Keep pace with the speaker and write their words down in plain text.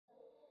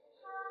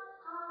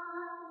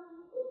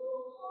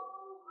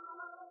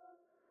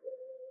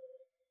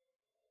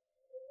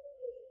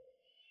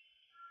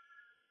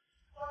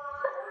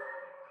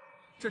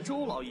这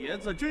周老爷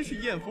子真是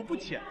艳福不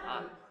浅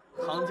啊！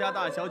唐家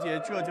大小姐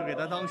这就给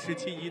他当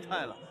17姨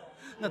太了，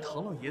那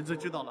唐老爷子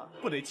知道了，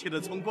不得气得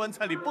从棺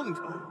材里蹦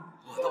出来？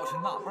我倒是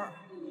纳闷儿，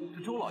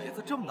这周老爷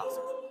子这么大岁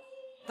数，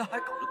但还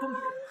搞着动物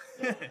园，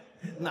嘿嘿，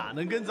哪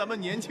能跟咱们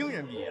年轻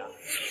人比呀？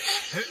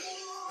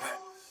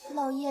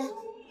老爷，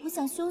我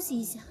想休息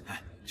一下。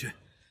哎，去。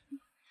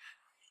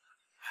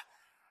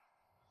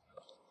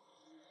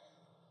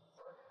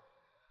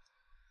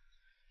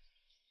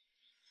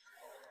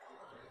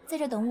在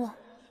这等我。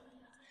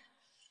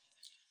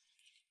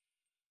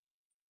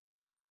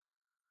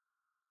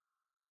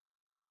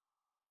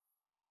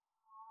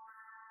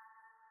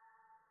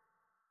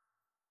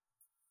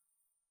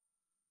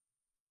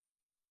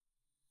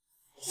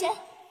谁？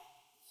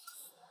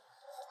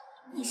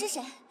你是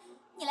谁？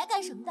你来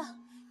干什么的？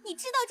你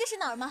知道这是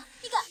哪儿吗？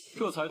你敢！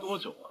这才多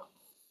久啊，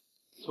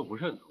就不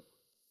认得我？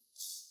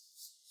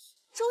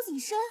周景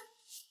深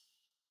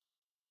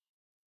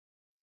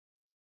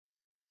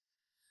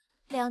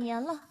，2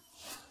年了，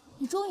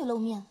你终于露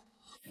面了。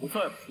我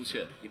再不出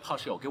现，你怕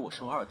是要给我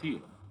生2弟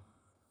了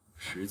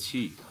？17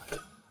姨太，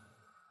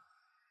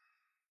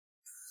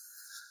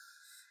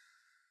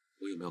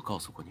我有没有告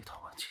诉过你，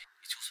唐婉清，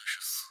你就算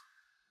是死，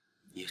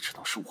你也只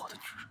能是我的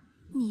女人。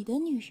你的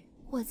女人？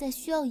我在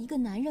需要一个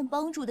男人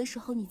帮助的时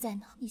候你在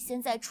哪？你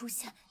现在出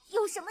现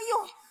有什么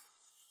用？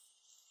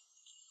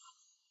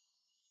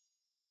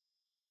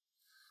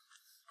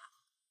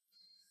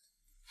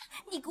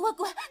你给我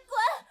滚！滚！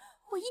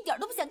我一点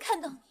都不想看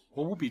到你。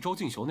我不比周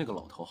敬雄那个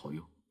老头好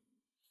用，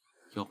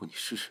要不你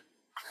试试？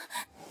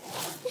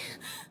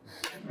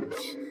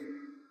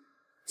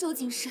周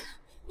景深，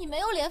你没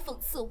有脸讽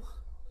刺我，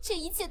这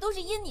一切都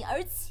是因你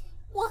而起，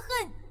我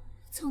恨你。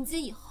从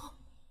今以后，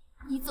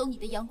你走你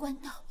的阳关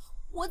道，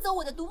我走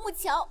我的独木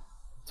桥。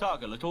嫁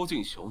给了周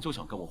敬雄就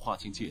想跟我划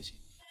清界限，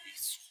你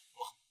错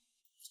了。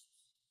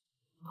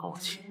唐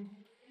婉清，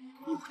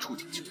你我注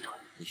定纠缠，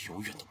你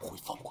永远都不会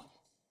放过你。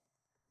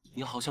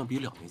你好像比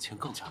2年前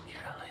更加迷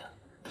人了呀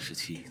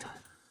，17姨太，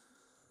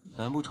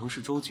难不成是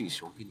周敬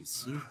雄给你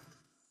滋润的？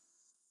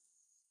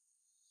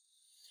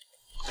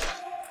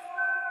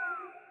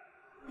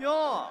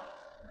哟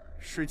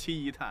，17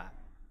姨太，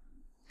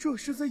这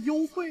是在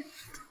幽会？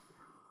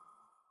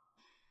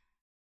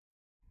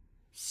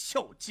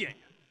小贱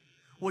人，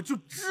我就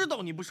知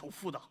道你不守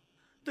妇道，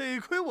得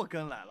亏我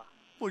跟来了，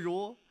不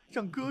如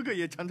让哥哥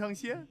也尝尝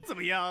鲜，怎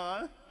么样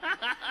啊？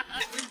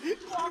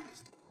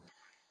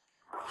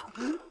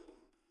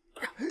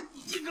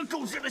你个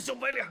狗日的小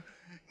白脸，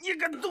你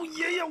敢动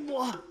爷爷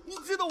我？你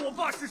知道我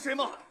爸是谁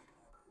吗？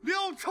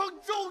辽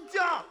城周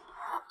家。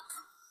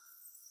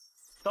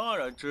当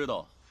然知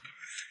道。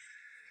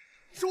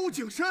周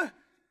景深，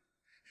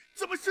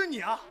怎么是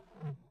你啊？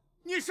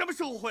你什么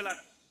时候回来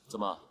的？怎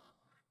么？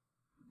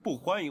不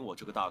欢迎我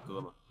这个大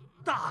哥吗？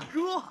大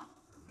哥，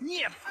你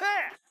也配？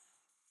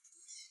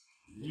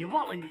你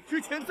忘了你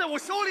之前在我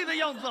手里的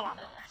样子了？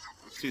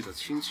记得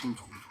清清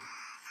楚楚，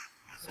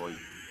所以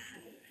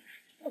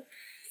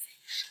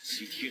沈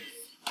西天，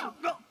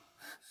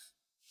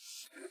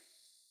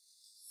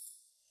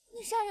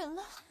你杀人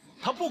了？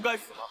他不该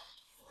死吗？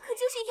可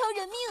这是一条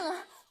人命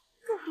啊！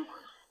更何况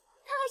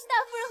他还是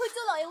大夫人和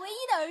周老爷唯一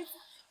的儿子，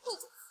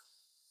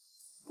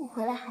你不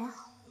回来还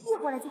好，一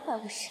回来就坏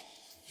我事。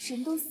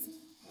人都死了，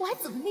我还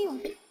怎么利用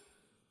你？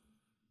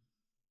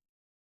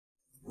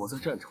我在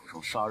战场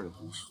上杀人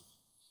无数，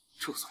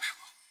这算什么？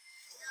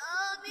娘，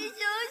你醒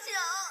醒！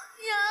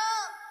娘！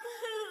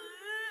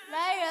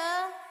来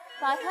人，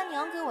把他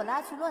娘给我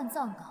拉去乱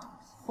葬岗！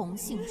红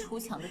杏出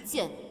墙的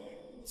贱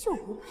女，就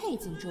不配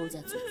进周家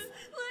做饭。我娘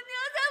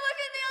才不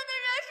是那样的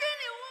人，是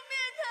你污蔑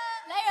她！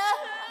来人，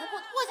把她给我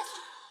拖下去！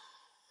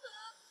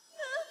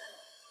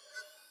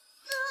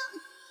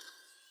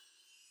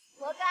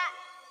活该！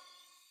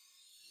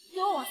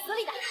给我往死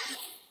里打！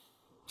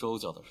周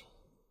家的人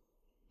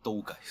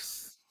都该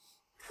死。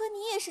可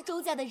你也是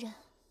周家的人，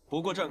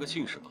不过占个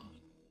姓氏罢了。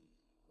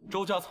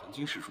周家曾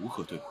经是如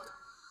何对我的，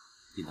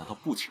你难道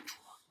不清楚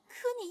吗？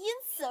可你因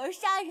此而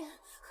杀人，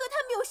和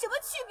他们有什么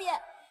区别？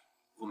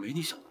我没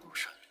你想的那么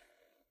善良。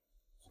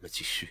我们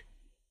继续。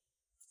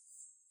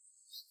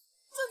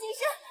周景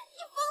深，你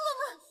疯了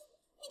吗？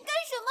你干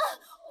什么？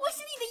我是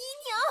你的姨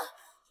娘。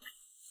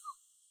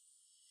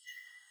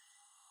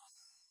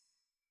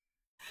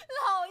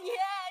老爷，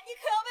你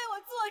可要为我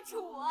做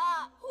主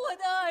啊！我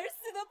的儿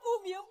死的不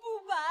明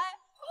不白，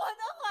我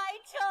的怀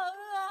城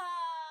啊！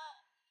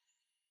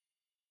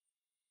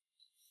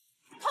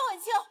唐婉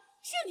清，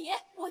是你！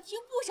我听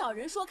不少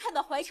人说看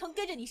到怀城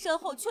跟着你身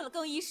后去了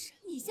更衣室，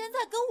你现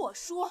在跟我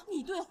说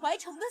你对怀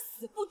城的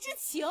死不知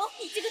情，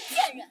你这个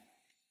贱人！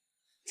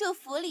这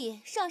府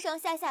里上上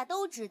下下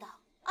都知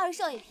道，二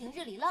少爷平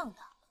日里浪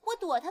荡。我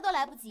躲他都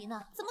来不及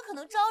呢，怎么可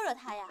能招惹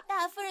他呀？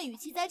大夫人与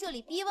其在这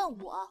里逼问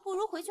我，不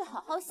如回去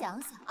好好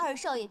想想，二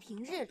少爷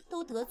平日里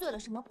都得罪了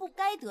什么不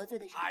该得罪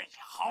的人。哎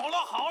呀，好了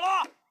好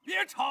了，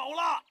别吵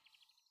了。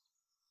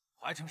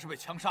怀城是被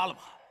枪杀了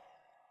吧？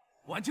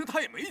婉清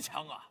她也没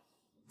枪啊。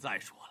再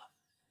说了，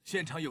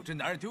现场有这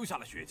男人丢下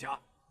了雪茄，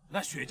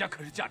那雪茄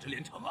可是价值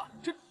连城啊。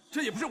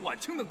这也不是婉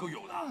清能够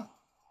有的。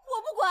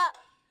我不管，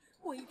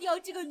我一定要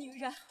这个女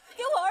人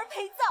给我儿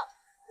陪葬。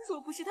若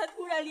不是她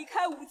突然离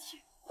开吴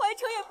天，怀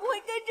成也不会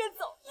跟着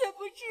走，也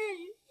不至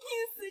于宁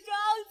死这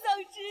肮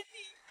脏之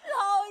地。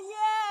老爷，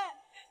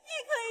你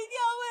可一定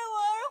要为我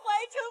儿怀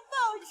成报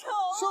仇。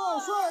少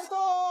帅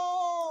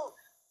到！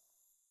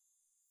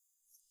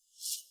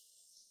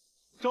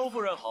周夫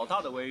人好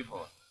大的威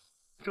风啊！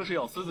这是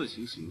要私自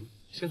行刑，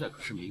现在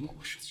可是民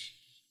国时期。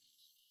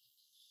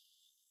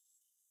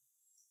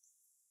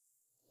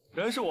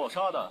人是我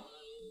杀的，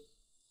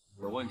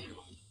有问题吗？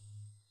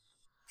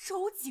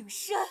周景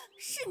深，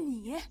是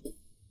你？你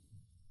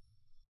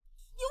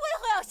为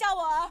何要杀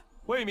我儿？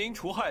为民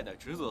除害乃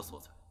职责所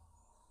在。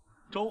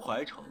周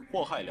怀成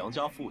祸害良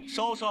家妇女，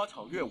烧杀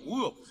抢掠，无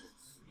恶不作，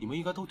你们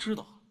应该都知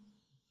道。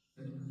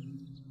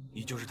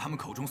你就是他们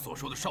口中所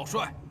说的少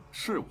帅？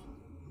是我，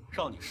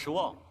让你失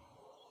望了，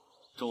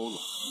周老。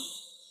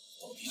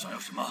到底想要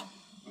什么？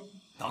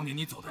当年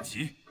你走得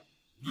急，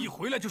你一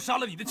回来就杀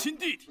了你的亲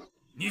弟弟，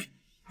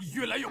你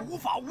越来越无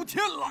法无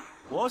天了。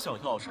我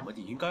想要什么，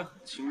你应该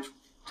很清楚。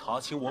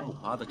查清我母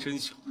妈的真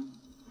相，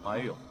还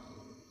有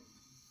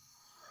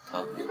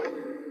他。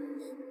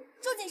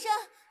周景深，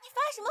你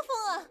发什么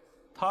疯啊？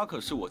她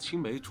可是我青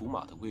梅竹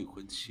马的未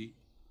婚妻，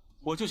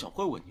我就想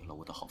问问你了，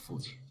我的好父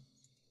亲，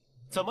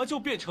怎么就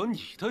变成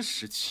你的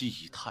十七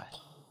姨太了？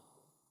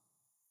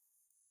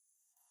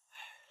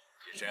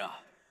景深啊，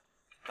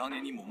当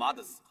年你母妈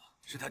的死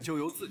是她咎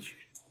由自取。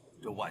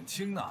这婉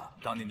清呢，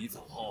当年你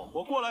走后，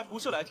我过来不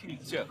是来听你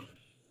的借口，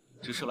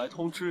只是来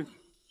通知你，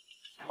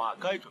把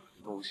该准备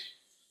的东西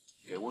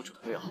给我准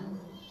备好。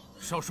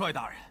少帅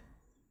大人，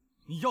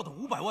你要的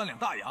500万两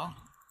大洋，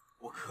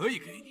我可以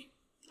给你，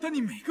但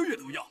你每个月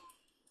都要，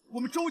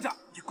我们周家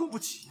也供不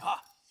起啊。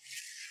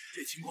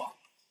这情况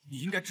你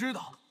应该知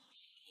道。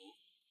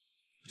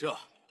这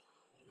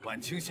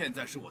婉清现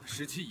在是我的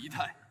17姨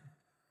太，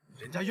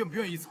人家愿不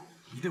愿意走，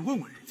你得问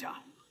问人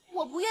家。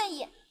我不愿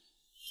意。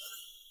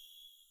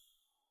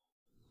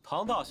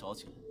唐大小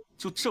姐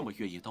就这么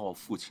愿意当我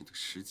父亲的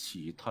17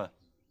姨太？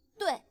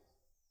对，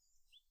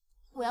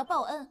我要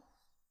报恩。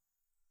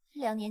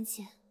2年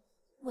前，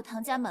我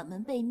唐家满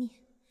门被灭，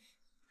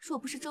若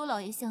不是周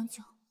老爷相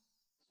救，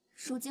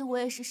如今我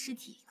也是尸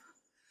体一个。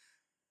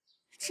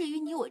至于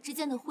你我之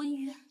间的婚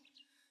约，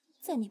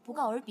在你不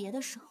告而别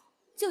的时候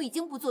就已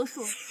经不作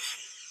数了。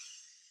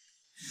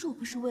若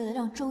不是为了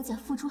让周家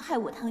付出害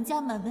我唐家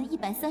满门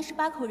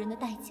138口人的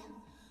代价，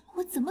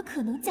我怎么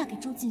可能嫁给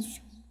周进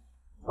雄？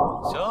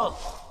行，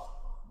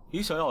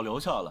你想要留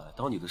下来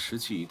当你的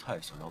17姨太，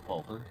想要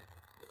报恩，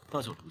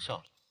那就留下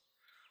来。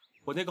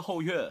我那个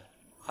后院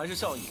还是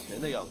像以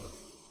前那样的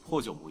破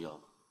旧模样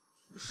吗？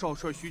少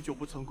帅许久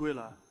不曾归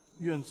来，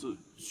院子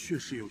确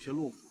实有些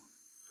落寞。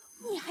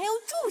你还要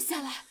住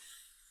下来？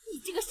你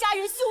这个杀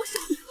人凶手！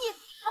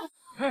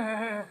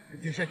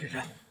景深，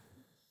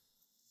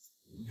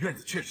院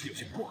子确实有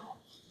些破落，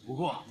不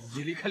过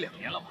你离开2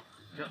年了嘛，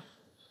这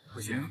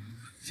不行，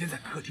先在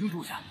客厅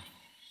住下。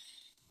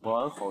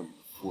管好你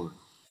的夫人。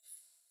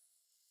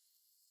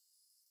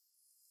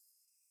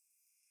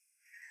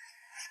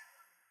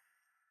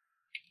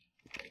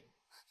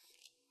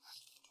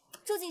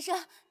周景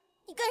深，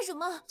你干什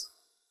么？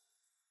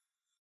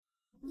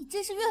你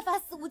真是越发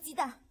肆无忌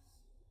惮。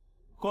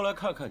过来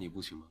看看你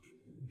不行吗？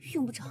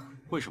用不着。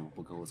为什么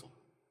不跟我走？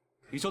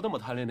你就那么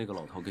贪恋那个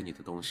老头给你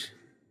的东西？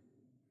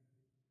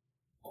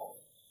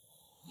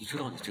你知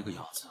道你这个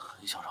样子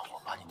很想让我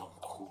把你弄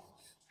哭，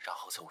然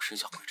后在我身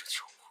下跪着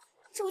求我。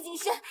周景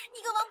深，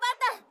你个王八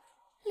蛋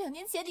！2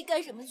年前你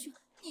干什么去了？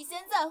你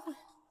现在回来，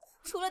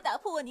除了打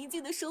破我宁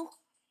静的生活，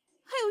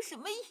还有什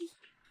么意义？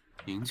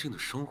宁静的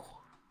生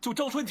活，就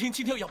张春婷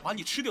今天要把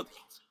你吃掉的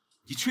样子，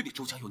你确定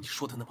周家有你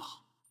说的那么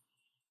好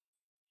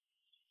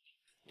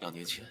？2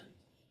年前，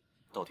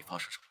到底发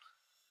生什么了？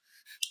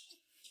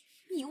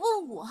你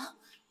问我，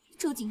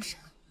周景深，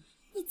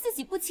你自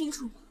己不清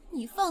楚吗？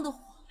你放的火，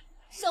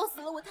烧死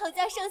了我唐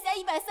家上下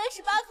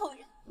138口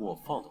人。我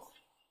放的火，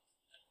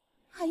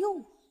还有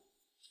我，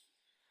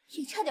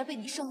也差点被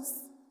你烧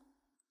死。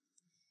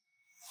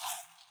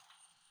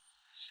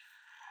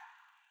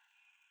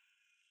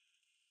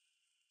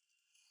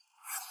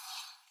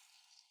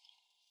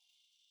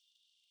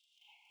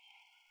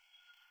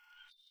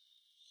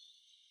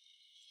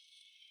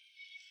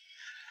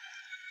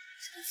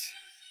真是。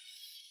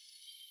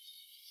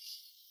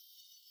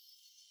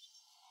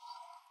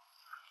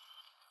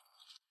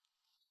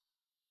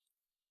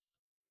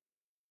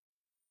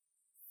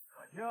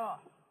婉清，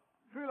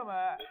睡了没？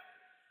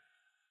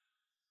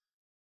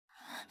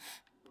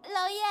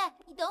老爷，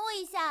你等我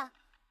一下。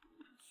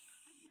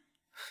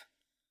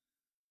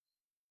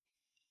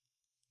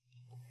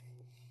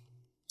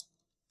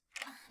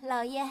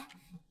老爷，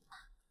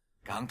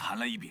刚谈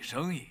了一笔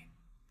生意，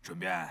顺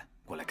便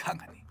过来看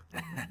看你。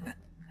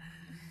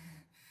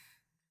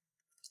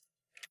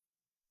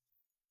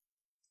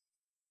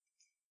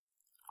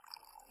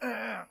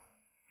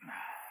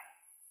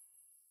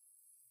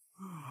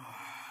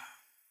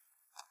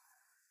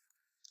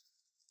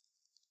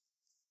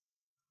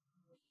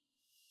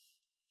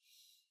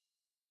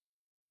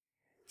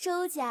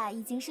周家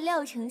已经是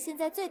廖城现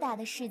在最大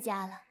的世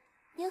家了，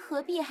您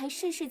何必还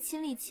事事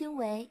亲力亲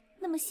为，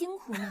那么辛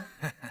苦呢？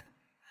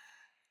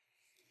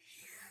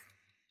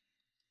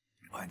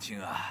婉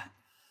清啊，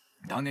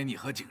当年你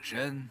和景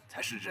深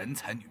才是人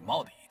才女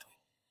貌的一对，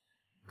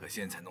可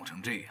现在弄成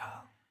这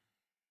样，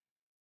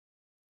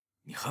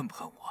你恨不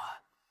恨我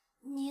啊？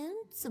您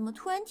怎么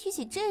突然提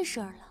起这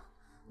事儿了？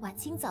婉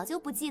清早就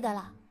不记得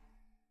了。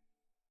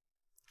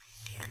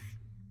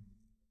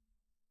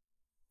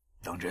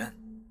当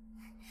真？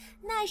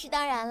那是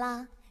当然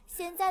啦，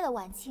现在的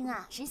婉清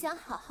啊，只想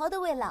好好的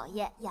为老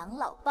爷养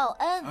老报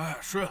恩。哎，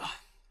睡了，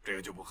这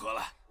个就不喝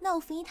了。那我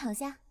扶你躺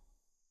下。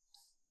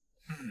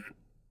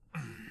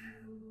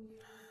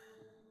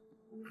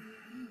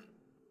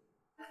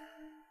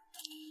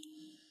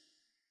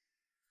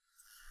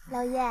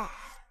老爷，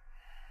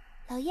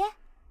老爷。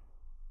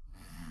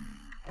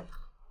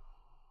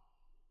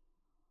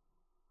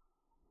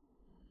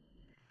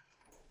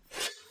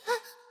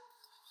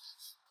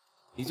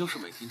你就是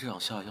每天这样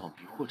下药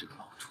迷惑这个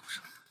老畜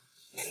生，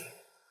你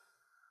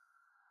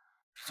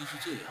就是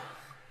这样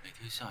每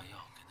天下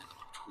药给那个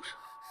老畜生。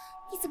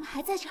你怎么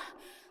还在这儿？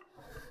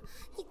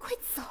你快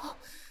走！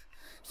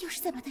要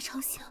是再把他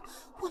吵醒，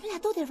我们俩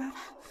都得玩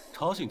完。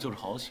吵醒就是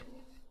好醒，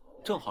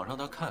正好让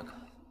他看看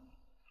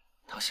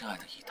他心爱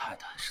的姨太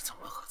太是怎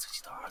么和自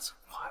己的儿子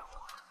快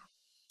活的。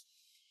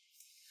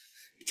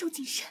周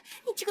景深，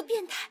你这个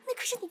变态，那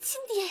可是你亲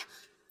爹呀！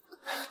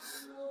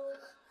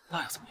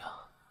那又怎么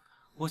样？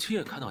我亲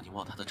眼看到你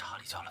往他的茶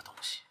里加了东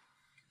西，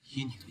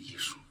以你的医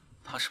术，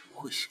他是不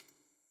会醒的。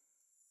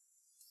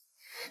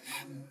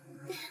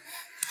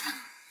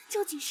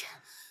周景深，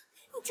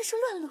你这是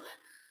乱伦！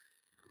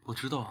我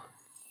知道。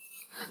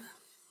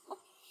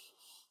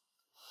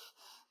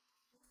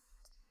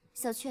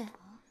小雀，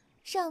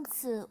上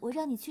次我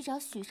让你去找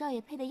许少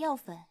爷配的药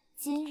粉，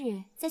今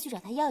日再去找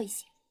他要一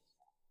些。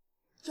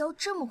药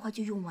这么快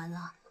就用完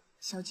了，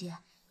小姐，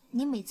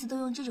你每次都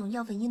用这种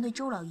药粉应对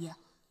周老爷，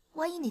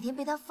万一哪天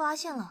被他发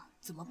现了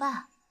怎么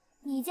办？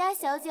你家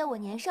小姐我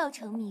年少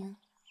成名，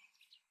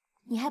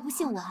你还不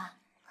信我啊？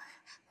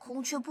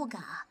孔雀不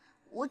敢，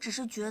我只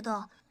是觉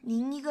得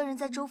您一个人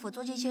在周府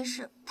做这些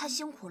事太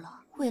辛苦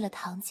了。为了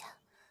唐家，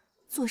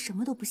做什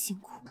么都不辛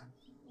苦。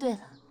对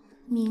了，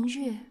明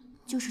日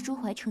就是周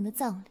怀成的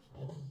葬礼，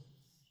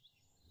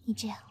你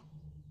这样。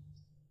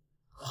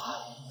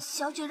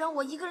小姐让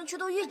我一个人去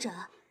做玉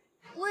诊，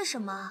为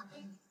什么？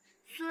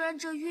虽然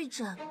这玉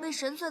诊被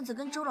神算子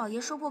跟周老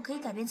爷说过可以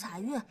改变财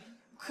运，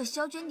可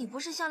小姐你不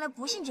是向来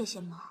不信这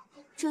些吗？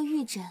这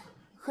玉诊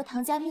和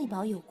唐家秘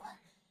宝有关。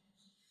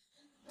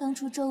当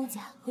初周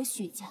家和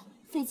许家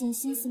费尽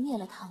心思灭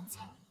了唐家，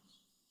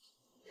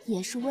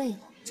也是为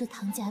了这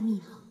唐家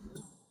秘宝。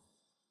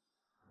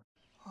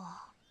哦，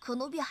可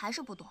奴婢还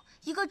是不懂，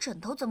一个枕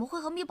头怎么会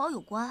和秘宝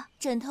有关？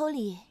枕头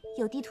里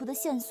有地图的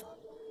线索，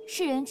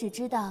世人只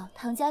知道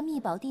唐家秘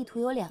宝地图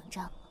有2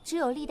张，只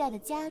有历代的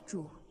家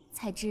主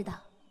才知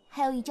道，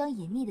还有一张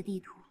隐秘的地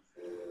图。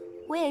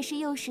我也是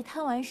幼时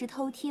贪玩时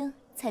偷听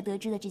才得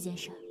知的这件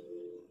事。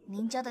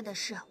您交代的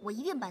事，我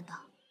一定办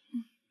到。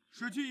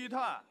17姨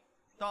太，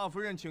大夫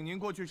人请您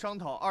过去商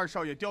讨二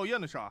少爷吊唁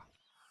的事儿。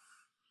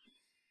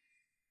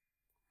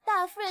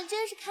大夫人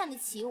真是看得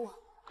起我，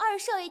二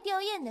少爷吊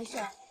唁的事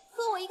儿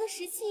和我一个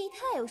17姨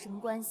太有什么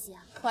关系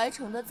啊？怀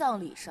成的葬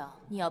礼上，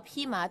你要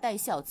披麻戴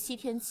孝7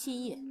天7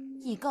夜，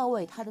以告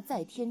慰他的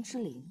在天之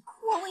灵。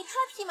我为他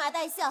披麻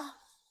戴孝，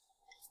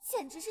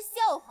简直是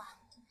笑话！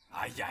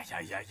哎呀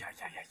呀呀呀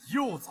呀呀！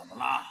又怎么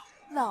了？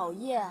老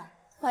爷，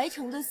怀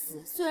成的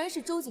死虽然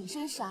是周景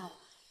深杀的，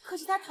可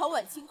是他陶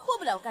婉清脱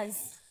不了干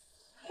系。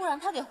我让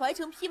他给怀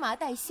成披麻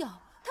戴孝，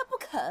他不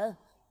肯。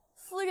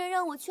夫人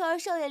让我去二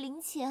少爷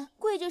灵前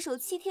跪着守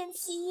7天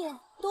7夜，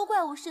都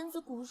怪我身子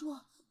骨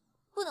弱，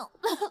不能。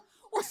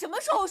我什么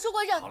时候说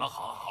过让……好了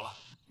好了好了，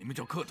你们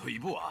就各退一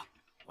步啊！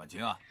婉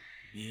清啊，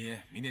你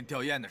明天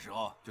吊唁的时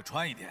候就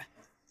穿一点。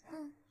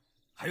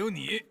还有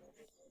你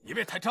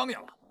别太张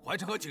扬了。怀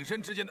成和景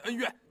深之间的恩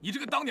怨，你这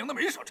个当娘的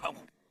没少掺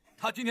和。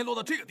他今天落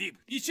到这个地步，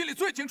你心里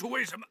最清楚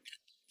为什么。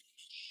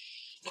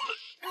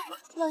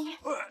老爷。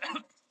我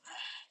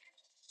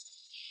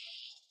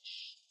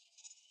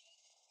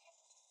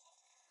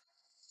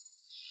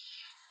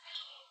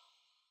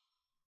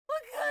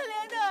可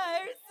怜的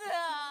儿子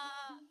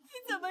啊！你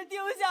怎么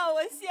丢下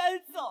我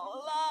先走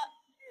了？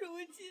如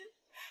今竟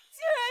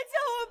然叫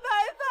我白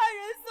发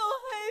人送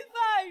黑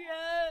发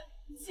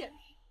人！贱人！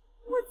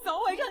我早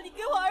晚让你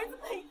给我儿子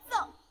陪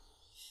葬！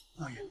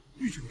老爷，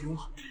玉枕丢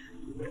了。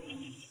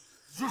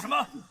说什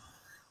么？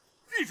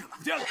玉枕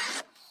不见了？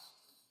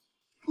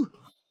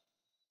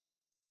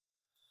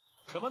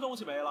什么东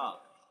西没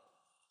了？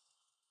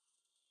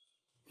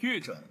玉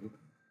枕。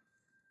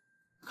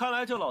看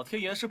来这老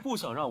天爷是不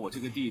想让我这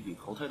个弟弟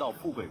投胎到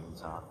富贵人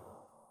家的。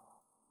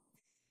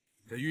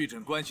这玉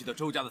枕关系到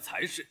周家的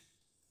财事，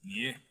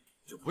你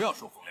就不要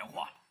说风凉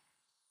话了。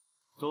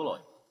周老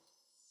爷，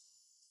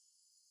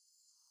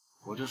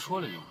我这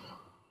说了有用。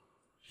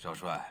少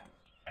帅，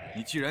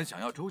你既然想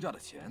要周家的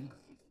钱，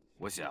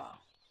我想，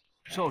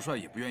少帅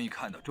也不愿意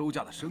看到周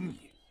家的生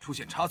意出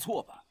现差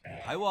错吧？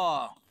还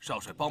望少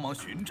帅帮忙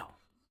寻找。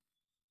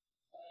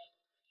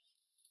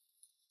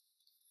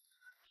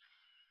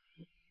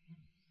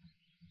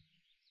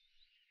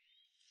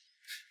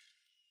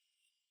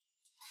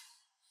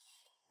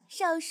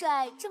少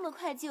帅这么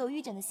快就有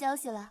玉枕的消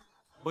息了？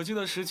我记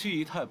得17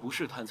姨太不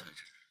是贪财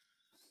之人，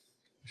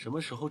什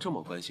么时候这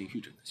么关心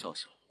玉枕的消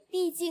息了？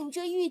毕竟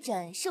这玉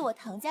枕是我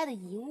唐家的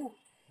遗物，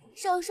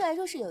少帅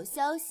若是有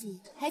消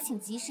息，还请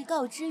及时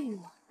告知于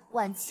我，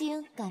晚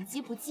清感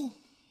激不尽。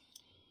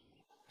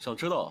想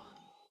知道？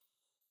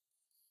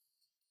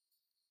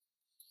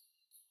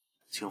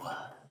今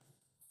晚。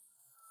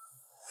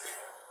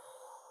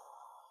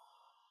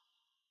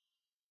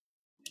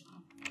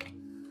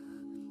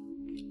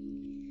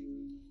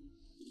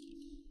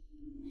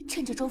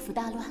 趁着周府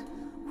大乱，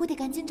我得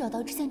赶紧找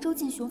到之前周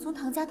进雄从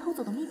唐家偷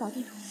走的秘宝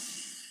地图。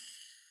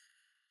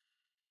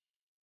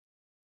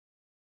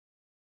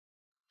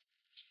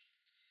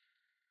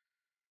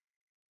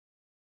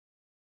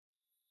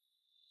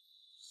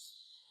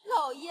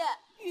老爷，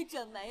玉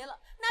枕没了，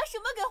拿什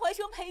么给怀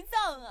成陪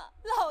葬啊？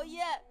老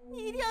爷，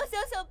你一定要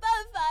想想办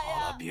法呀！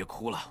好了，别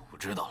哭了，我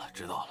知道了，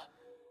知道了。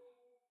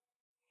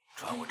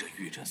传我这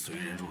玉枕随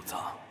人入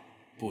葬，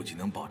不仅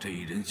能保这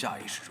一人下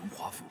一世荣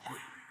华富贵。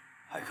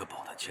 还可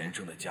保他前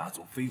生的家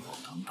族飞黄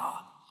腾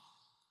达。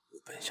我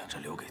本想着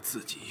留给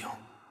自己用，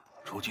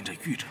如今这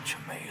玉枕却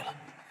没了。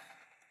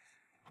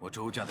我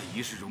周家的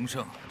一世荣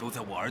盛都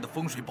在我儿的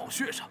风水宝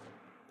穴上，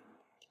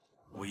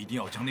我一定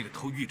要将那个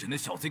偷玉枕的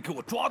小贼给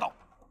我抓到。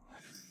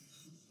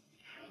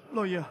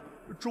老爷，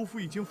周府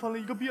已经翻了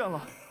一个遍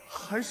了，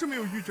还是没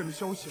有玉枕的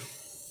消息。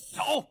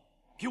找，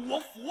给我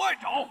往府外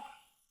找，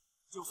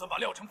就算把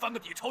廖成翻个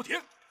底朝天，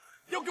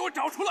要给我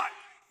找出来。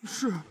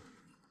是。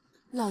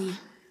老爷。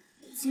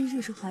 今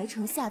日是怀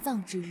成下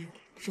葬之日，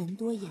人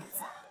多眼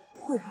杂，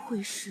会不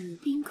会是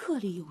宾客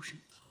里有人？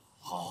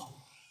好，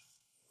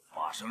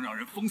马上让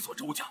人封锁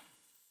周家，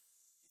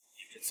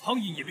一只苍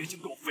蝇也别想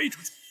给我飞出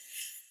去！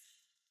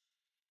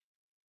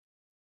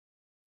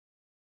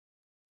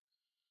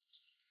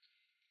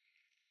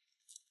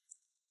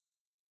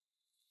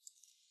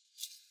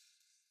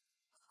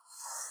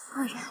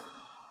果然。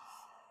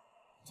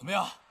怎么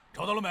样，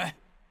找到了没？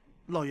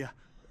老爷，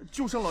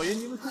就剩老爷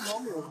您的书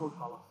房没有搜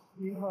查了，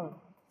您看。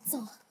 糟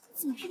了，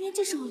怎么偏偏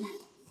这时候来？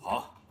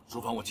好，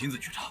书房我亲自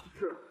去查。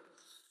是。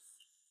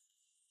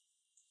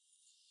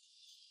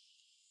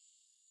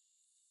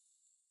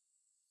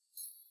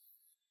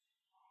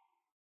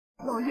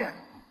老爷，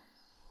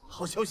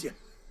好消息，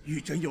玉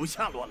枕有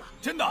下落了。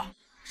真的？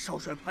少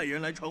帅派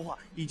人来传话，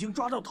已经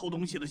抓到偷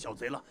东西的小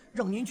贼了，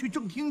让您去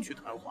正厅去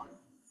谈话。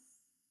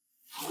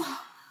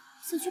哇，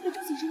小雀被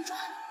周景生抓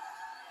了。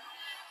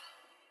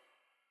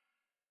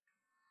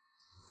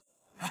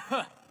哈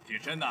哈，景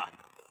深呐。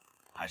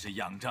 还是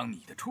仰仗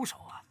你的出手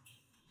啊，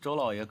周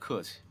老爷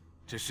客气。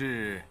只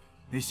是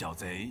那小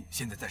贼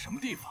现在在什么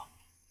地方？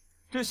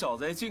这小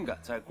贼竟敢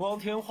在光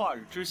天化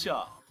日之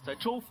下在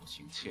州府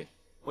行窃，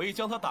我已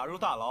将他打入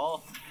大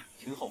牢，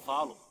听候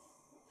发落。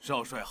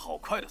少帅好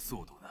快的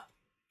速度呢！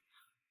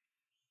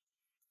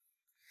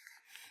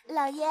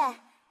老爷，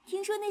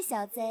听说那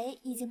小贼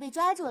已经被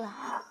抓住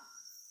了。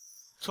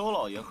周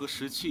老爷和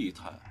17姨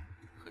太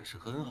很是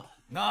恩爱，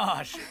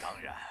那是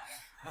当然，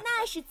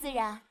那是自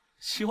然。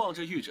 希望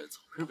这玉枕早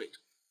日为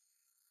真，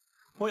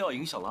不要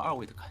影响了二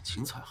位的感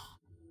情才好。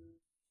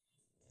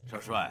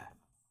少帅，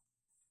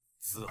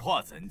此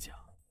话怎讲？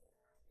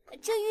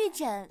这玉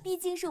枕毕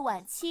竟是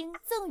晚清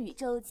赠与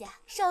周家，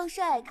少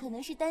帅可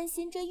能是担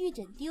心这玉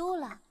枕丢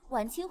了，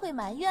晚清会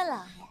埋怨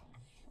老爷。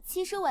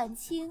其实晚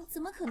清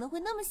怎么可能会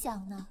那么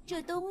想呢？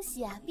这东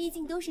西啊，毕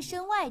竟都是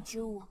身外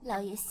之物，老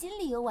爷心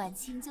里有晚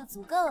清就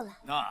足够了。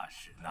那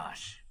是那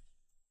是。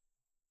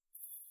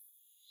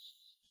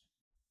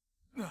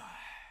唉。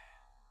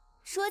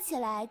 说起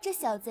来，这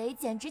小贼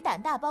简直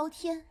胆大包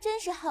天，真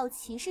是好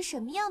奇是什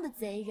么样的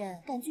贼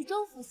人敢去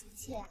州府行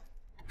窃啊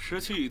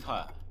！17姨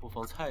太，不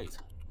妨猜一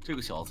猜，这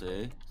个小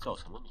贼叫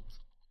什么名字？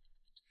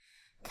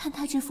看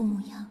他这副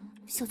模样，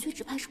小雀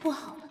只怕是不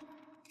好了。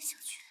小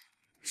雀，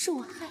是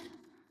我害了。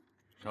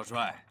少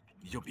帅，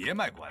你就别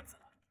卖关子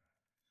了。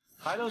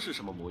还能是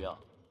什么模样？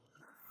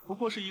不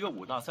过是一个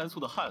5大3粗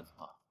的汉子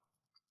罢了。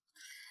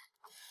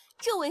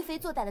这为非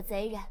作歹的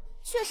贼人，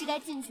确实该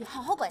进去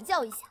好好管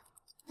教一下。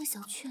那小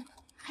雀呢？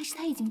 还是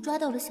他已经抓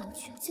到了小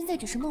雀，现在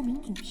只是冒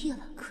名顶替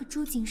了。可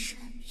周景深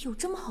有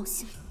这么好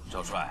心？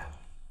少帅，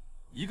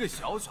一个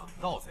小小的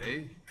盗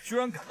贼，居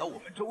然敢到我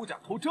们周家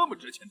偷这么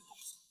值钱的东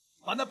西，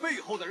把那背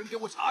后的人给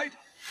我查一查。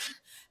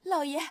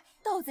老爷，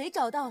盗贼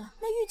找到了，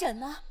那玉枕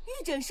呢？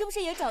玉枕是不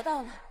是也找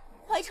到了？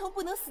怀成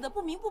不能死得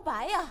不明不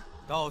白呀！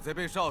盗贼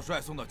被少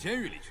帅送到监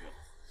狱里去了。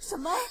什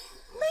么？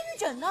那玉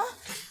枕呢？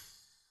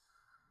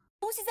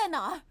东西在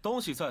哪儿？东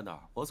西在哪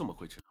儿？我怎么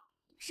会知道？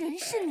人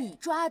是你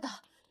抓的。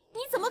 你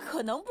怎么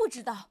可能不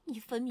知道？你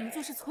分明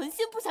就是存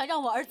心不想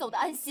让我儿走的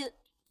安心。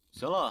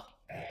行了，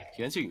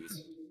言尽于此。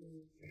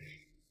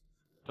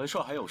本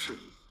帅还有事，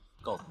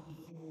告辞。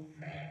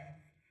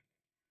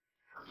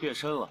夜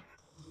深了，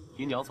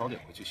姨娘早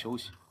点回去休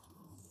息。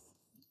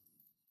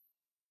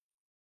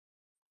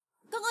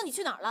刚刚你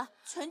去哪儿了？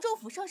全州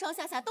府上上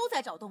下下都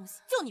在找东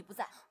西，就你不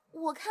在。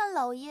我看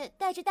老爷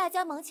带着大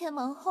家忙前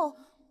忙后，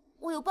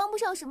我又帮不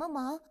上什么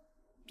忙，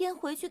便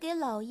回去给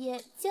老爷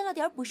煎了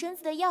点补身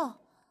子的药。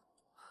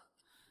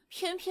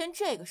偏偏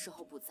这个时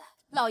候不在，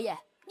老爷，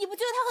你不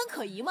觉得他很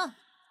可疑吗？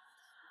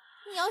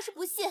你要是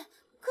不信，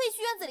可以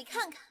去院子里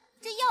看看，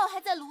这药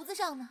还在炉子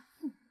上呢。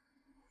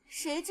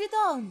谁知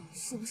道你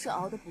是不是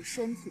熬的补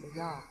身体的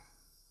药？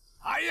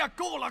哎呀，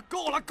够了，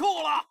够了，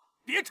够了！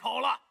别吵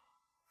了，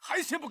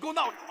还嫌不够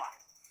闹腾吗？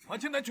传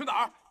清南去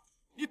哪儿？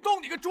你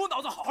动你个猪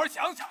脑子，好好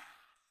想想。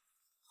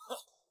哼！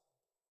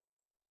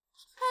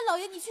哎，老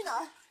爷，你去哪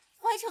儿？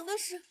怀城的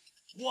事，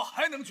我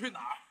还能去哪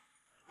儿？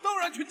当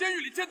然去监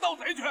狱里见盗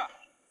贼去。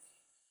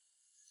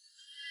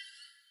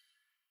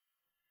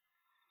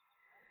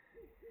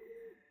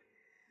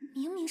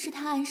明明是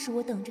他暗示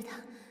我等着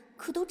他，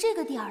可都这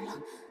个点儿了，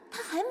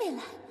他还没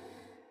来。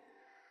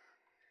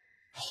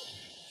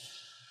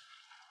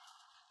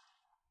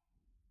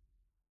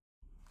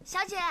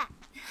小姐，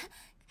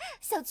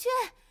小雀，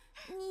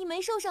你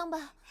没受伤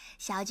吧？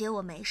小姐，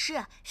我没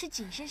事，是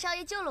景深少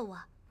爷救了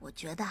我。我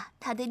觉得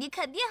他对你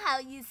肯定还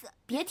有意思，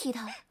别提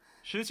他了。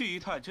实际姨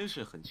太真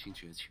是很亲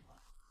绝情啊！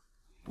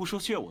不说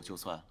谢我就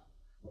算了，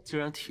竟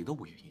然提都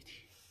不愿意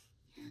提。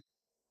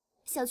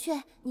小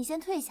雀，你先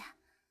退下。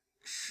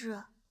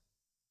是。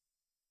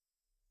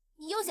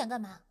你又想干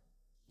嘛？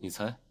你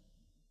猜？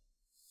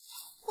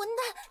混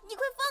蛋！你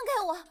快放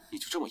开我！你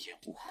就这么厌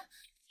恶我？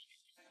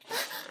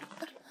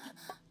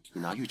你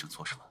拿玉枕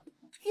做什么？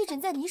玉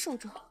枕在你手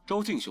中。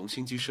周敬雄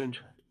心机深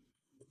沉，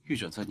玉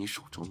枕在你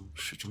手中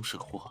始终是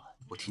个祸害，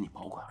我替你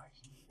保管而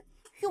已。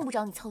用不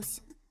着你操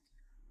心。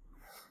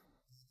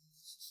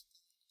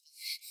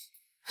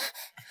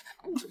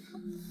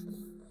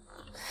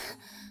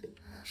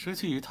实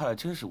际姨太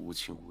真是无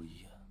情无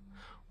义啊！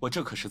我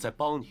这可是在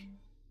帮你，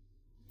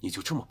你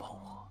就这么帮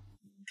我？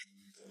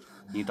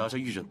你拿着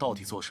玉枕到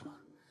底做什么？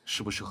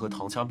是不是和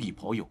唐家秘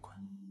宝有关？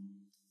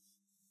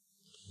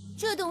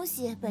这东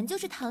西本就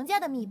是唐家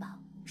的秘宝，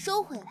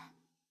收回来，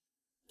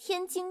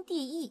天经地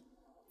义。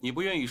你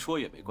不愿意说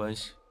也没关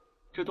系，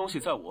这东西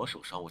在我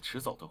手上，我迟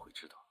早都会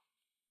知道。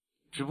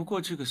只不过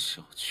这个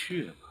小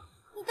雀嘛，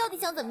你到底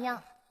想怎么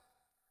样？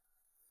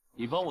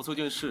你帮我做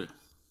件事，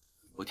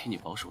我替你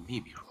保守秘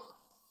密如何？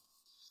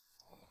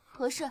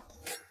合适。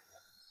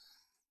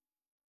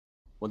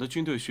我的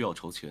军队需要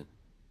筹钱，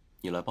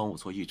你来帮我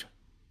做义诊。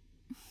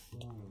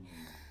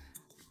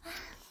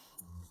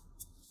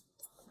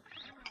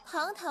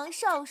堂堂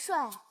少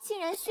帅竟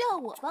然需要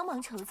我帮忙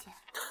筹钱？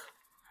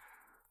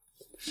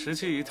实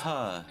际姨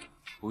太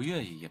不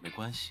愿意也没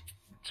关系，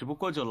只不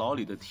过这牢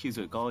里的替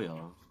罪羔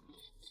羊，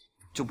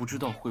就不知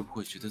道会不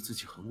会觉得自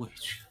己很委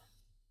屈。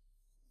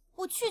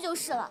我去就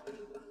是了。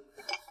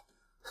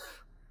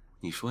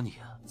你说你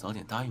啊，早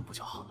点答应不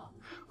就好了？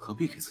何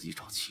必给自己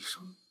找气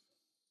生？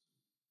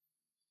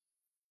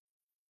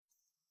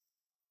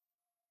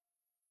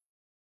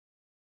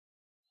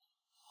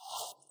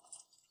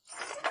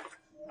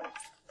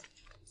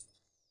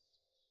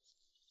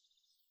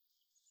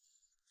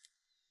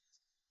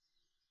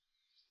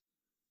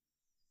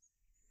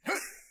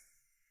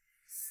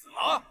死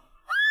了！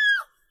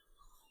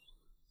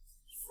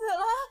死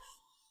了！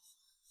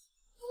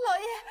老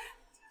爷，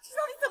这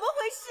到底怎么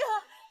回事啊？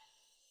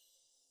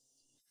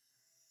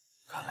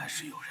看来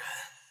是有人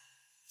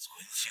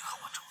存心和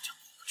我周家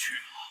过不去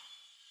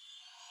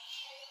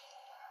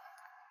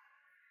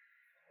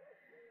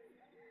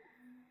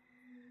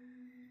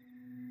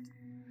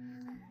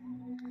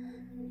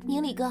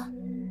明理哥，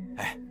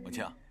哎，王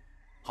庆，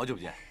好久不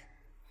见。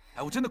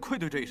哎，我真的愧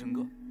对这一声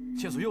哥，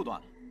线索又断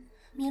了。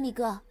明理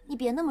哥，你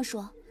别那么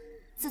说。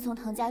自从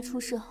唐家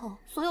出事后，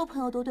所有朋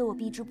友都对我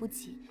避之不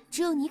及，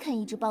只有你肯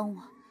一直帮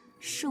我，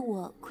是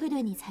我愧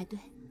对你才对。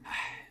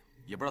哎，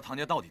也不知道唐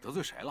家到底得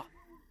罪谁了，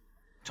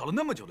找了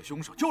那么久的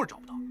凶手就是找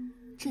不到。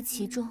这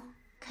其中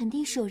肯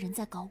定是有人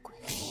在搞鬼。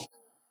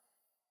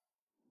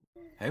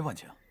哎，婉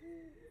晴，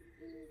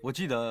我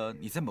记得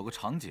你在某个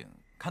场景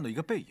看到一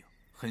个背影，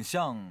很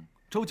像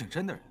周景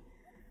深的人，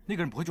那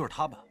个人不会就是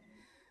他吧？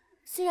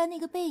虽然那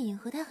个背影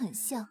和他很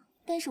像，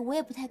但是我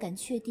也不太敢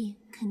确定，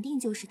肯定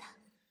就是他。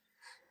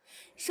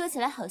说起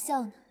来好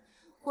笑呢，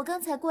我刚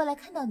才过来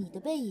看到你的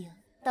背影，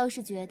倒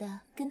是觉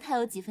得跟他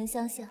有几分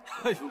相像。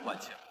哎呦，婉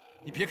晴，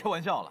你别开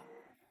玩笑了，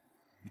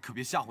你可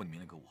别吓唬你明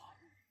磊哥我。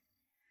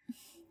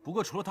不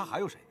过除了他还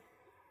有谁呢？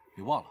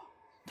别忘了，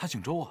他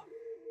姓周啊。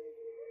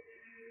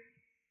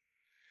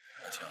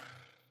婉晴，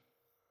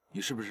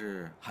你是不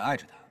是还爱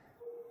着他？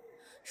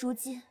如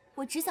今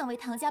我只想为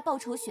唐家报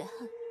仇雪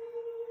恨，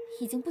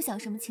已经不想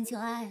什么情情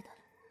爱爱的了。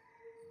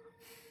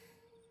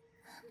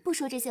不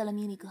说这些了，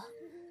明理哥，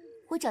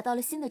我找到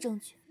了新的证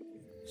据。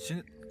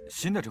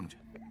新的证据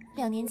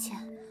？2年前，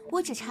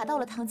我只查到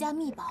了唐家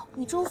秘宝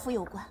与州府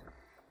有关，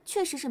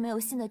确实是没有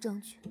新的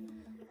证据。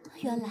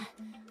原来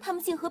他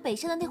们竟和北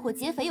山的那伙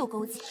劫匪有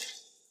勾结。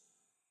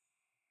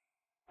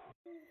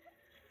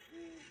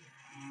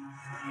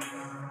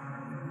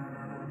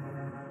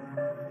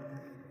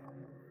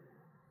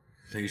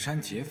北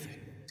山劫匪，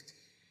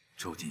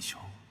周金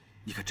雄，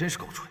你可真是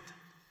够蠢的。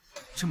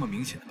这么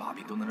明显的把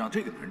柄都能让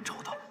这个女人找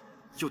到，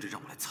又得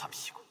让我来擦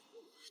屁股。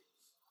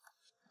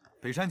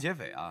北山劫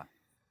匪啊，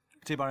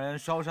这帮人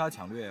烧杀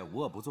抢掠无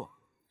恶不作，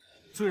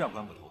最让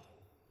官府头疼。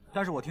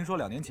但是我听说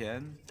2年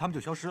前他们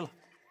就消失了。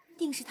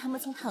定是他们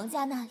从唐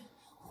家那里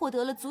获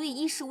得了足以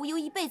衣食无忧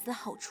一辈子的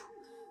好处，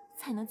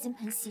才能金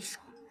盆洗手。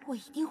我一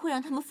定会让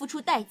他们付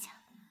出代价。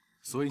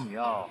所以你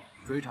要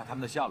追查他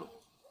们的下落。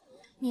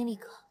明理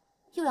哥，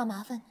又要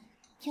麻烦你。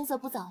天色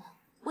不早了，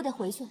我得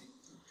回去了。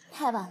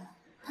太晚了，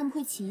他们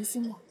会起疑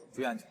心的。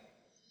注意安全。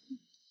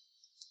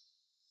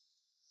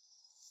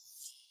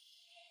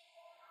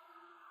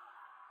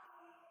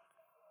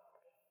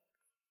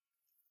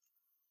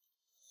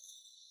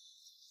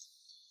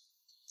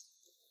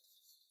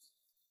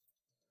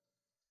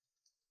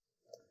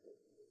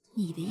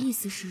你的意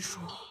思是说，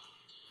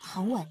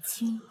唐婉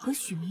清和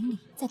许明礼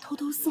在偷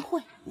偷私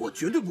会？我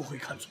绝对不会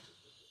看错。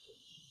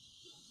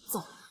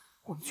走，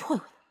我们去会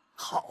会他。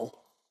好。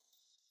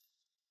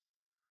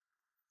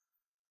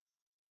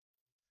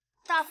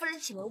大夫人，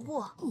请留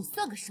步。你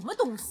算个什么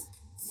东西？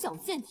小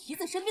贱蹄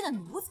子身边的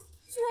奴才，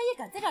居然也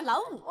敢在这儿拦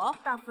我！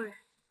大夫人，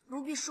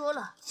奴婢说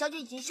了，小姐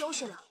已经休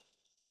息了。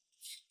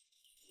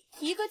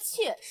提个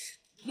妾室，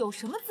有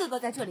什么资格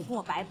在这里跟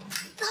我摆谱？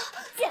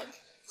贱人，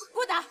给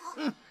我打！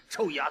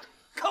臭丫头，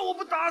看我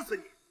不打死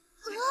你！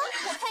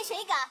我看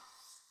谁敢！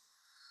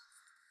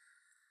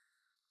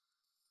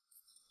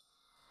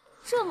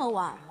这么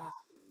晚了，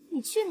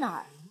你去哪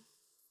儿了？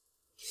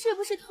是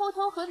不是偷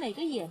偷和哪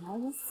个野男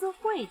人私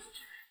会去？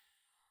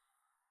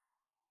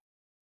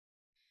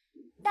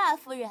大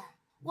夫人，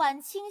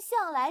婉清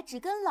向来只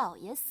跟老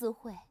爷私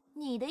会，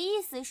你的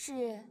意思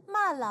是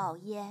骂老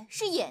爷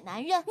是野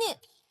男人？你，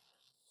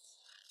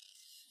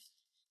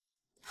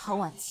唐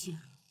婉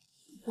清，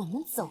我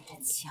们走着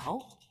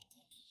瞧。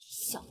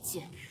小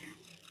贱人，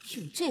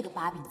有这个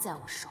把柄在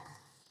我手里，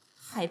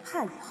还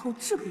怕以后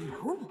治不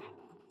了你？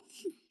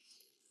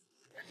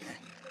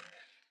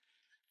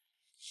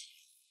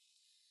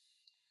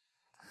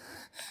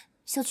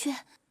小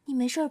雀，你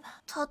没事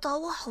吧？他打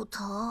我好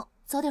疼，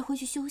早点回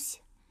去休息。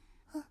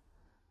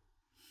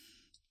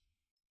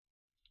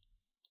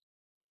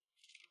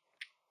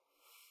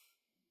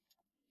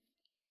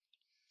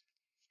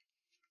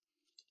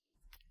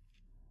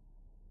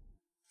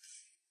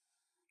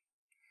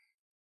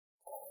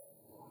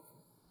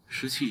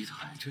17姨她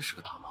还真是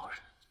个大忙人，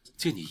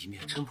见你一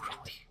面真不容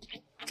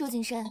易。周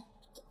景深，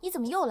你怎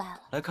么又来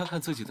了？来看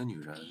看自己的女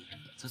人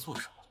在做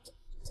什么。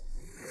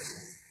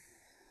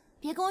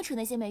别跟我扯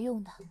那些没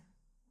用的。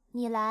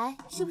你来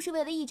是不是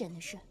为了义诊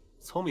的事？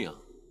聪明啊！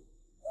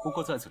不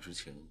过在此之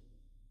前，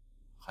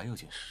还有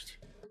件事情。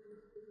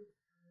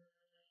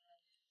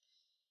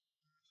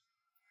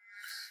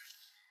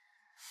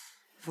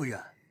夫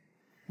人，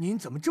您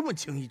怎么这么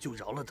轻易就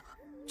饶了他？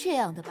这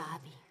样的把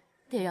柄，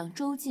得让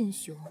周进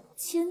雄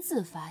亲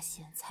自发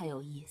现才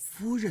有意思。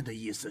夫人的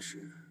意思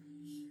是，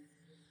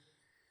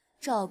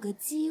找个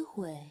机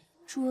会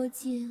捉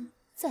奸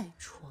在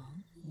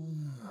床。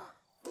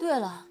对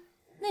了，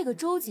那个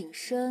周景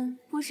深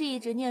不是一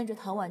直念着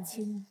唐婉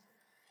清吗？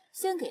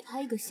先给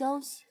他一个消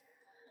息，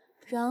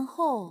然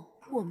后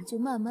我们就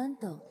慢慢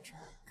等着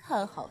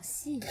看好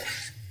戏。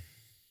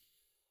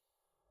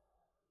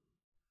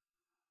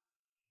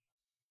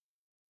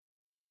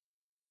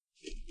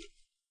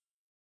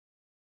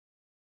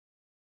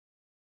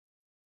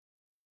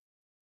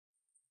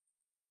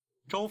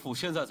周府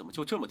现在怎么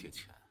就这么点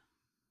钱？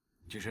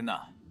景深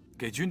呐，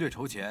给军队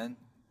筹钱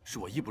是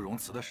我义不容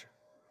辞的事。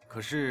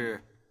可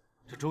是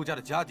这周家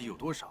的家底有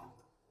多少，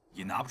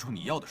也拿不出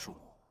你要的数目。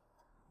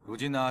如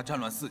今呢，战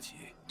乱四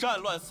起，战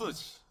乱四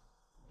起，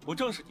不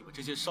正是你们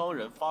这些商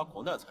人发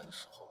国难财的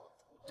时候吗？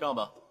这样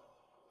吧，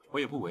我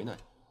也不为难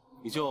你，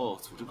你就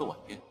组织个晚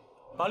宴，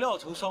把廖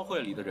城商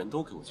会里的人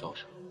都给我叫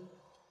上，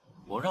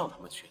我让他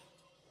们去，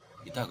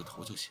你带个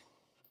头就行。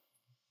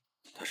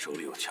他手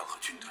里有枪和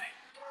军队，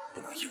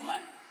不能隐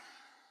瞒。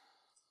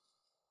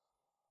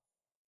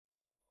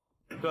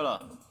对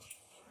了，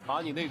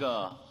把你那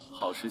个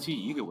好时机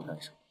仪给我带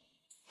上，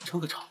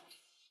撑个场。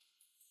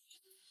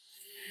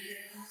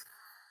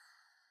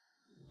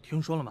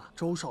听说了吗？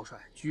周少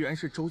帅居然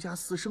是周家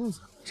私生子，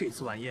这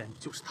次晚宴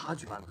就是他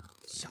举办的，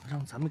想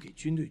让咱们给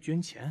军队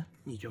捐钱，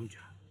你捐不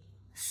捐？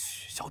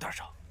嘘，小点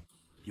声！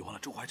你忘了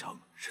周怀成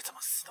是怎么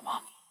死的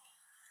吗？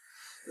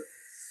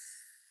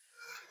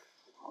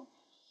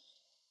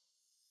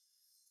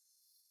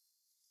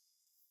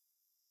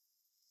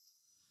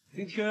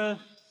今天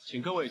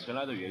请各位前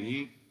来的原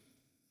因，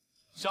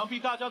想必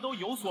大家都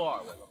有所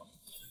耳闻了吧？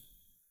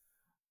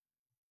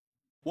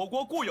我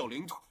国固有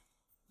领土，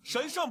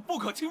神圣不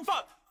可侵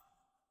犯。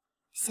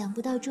想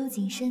不到周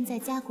景深在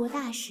家国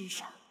大事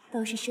上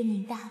都是深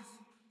明大义。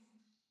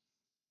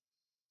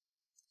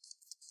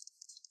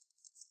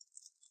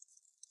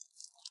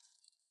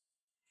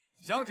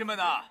乡亲们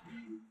呐，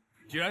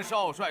既然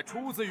少帅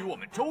出自于我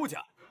们周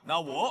家，那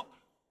我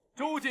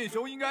周进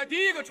雄应该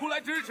第一个出来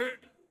支持。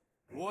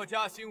国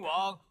家兴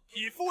亡，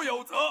匹夫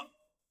有责。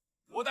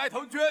我带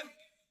头捐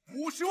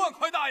50万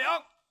块大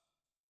洋。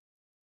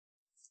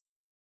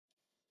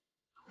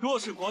若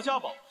是国家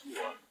保不住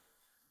啊，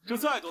这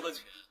再多的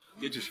钱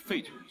也只是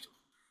废纸一张。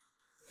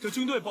这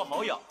军队不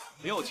好养，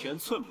没有钱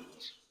寸步不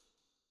行。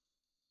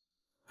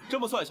这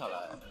么算下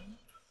来，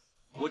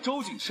我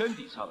周景深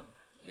底下的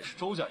也是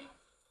周家养。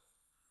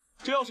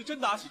这要是真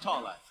打起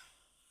仗来，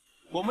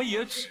我们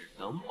也只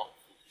能保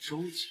护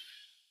周家。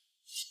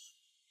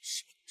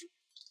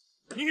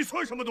你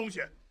算什么东西？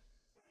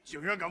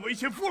竟然敢威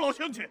胁父老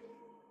乡亲！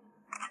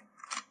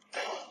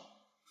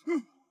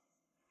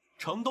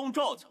城东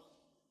赵家，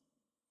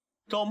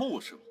赵牧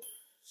是吗？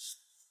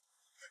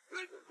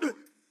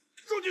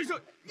周景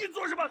生，你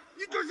做什么？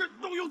你这是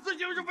动用私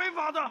刑，是违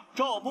法的。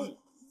赵牧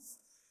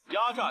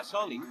压榨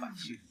乡邻百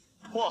姓，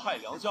迫害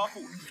良家妇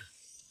女，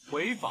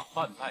违法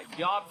贩卖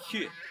鸦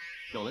片。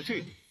有了这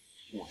个，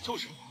我就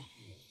是王。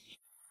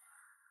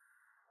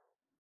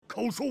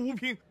口说无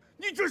凭，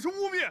你这是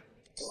污蔑！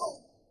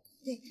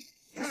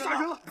杀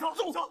人了！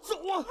走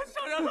啊！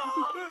杀人了！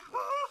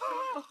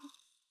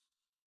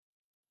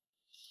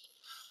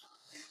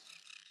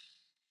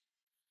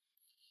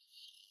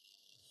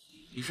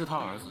你是他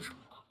儿子是吧？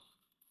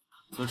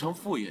子承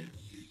父业，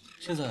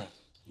现在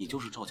你就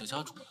是赵家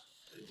家主了，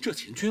这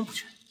钱捐不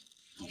捐，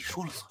你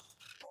说了算。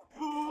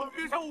不，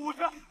别杀我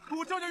50，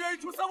我赵家愿意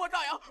出3万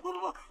大洋，不，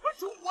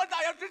出5万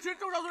大洋支持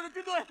周少帅的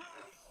军队。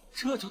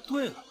这就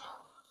对了嘛，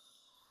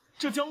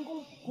这将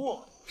功补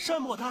过，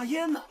善莫大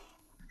焉呢。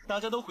大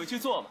家都回去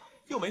做吧，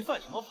又没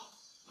犯什么法，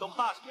都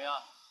怕什么呀？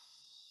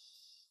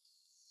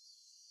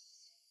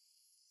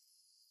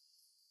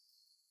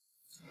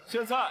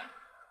现在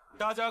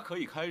大家可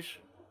以开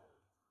始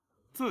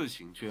自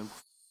行捐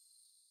款。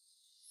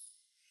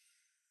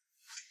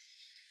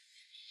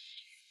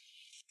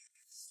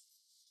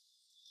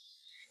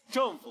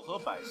政府和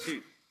百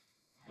姓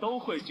都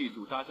会记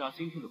住大家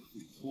今天的付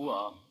出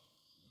啊。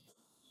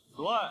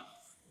此外，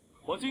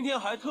我今天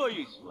还特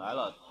意请来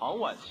了唐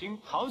婉清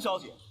唐小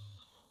姐。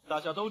大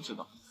家都知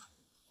道，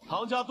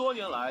唐家多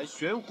年来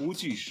悬壶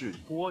济世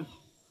多年，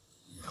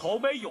口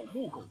碑有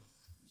目共睹。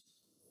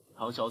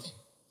唐小姐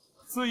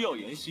自幼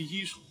研习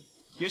医术，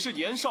也是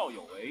年少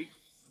有为。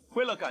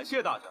为了感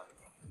谢大家，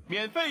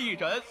免费义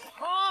诊。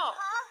好。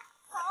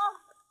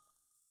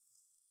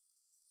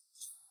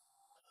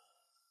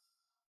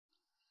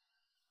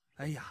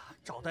哎呀，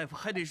赵大夫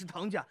还得是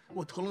唐家，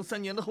我疼了3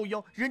年的后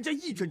腰，人家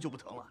一针就不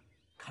疼了。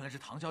看来这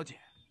唐小姐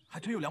还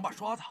真有2把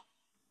刷子，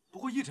不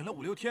过一诊了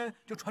5、6天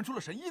就传出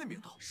了神医的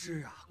名头。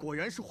是啊，果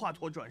然是华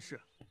佗转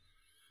世。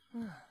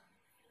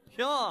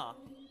哟，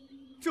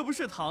这不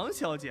是唐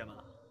小姐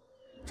吗？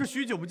这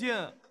许久不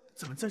见，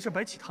怎么在这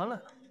摆起摊来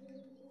了？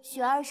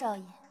许二少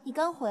爷，你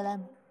刚回来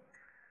吗？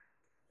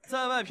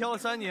在外漂了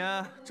3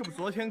年，这不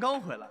昨天刚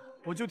回来，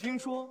我就听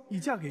说你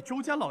嫁给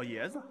周家老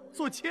爷子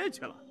做妾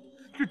去了。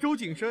这周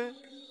景深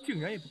竟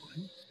然也不管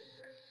你。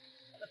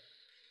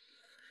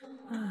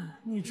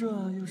你这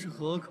又是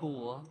何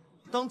苦啊？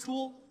当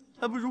初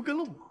还不如跟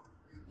了我。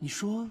你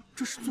说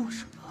这是做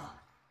什么？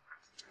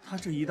他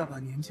这一大把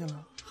年纪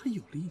了，还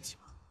有力气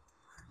吗？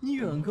你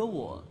远哥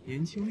我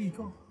年轻力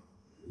壮，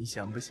你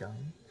想不想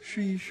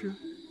试一试？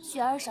许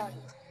二少爷，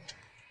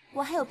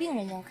我还有病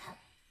人要看，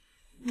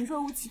你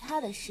若无其他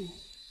的事，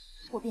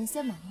我便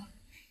先忙了。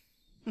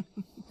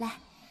来。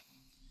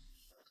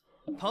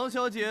唐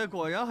小姐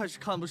果然还是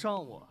看不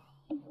上我，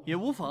也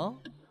无妨。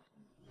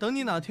等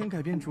你哪天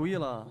改变主意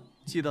了，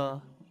记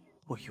得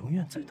我永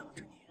远在等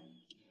着你。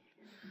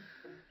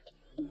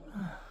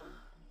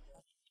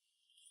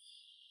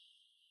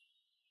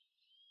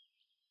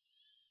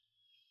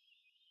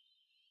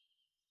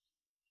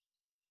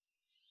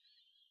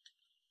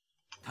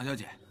唐小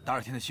姐，大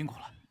热天的辛苦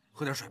了，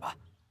喝点水吧。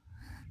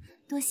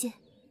多谢。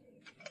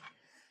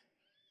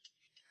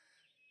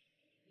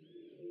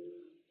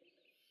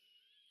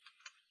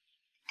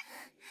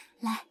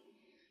来，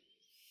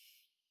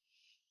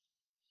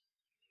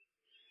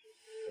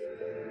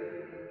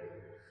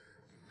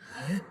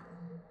哎，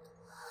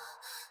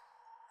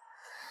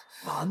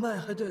把脉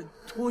还得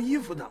脱衣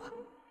服的。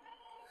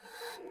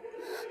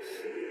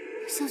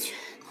小雪，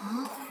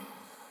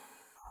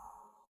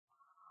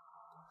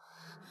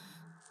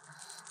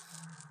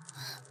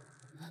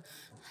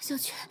小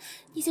雪，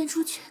你先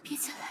出去，别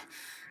进来。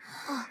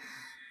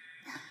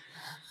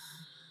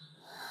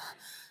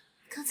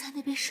刚才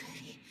那杯水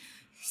里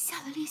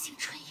下了烈性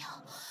春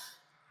药。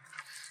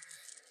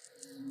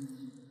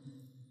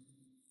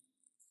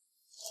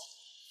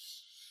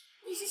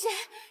你是谁？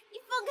你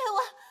放开我！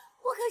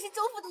我可是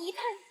周府的姨太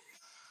太。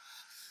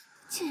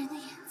这人的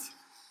眼睛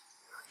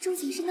和周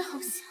景深的好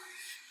像。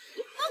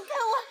你放开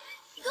我！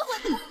你个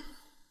混蛋！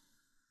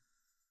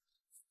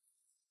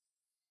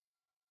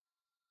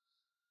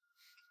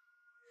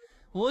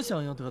我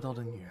想要得到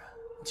的女人，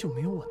就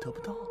没有我得不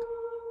到的。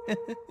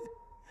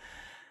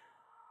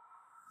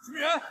徐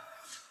远，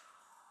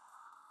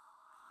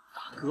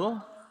大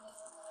哥，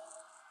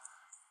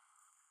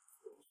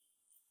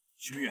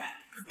徐远，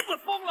我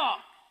疯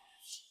了！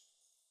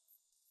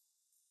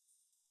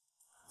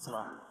怎么，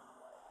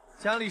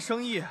家里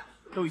生意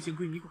都已经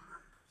归你管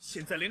了，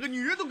现在连个女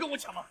人都跟我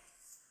抢吗？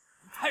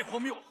你太荒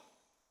谬了！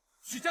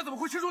许家怎么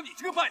会生出你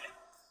这个败类？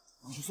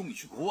当初送你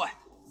去国外，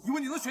以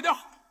为你能学点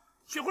好，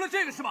学会了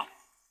这个是吗？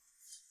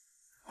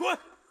滚！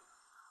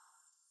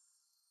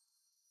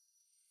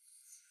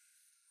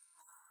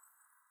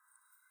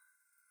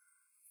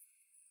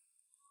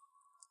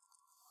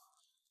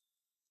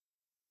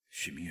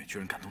许明远居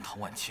然敢动唐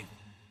婉清，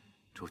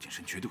周景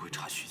深绝对会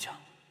查许家。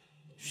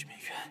许明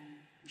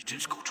远，你真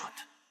是够蠢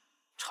的，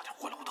差点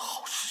坏了我的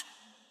好事。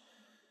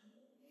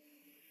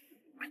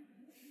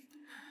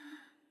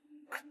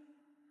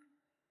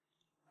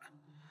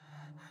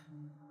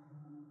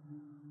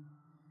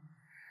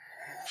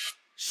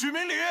许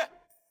明礼，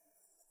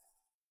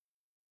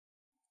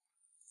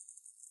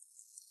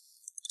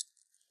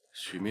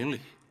许明礼，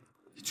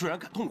你居然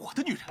敢动我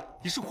的女人，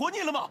你是活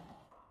腻了吗？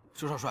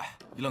周少帅，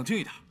你冷静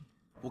一点。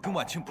我跟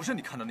婉清不是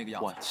你看到那个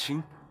样子。婉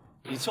清，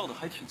你叫的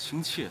还挺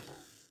亲切的。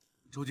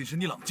周景深，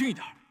你冷静一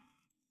点。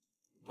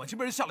婉清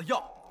被人下了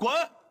药，滚！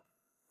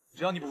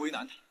只要你不为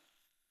难他，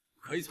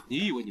可以走。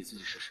你以为你自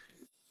己是谁？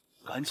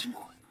赶紧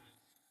滚！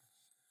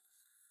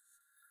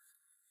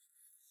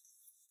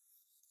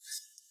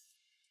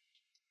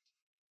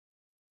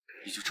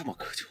你就这么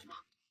渴求吗？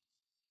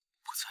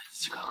不在意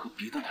竟敢和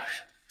别的男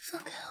人？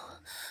放开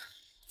我！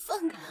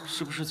放开我！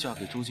是不是嫁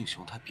给周敬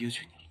雄太憋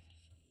屈你了？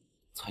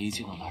才一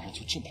见到男人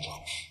就这么诚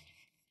实？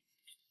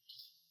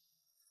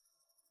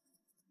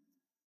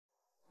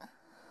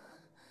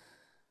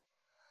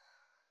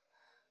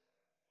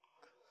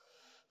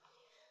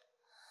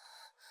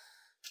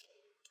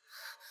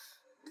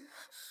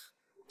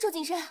周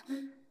景深，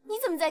你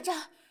怎么在这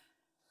儿？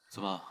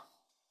怎么，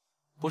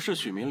不是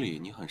许明礼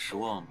你很失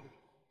望吗？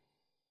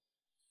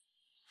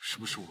是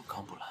不是我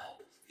刚不来，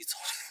你早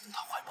就躲到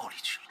他怀抱里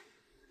去了？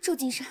周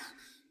景深，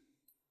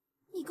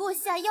你给我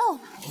下药了！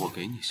我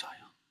给你下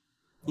药，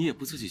你也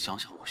不自己想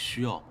想我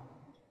需要吗？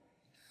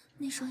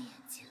那双眼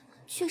睛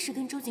确实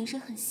跟周景深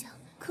很像，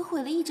可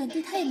毁了一整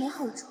对他也没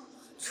好处。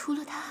除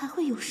了他还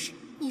会有谁？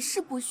你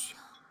是不需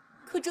要，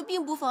可这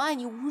并不妨碍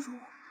你侮辱我。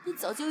你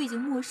早就已经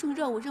陌生，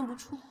让我认不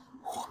出来。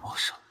我陌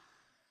生？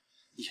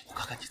你也不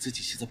看看你自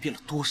己现在变了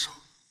多少？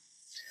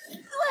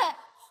对，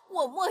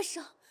我陌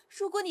生。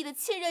如果你的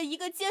亲人一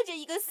个接着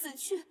一个死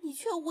去，你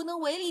却无能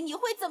为力，你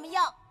会怎么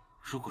样？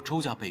如果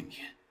周家被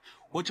灭，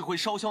我只会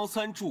烧香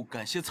三炷，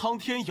感谢苍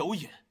天有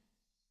眼。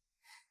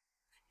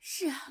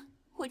是啊，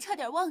我差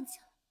点忘记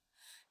了，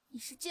你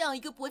是这样一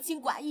个薄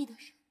情寡义的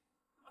人。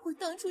我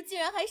当初竟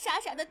然还傻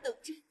傻的等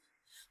着你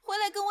回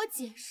来跟我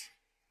解释，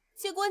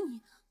结果你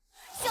呢，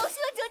消失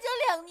了整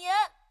整2年。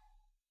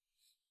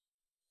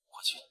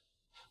婉清，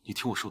你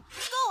听我说。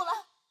够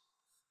了，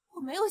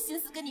我没有心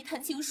思跟你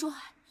谈情说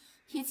爱，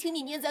也请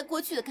你念在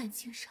过去的感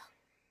情上，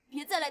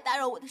别再来打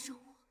扰我的生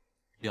活。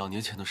2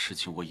年前的事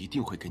情，我一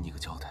定会给你个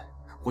交代，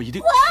我一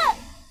定。滚！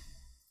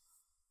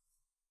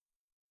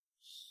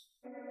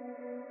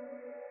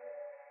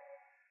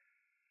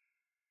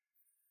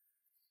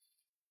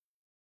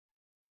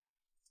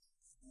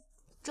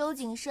周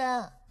景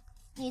深，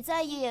你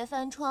在夜夜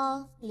翻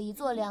窗，离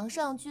做梁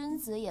上君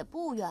子也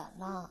不远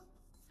了。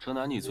城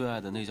南你最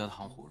爱的那家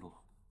糖葫芦。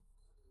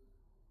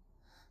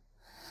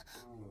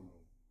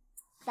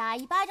打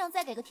一巴掌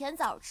再给个甜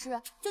枣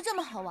吃，就这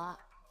么好玩？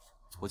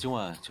我今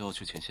晚就要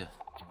去前线。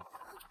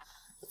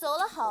走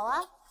了好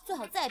啊，最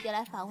好再也别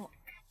来烦我。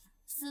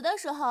死的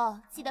时候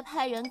记得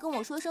派人跟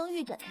我说声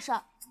玉枕的事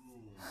儿。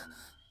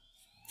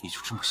你就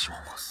这么希望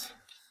我死？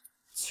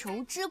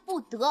求之不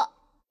得。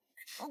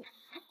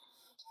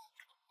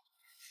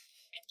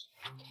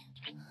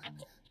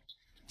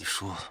你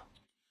说，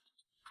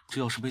这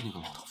要是被那个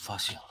老头发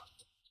现了，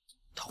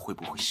他会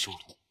不会休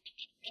你？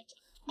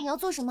你要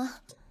做什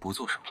么？不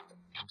做什么，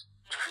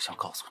只是想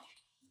告诉你，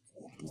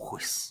我不会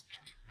死。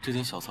这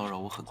点小骚扰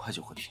我很快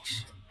就会平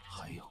息。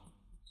还有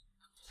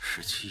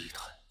，17一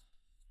谈，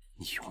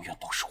你永远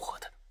不是我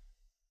的。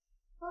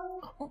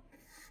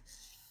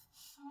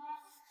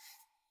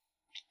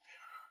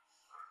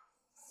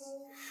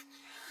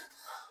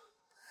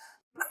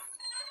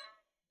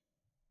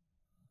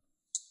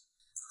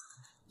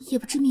也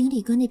不知明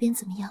礼哥那边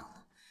怎么样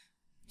了，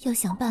要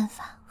想办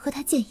法和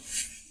他见一面。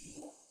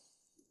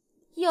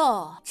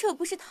哟，这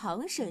不是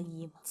唐神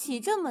医吗？起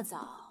这么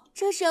早，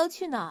这是要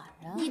去哪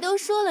儿啊？你都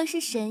说了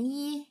是神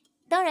医，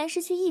当然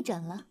是去义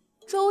诊了。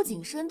周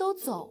景深都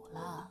走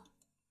了，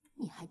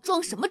你还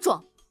装什么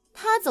装？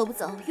他走不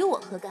走与我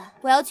何干？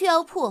我要去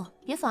药铺，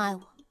别妨碍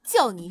我。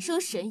叫你一声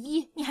神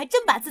医，你还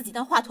真把自己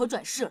当华佗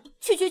转世了。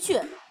去，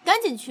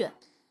赶紧去，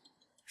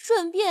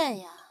顺便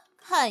呀，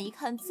看一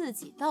看自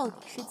己到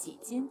底是几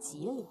斤几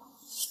两。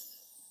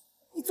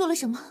你做了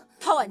什么？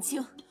陶婉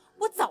清，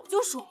我早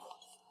就说过，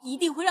一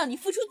定会让你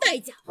付出代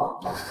价。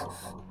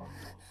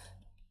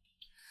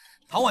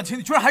唐婉清，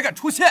你居然还敢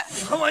出现！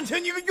唐婉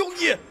清，你个庸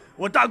医！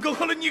我大哥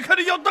喝了你开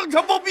的药，当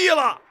场暴毙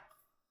了。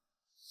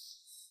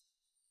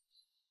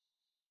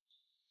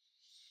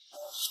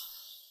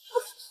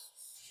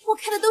我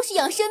开的都是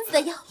养身子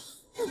的药，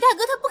你大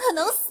哥他不可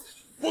能死。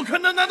不可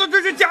能？难道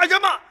这是假药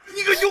吗？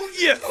你个庸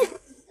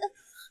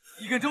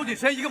医！一个周景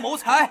深，一个谋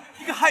财，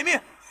一个害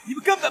命，你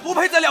们根本不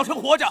配在聊城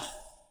活着。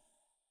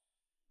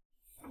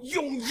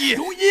庸医！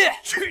庸医！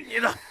去你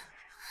的！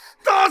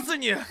打死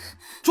你！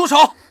住手！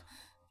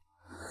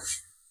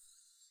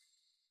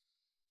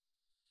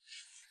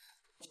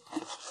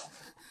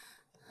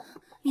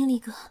明理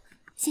哥，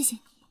谢谢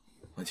你。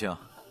婉清，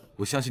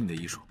我相信你的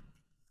艺术，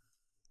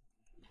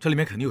这里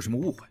面肯定有什么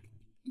误会。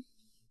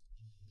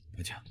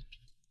婉清，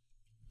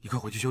你快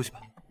回去休息吧。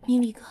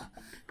明理哥，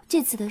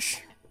这次的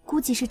事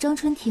估计是张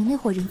春婷那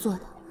伙人做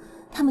的，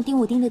他们盯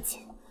我盯得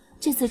紧，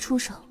这次出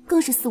手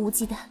更是肆无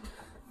忌惮，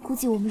估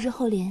计我们日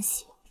后联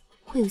系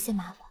会有些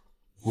麻烦。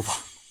无妨，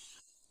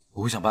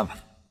我会想办法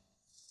的。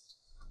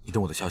你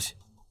等我的消息。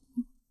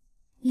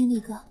明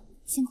理哥，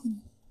辛苦你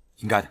了。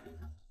应该的。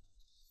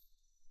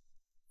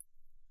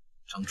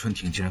张春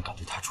婷竟然敢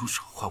对他出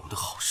手，坏我的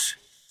好事，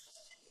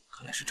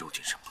看来是周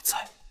景生不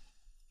在，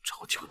找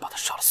个机会把他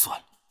杀了算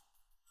了。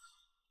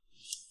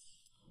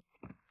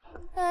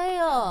哎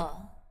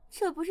呦，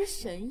这不是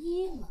神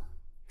医吗？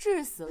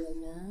治死了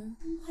人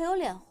还有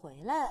脸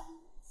回来？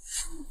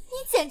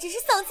你简直是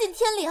丧尽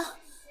天良，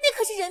那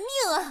可是人命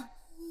啊！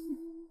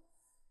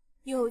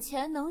有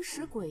钱能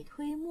使鬼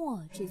推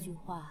磨这句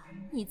话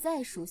你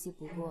再熟悉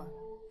不过了，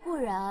不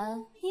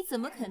然你怎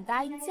么肯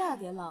答应嫁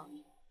给老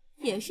爷？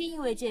也是因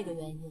为这个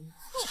原因。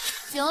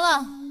行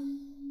了，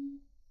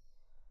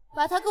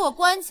把他给我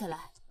关起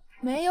来，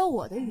没有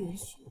我的允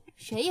许，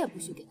谁也不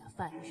许给他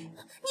饭吃。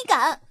你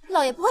敢？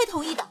老爷不会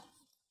同意的。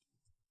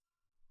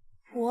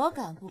我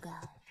敢不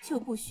敢就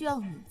不需要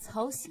你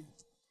操心。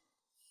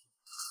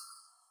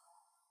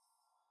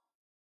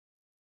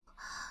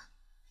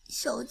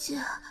小姐，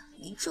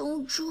你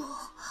撑住。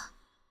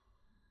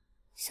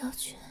小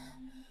雪，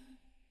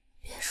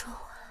别说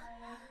话，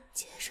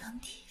节省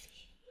体力。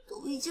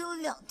都已经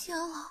2天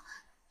了，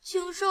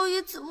青少爷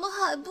怎么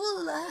还不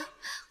来？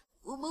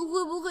我们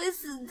会不会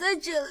死在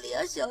这里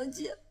啊，小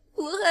姐？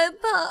我害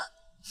怕。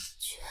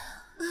雪，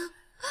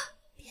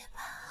别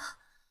怕，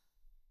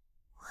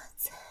我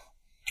在。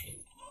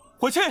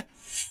婉清，周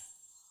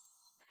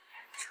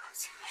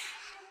景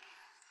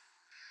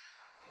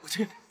婉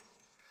清，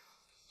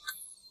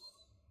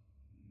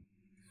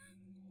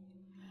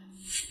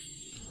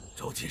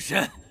周景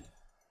深，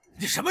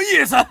你什么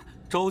意思？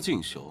周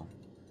敬雄，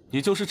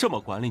你就是这么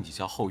管理你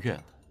家后院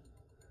的？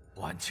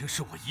婉清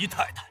是我姨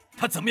太太，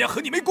她怎么样和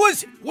你没关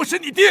系。我是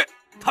你爹，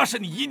她是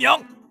你姨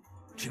娘，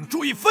请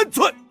注意分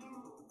寸。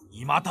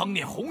你妈当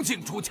年红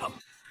杏出墙，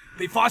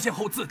被发现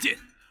后自尽，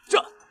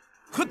这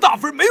和大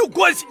芬没有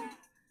关系。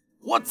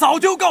我早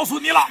就告诉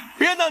你了，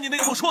别拿你那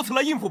口说辞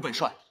来应付本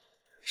帅。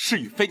是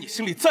与非你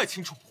心里再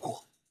清楚不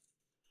过。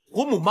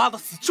我母妈的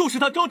死就是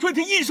他张春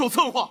婷一手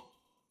策划，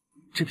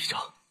这笔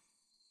账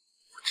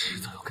我迟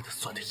早要跟他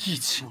算得一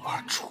清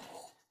二楚。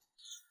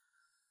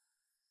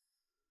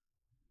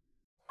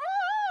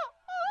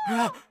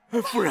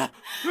夫人，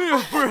夫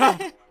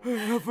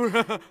人，夫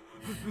人。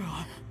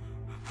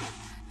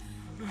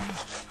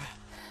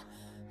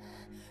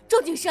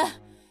周景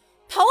深，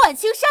陶婉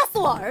清杀死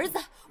我儿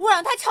子，我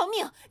让他偿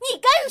命，你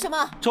干什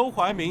么？周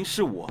怀民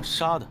是我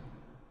杀的，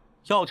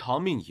要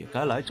偿命也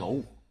该来找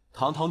我。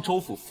堂堂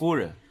周府夫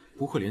人，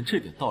不会连这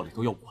点道理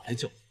都要我来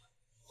教。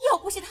要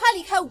不是他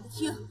离开舞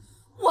厅，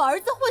我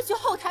儿子会去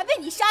后台被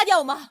你杀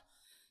掉吗？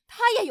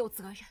他也有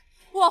责任。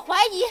我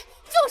怀疑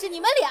就是你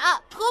们俩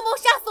合谋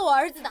杀死我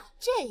儿子的，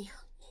这样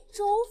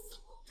周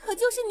府可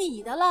就是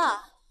你的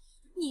了。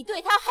你对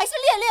他还是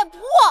恋恋不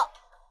忘。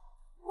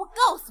我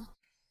告诉你，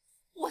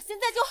我现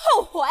在就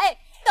后悔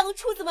当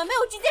初怎么没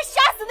有直接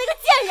杀死那个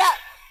贱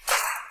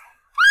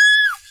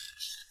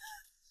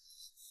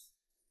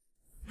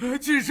人。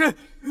景深，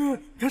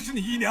她是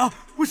你姨娘，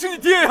我是你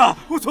爹呀！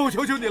我求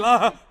求你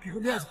了，给个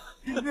面子，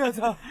给个面子。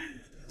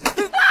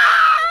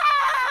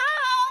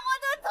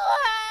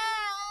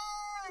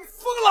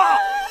疯了！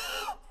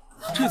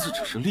这次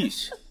只是利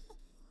息，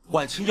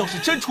婉清要是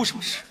真出什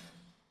么事，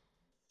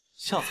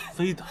下次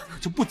飞的可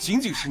就不仅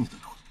仅是你的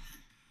腿。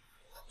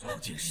周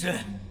景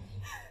深，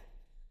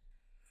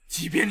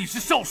即便你是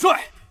少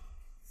帅，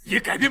也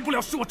改变不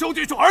了是我周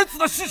俊雄儿子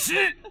的事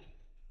实。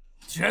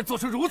竟然做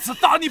出如此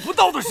大逆不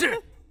道的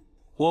事！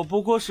我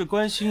不过是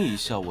关心一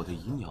下我的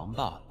姨娘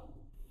罢了。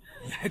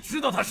你还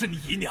知道她是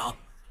你姨娘？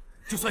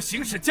就算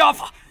行使家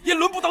法，也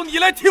轮不到你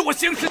来替我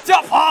行使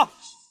家法。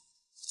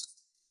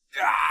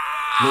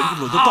轮不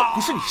轮得到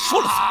不是你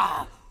说了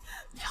算，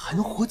你还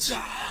能活几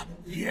年？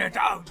孽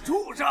障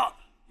畜生，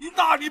你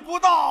大逆不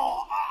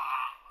道啊！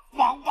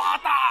王八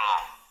蛋！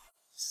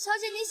小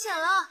姐，你醒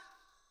了。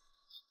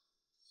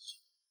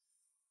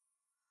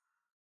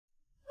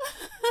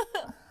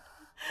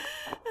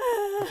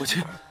我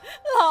去，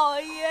老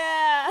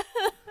爷，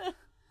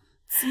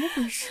怎么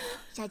回事？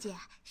小姐，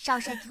少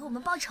帅给我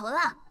们报仇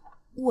了。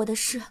我的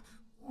事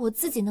我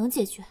自己能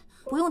解决，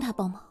不用他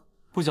帮忙。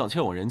不想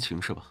欠我人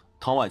情是吧？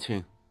唐婉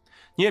清，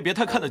你也别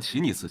太看得起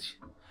你自己。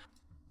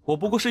我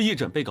不过是一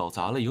诊被搞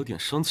砸了，有点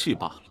生气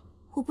罢了。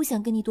我不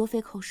想跟你多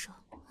费口舌。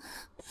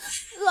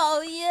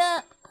老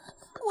爷，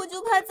我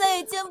就怕再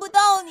也见不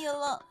到你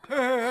了。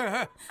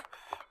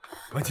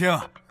婉清，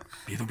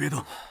别动别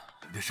动，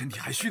你的身体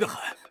还虚得很。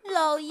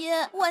老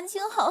爷，婉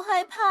清好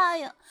害怕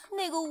呀，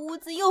那个屋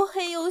子又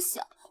黑又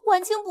小，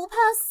婉清不怕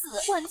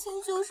死，婉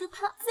清就是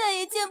怕再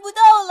也见不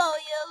到老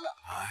爷了。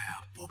哎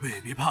呀，宝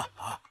贝，别怕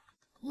啊！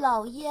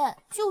老爷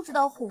就知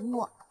道哄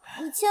我，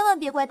你千万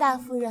别怪大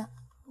夫人。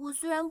我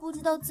虽然不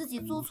知道自己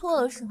做错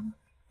了什么，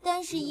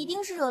但是一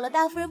定是惹了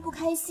大夫人不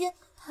开心，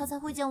她才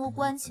会将我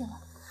关起来。唐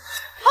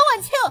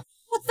婉清，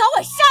我早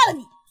晚杀了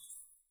你！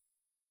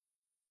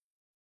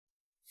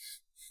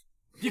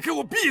你给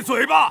我闭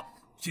嘴吧！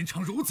心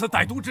肠如此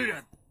歹毒之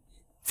人，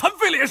残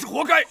废了也是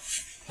活该。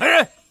来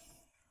人，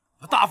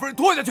把大夫人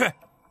拖下去，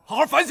好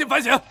好反省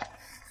反省。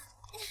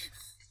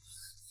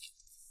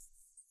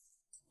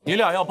你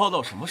俩要抱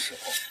到什么时候？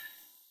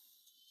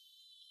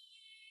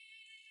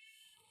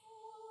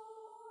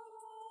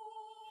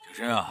景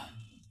深啊，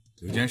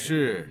有件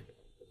事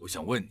我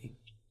想问你。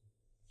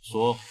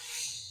说。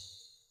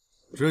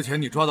之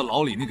前你抓的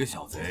牢里那个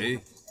小贼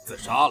自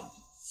杀了，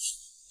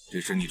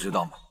这事你知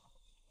道吗？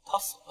他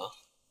死了？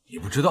你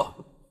不知道？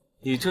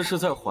你这是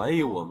在怀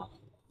疑我吗？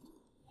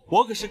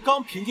我可是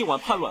刚平定完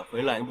叛乱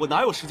回来，我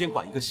哪有时间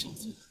管一个小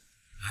贼？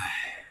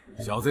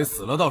唉，小贼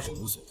死了倒是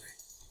无所谓，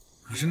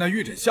可是那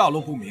玉枕下落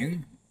不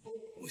明，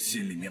我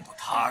心里面不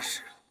踏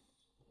实。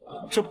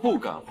这不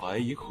敢怀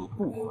疑和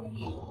不怀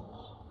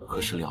疑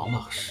可是两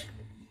码事。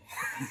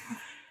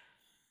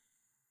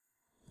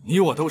你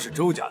我都是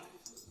周家的，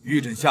玉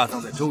枕下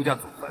葬在周家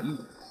祖坟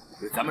里，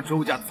对咱们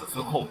周家子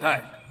孙后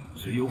代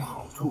只有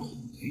好处，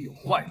没有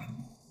坏处。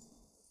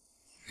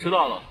知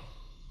道了，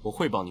我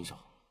会帮你找。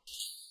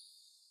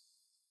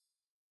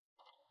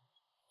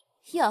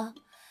哟，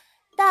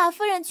大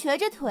夫人瘸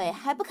着腿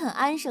还不肯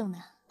安生呢。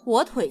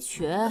我腿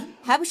瘸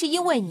还不是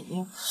因为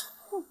你？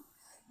哼，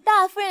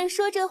大夫人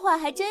说这话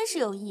还真是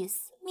有意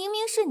思。明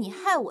明是你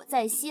害我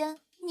在先，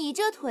你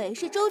这腿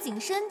是周景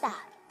深打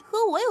的，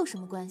和我有什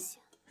么关系？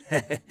嘿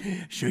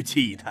嘿，十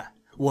七姨太，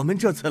我们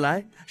这次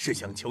来是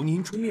想求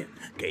您出面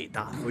给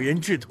大夫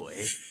人治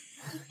腿。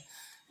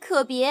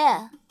可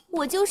别，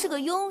我就是个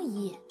庸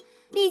医，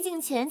毕竟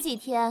前几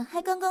天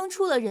还刚刚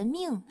出了人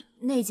命。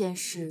那件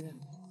事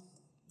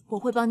我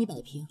会帮你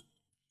摆平，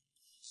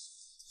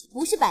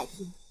不是摆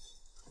平，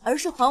而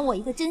是还我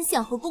一个真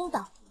相和公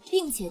道，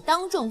并且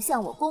当众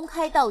向我公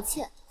开道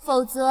歉，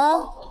否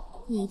则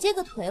你这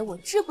个腿我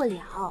治不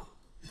了。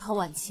唐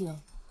婉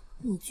清，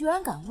你居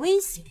然敢威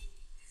胁！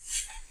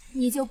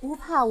你就不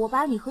怕我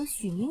把你和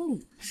许明礼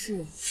的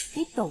事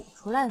给抖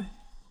出来吗？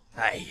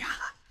哎呀，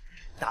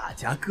大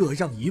家各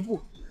让一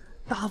步，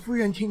大夫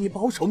人替你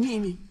保守秘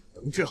密，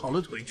等治好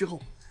了腿之后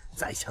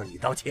再向你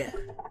道歉。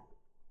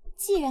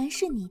既然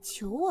是你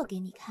求我给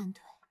你看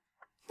腿，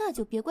那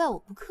就别怪我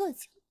不客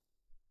气了。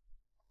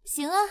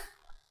行啊，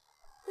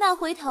那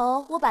回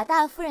头我把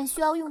大夫人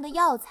需要用的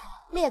药材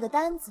列个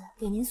单子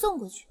给您送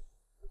过去，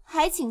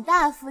还请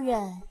大夫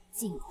人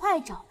尽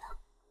快找到。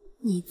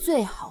你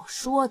最好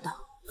说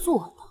到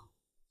做到。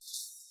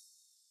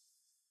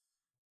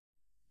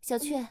小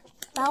雀，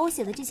把我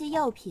写的这些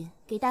药品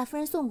给大夫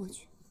人送过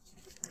去。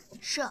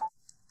是。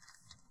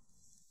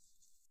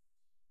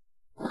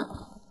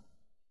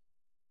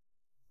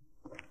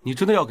你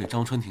真的要给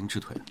张春婷治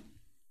腿？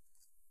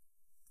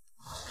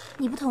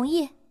你不同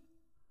意？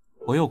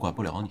我又管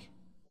不了你。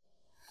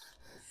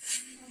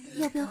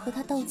要不要和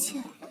他道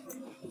歉？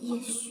也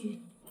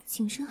许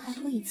景深还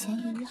和以前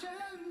一样。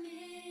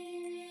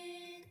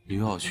你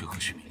又要去和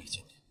许明礼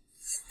见面？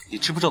你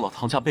知不知道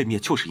唐家被灭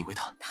就是因为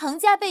他？唐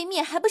家被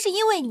灭还不是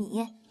因为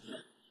你？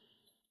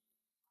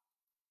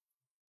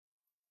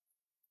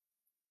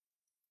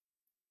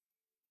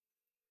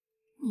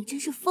你真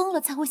是疯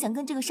了才会想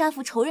跟这个杀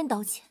父仇人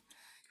道歉。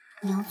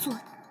你要做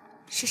的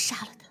是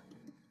杀了他。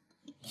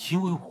因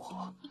为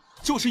我，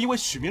就是因为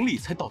许明礼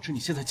才导致你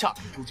现在嫁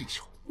给周敬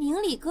雄。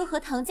明礼哥和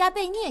唐家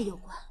被灭有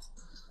关。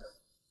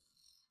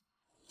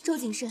周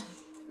景深，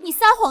你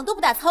撒谎都不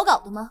打草稿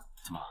的吗？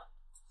怎么，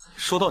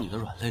说到你的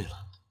软肋了？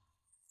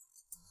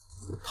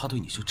他对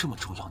你就这么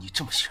重要，你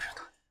这么信任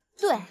他？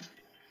对，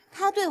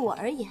他对我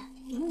而言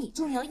比你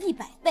重要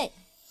100倍。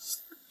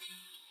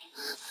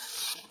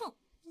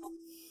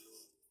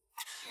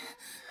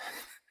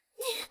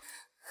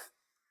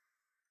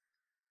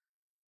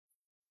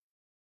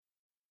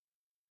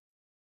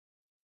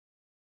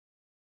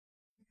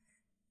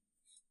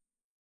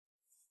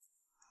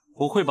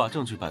我会把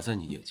证据摆在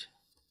你眼前，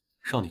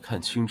让你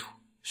看清楚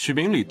许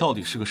明礼到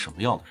底是个什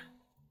么样的人。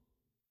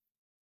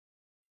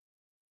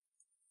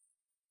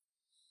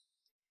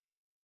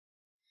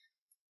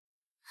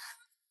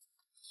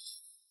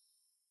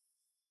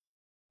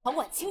唐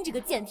婉清这个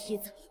贱蹄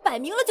子，摆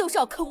明了就是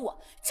要坑我！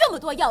这么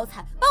多药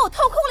材，把我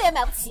掏空了也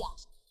买不起啊！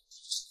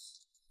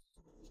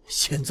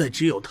现在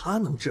只有他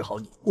能治好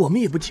你，我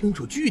们也不清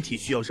楚具体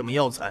需要什么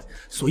药材，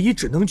所以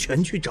只能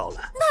全去找了。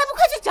那还不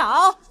快去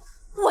找！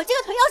我这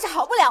个腿要是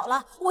好不了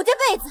了，我这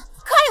辈子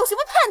可还有什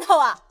么盼头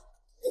啊！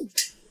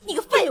你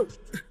个废物！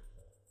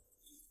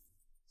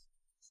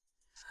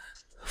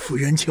夫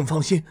人，请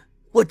放心，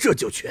我这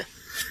就去。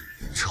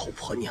臭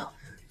婆娘，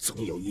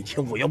总有一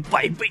天我要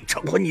100倍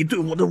偿还你对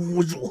我的侮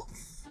辱。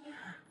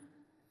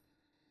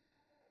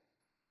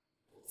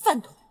饭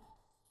桶！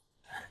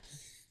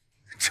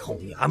臭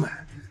娘们，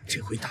这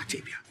回打这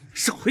边，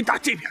上回打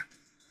这边，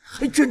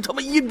还真他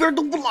妈一边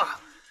都不落。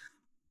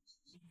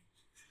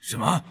什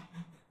么？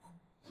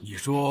你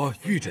说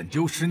玉枕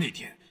丢失那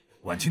天，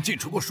婉清进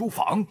出过书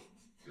房？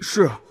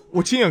是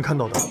我亲眼看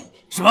到的。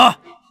什么？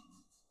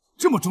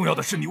这么重要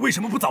的事，你为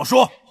什么不早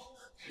说？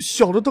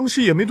小的当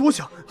时也没多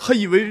想，还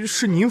以为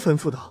是您吩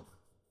咐的。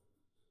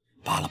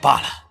罢了罢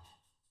了，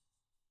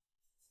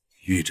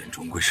玉枕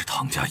终归是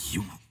唐家遗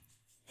物。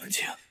婉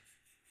清，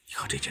你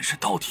和这件事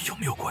到底有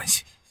没有关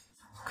系？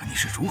可你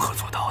是如何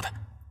做到的？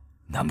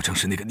难不成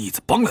是那个逆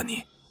子帮了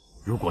你？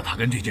如果他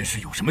跟这件事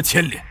有什么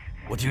牵连，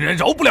我定然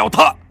饶不了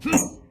他。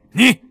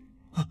你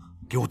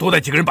给我多带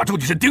几个人把周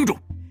景深盯住，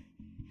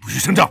不许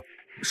声张。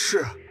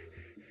是。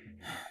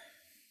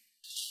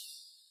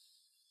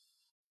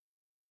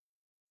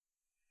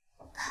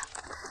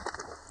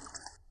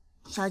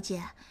小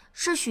姐，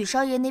是许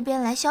少爷那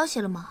边来消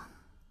息了吗？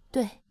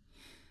对，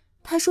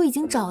他说已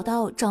经找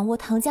到掌握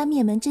唐家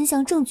灭门真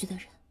相证据的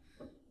人，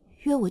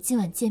约我今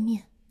晚见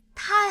面。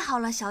太好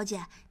了，小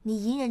姐，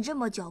你隐忍这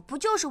么久，不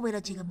就是为了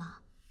这个吗？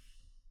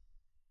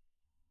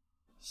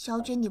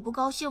小姐，你不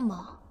高兴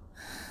吗？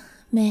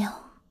没有，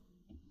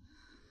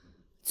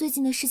最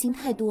近的事情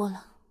太多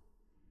了，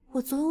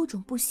我总有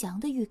种不祥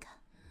的预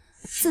感。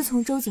自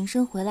从周景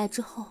深回来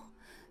之后，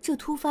这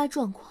突发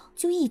状况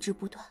就一直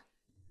不断。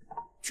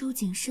周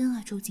景深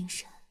啊，周景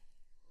深，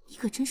你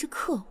可真是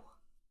克我。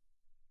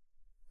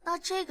那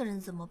这个人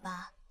怎么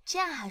办？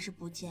见还是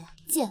不见？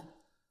见。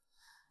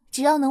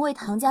只要能为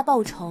唐家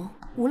报仇，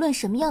无论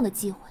什么样的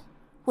机会，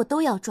我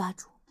都要抓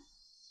住。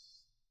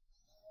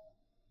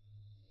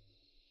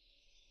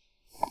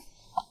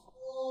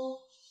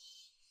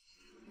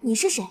你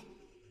是谁？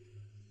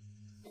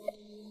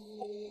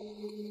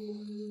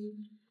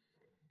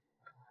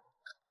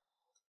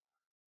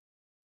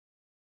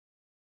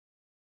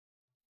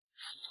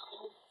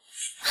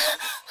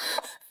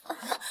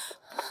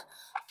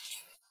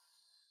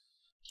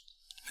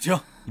晴，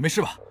你没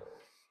事吧？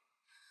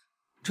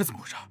这怎么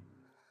回事？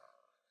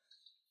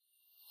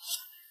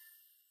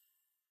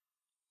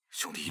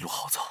兄弟一路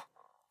好走，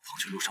方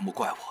去路上莫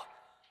怪我，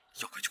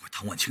要怪就怪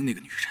唐婉清那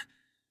个女人，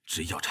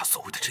执意要查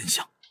所谓的真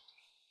相。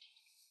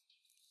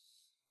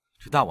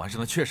这大晚上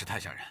的确实太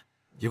吓人，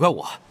也怪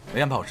我没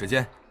安排好时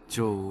间，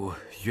就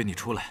约你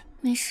出来。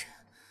没事，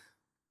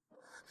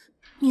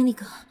明理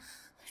哥，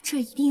这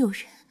一定有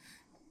人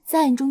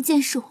在暗中监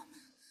视我们。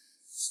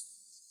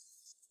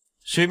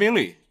许明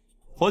理，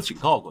我警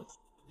告过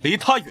你，离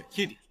他远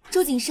一点。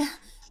周景深，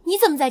你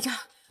怎么在这儿？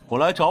我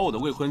来找我的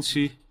未婚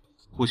妻，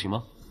不行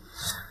吗？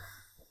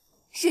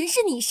人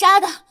是你杀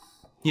的，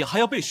你还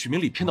要被许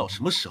明理骗到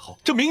什么时候？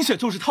这明显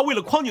就是他为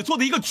了诓你做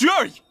的一个局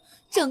而已。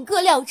整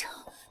个廖城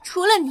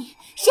除了你，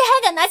谁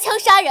还敢拿枪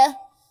杀人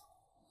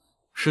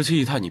17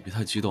姨太，你别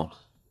太激动了。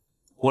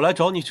我来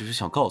找你只是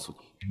想告诉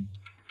你，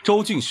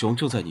周敬雄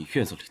正在你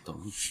院子里等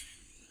你。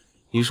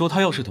你说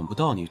他要是等不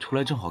到你出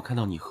来，正好看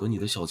到你和你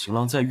的小情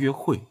郎在约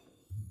会，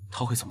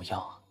他会怎么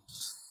样啊？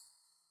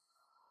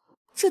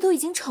这都已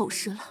经丑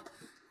时了，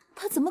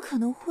他怎么可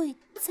能会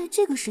在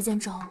这个时间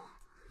找我？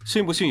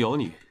信不信由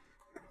你，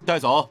带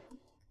走。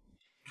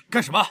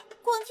干什么？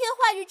光天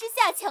化日之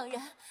下抢人，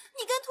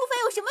你跟土匪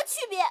有什么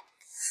区别？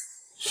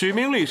许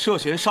明理涉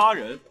嫌杀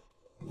人，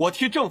我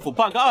替政府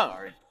办个案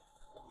而已。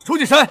周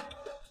景深，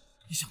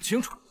你想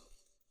清楚，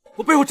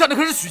我背后站的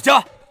可是许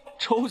家。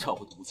周家我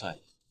都不在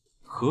意，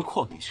何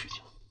况你许家？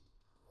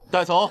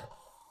带走。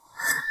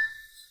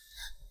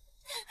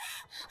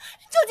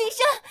周景深，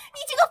你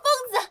这个疯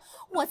子！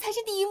我才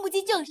是第一目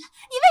击证人，你为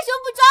什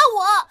么不抓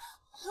我？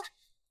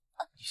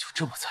你就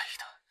这么在意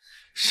他，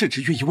甚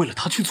至愿意为了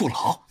他去坐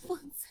牢？疯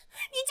子，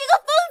你这个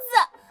疯子！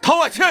唐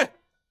婉清，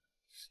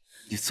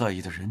你在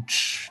意的人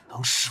只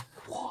能是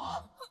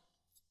我。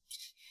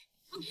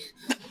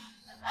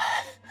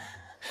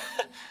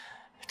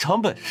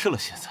长本事了，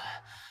现在。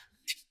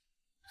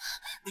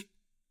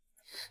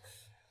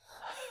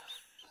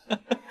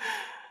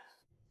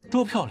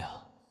多漂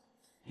亮！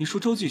你说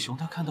周继雄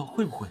他看到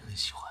会不会很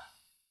喜欢？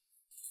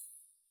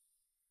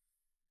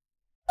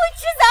我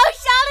迟早要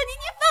杀了你！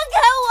你放开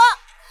我！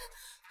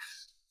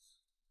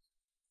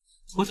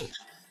我怎么？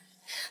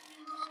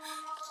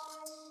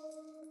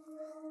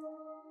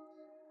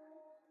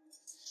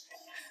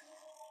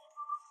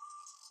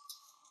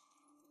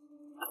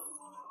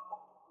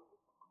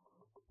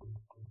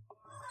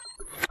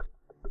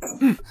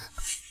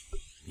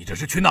你这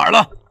是去哪儿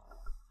了？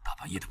大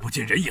半夜的不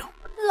见人影。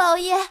老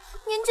爷，您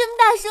这么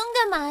大声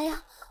干嘛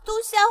呀？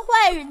都吓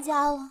坏人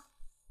家了。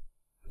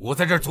我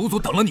在这儿足足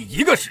等了你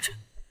1个时辰，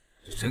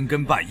深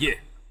更半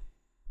夜，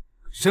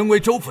身为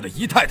周府的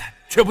姨太太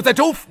却不在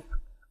周府，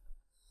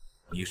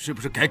你是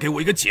不是该给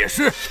我一个解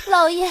释？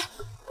老爷，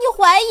你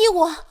怀疑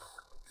我？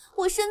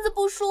我身子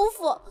不舒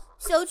服，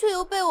小雀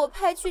又被我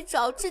派去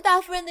找治大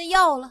夫人的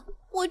药了，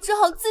我只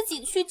好自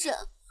己去诊。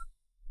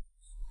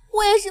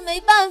我也是没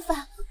办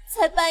法，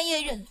才半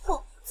夜忍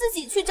痛自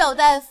己去找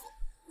大夫。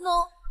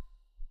喏，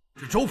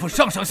这周府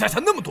上上下下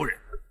那么多人，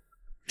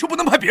就不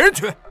能派别人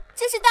去？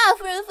这是大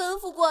夫人吩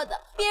咐过的，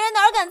别人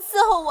哪敢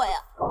伺候我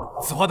呀？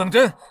此话当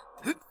真？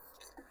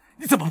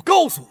你怎么不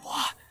告诉我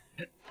啊？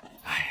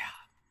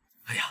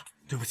哎呀，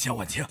对不起啊，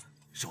婉清，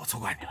是我错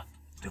怪你了，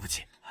对不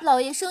起。老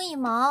爷生意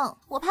忙，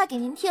我怕给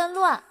您添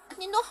乱，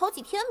您都好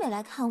几天没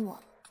来看我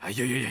了。哎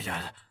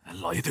呀，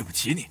老爷对不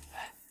起你。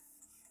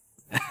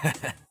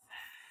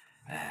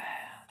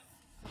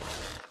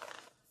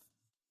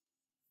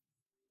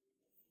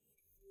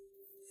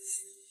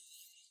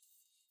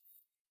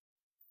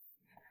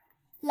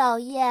老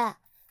爷，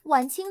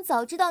婉清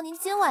早知道您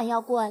今晚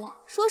要过来，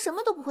说什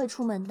么都不会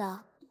出门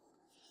的。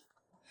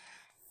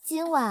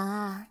今晚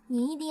啊，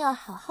您一定要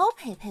好好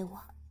陪陪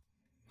我。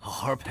好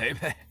好陪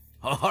陪，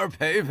好好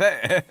陪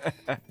陪。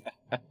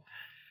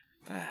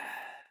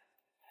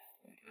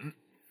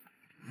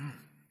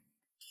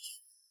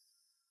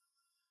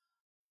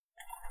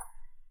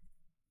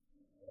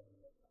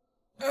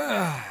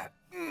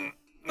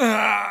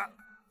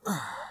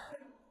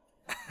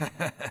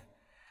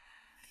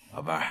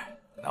宝贝儿，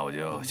那我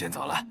就先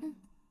走了，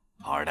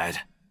好好待着。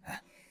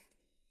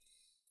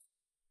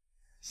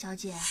小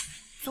姐，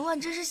昨晚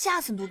真是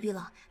吓死奴婢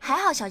了，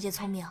还好小姐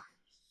聪明。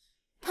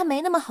他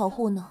没那么好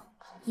糊弄，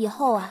以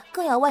后啊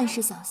更要万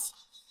事小心。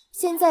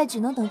现在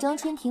只能等张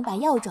春婷把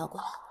药找过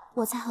来，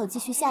我才好继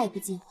续下一步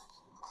计划。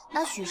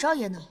那许少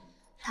爷呢？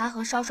他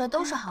和少帅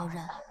都是好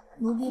人，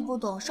奴婢不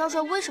懂少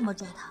帅为什么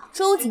追他。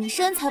周景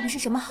深才不是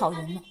什么好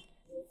人呢。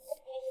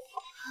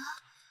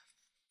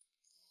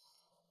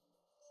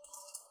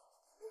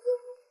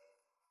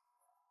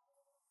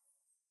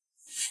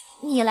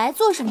你来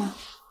做什么？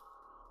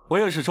我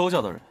也是周家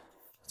的人，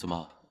怎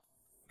么，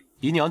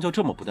姨娘就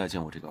这么不待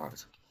见我这个儿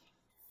子？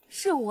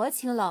是我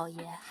请老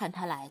爷喊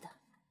他来的。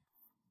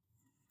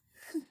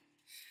哼，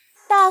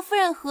大夫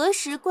人何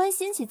时关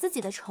心起自己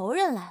的仇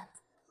人来了？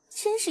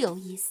真是有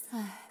意思。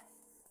哎，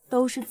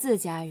都是自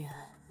家人，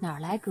哪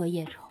来隔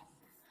夜仇？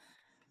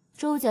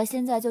周家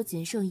现在就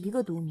仅剩一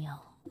个独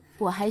苗，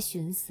我还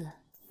寻思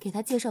给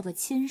他介绍个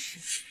亲事。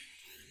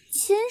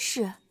亲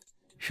事？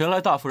原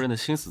来大夫人的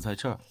心思在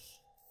这儿，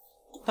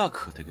那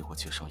可得给我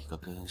介绍一个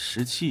跟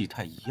17姨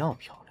太一样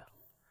漂亮。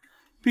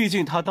毕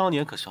竟她当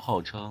年可是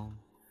号称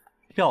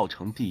药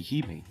城第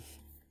1美女。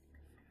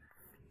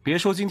别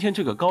说今天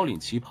这个高领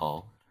旗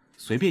袍，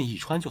随便一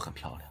穿就很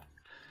漂亮，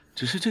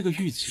只是这个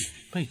玉颈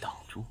被挡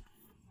住，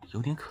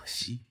有点可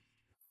惜。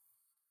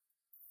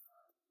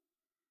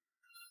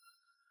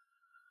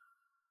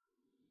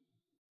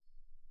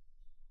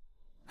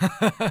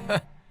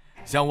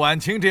像婉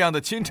清这样的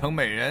倾城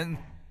美人，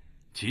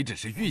岂止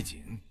是玉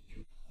颈，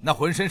那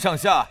浑身上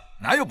下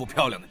哪有不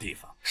漂亮的地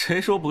方？谁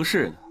说不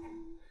是呢？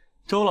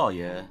周老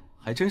爷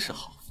还真是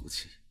好福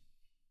气。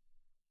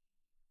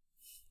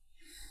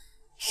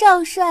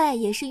少帅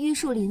也是玉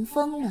树临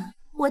风呢，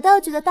我倒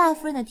觉得大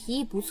夫人的提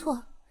议不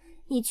错。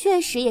你确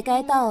实也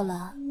该到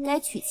了该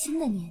娶亲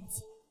的年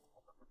纪。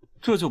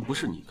这就不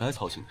是你该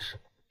操心的事。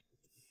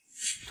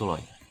周老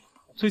爷，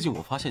最近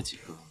我发现几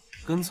个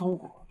跟踪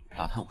我、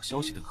打探我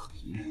消息的可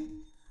疑人，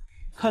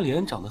看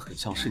脸长得很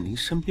像是您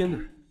身边的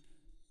人。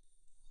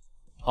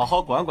好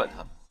好管管他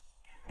们，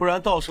不然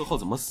到时候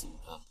怎么死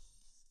的，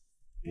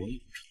我也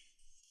不知道。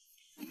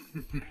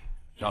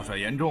少帅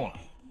言重了，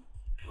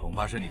恐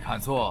怕是你看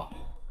错。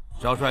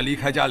少帅离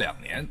开家2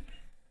年，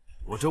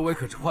我周围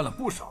可是换了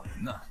不少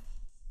人呢。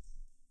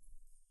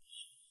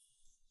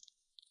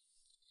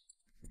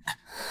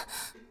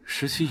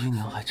17姨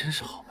娘还真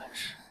是好办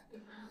事，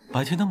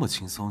白天那么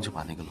轻松就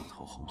把那个老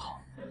头哄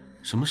好，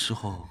什么时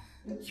候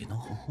也能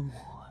哄哄我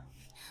啊？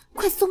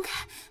快松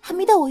开，还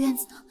没到我院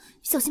子呢，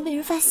小心被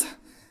人发现。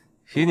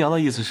姨娘的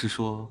意思是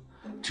说，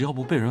只要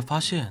不被人发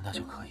现，那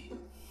就可以。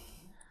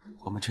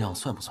我们这样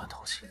算不算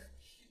偷情？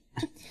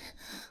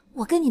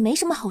我跟你没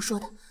什么好说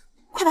的，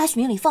快把许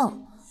明礼放了。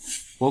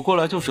我过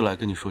来就是来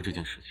跟你说这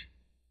件事情。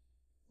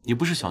你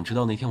不是想知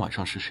道那天晚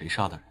上是谁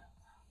杀的人？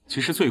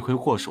其实罪魁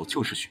祸首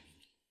就是许明。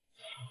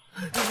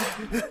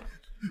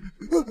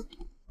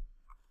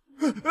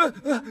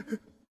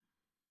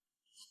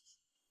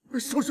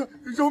少帅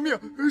饶命！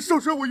少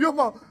帅我冤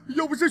枉！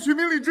要不是许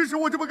明礼指使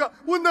我这么干，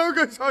我哪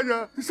敢杀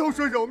人？少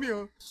帅饶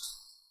命！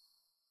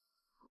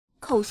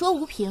口说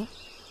无凭，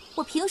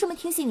我凭什么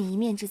听信你一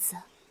面之词？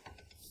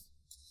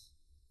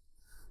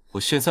我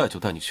现在就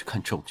带你去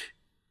看证据。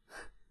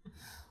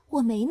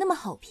我没那么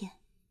好骗。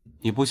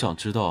你不想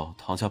知道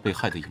唐家被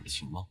害的隐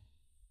情吗？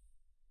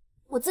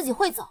我自己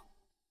会走。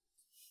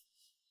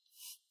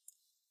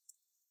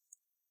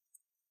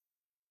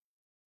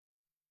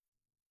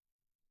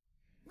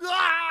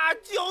啊！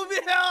救命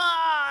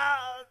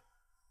啊！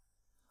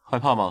害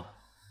怕吗？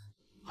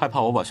害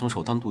怕我把凶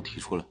手单独提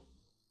出来？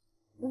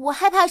我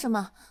害怕什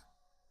么？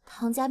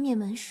唐家灭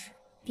门时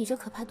比这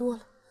可怕多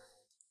了。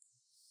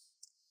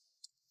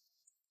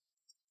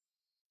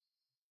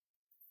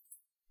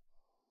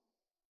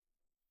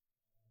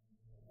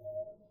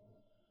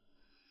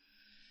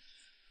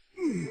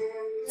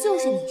就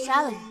是你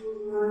杀了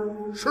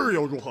人。是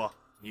又如何？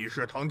你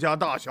是唐家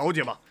大小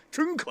姐吗？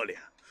真可怜，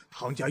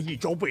唐家一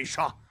朝被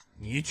杀，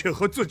你却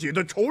和自己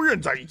的仇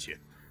人在一起。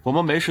我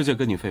们没时间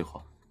跟你废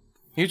话，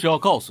你只要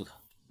告诉他，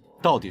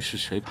到底是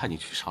谁派你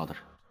去杀的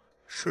人？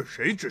是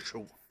谁指使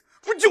我？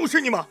不就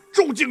是你吗？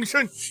周景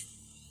深！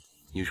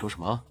你说什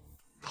么？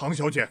唐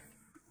小姐，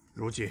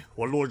如今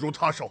我落入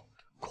他手，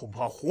恐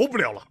怕活不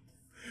了了。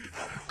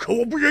可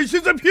我不忍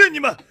心再骗你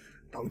们，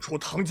当初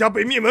唐家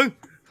被灭门，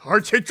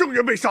而且正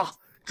人被杀，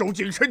周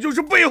景琛就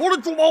是背后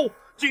的主谋。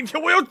今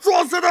天我要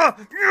撞死他！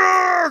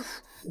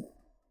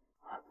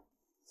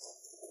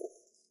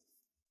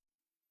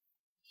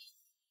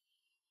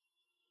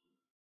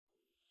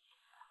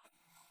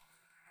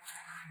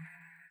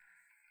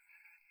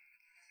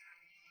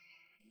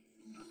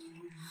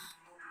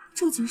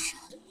周景琛，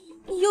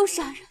你又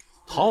杀人！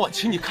唐婉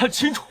清，你看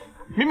清楚，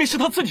明明是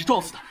他自己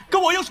撞死的，跟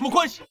我有什么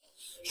关系？人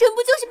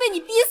不就是被你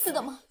逼死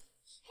的吗？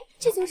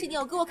这就是你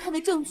要给我看的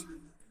证据，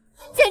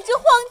简直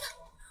荒唐！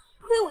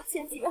亏我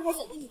前几日还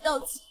想跟你道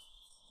歉，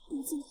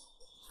如今你就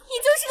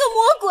是个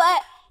魔鬼！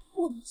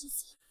我们之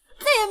间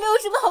再也没有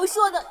什么好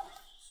说的了。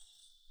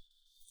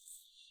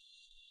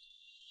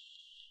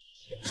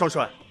少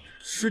帅，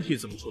尸体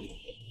怎么处理？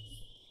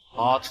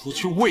拉出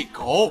去喂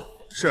狗。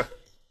是。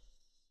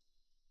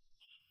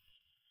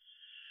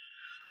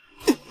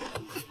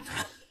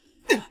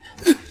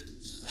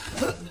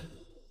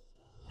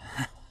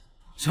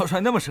少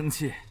帅那么生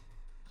气，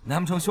难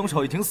不成凶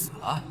手已经死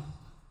了？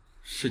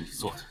是你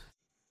做的。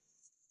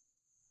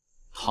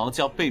唐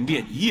家被灭，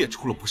你也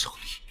出了不少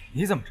力。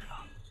你怎么知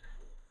道？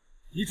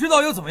你知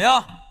道又怎么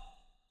样？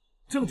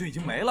证据已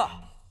经没了，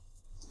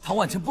唐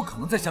婉清不可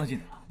能再相信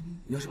你了。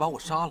你要是把我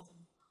杀了，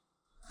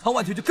唐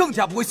婉清就更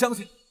加不会相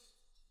信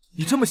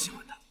你这么喜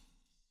欢他，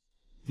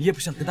你也不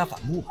想跟他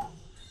反目吧？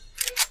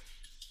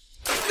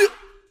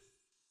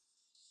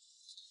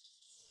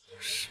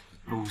什么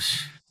东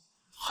西？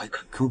还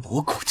敢跟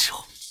我口交？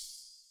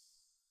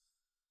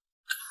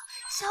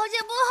小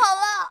姐不好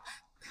了！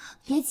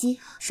别急，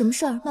什么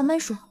事儿慢慢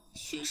说。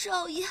许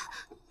少爷，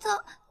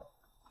他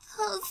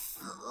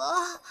死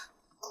了。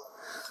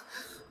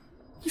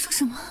你说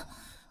什么？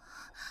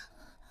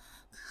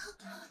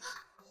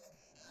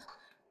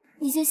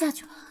你先下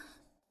去吧，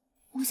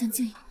我想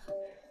静一会儿。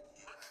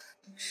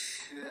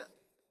是。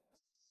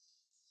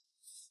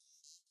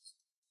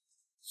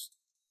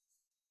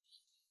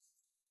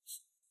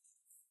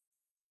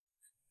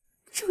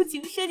周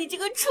景琛，你这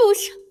个畜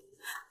生！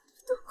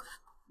都怪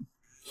我，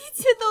一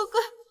切都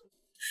怪我，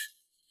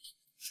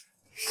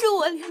是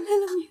我连累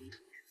了你。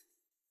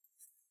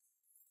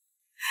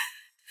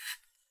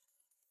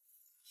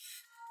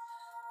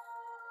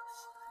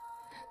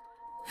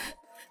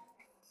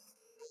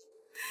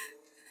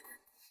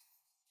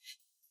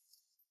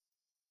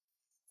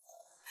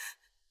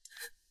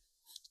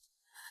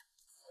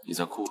你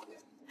在哭？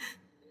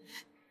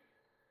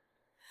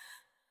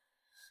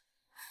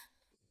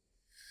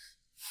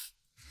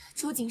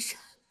周景琛，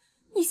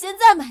你现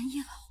在满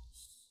意了？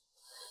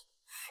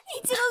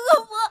你这个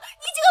恶魔，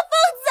你这个疯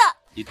子！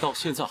你到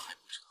现在还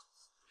不知道，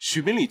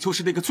许明礼就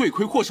是那个罪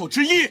魁祸首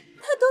之一。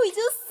他都已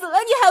经死了，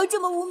你还要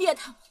这么污蔑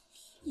他？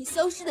你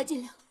消失的这2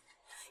年，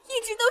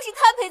一直都是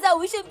他陪在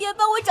我身边，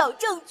帮我找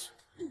证据。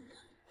你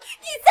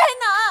在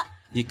哪？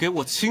你给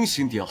我清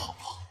醒点好不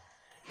好？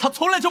他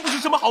从来就不是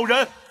什么好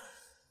人，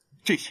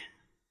这些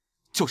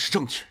就是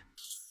证据。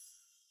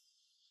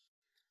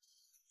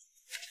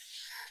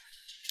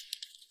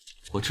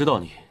我知道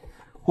你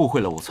误会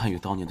了我参与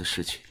当年的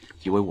事情，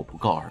以为我不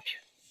告而别。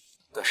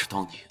但是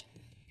当年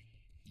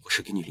我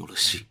是给你留了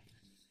信。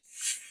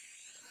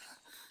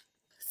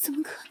怎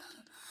么可能？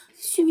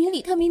许明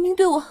礼他明明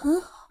对我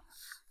很好。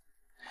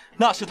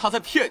那是他在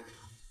骗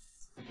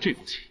你。这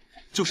封信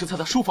就是在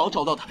他书房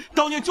找到的，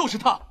当年就是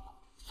他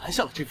拦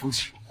下了这封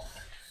信。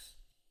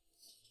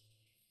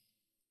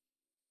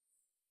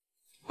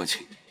婉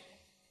清，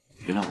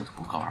原谅我的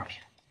不告而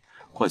别。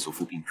怪祖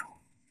父病重，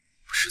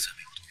我实在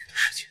没有多余的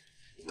时间。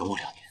等我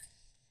2年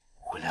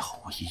回来后，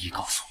我一一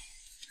告诉你。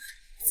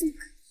怎么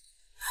可能？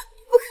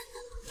不可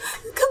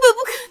能，根本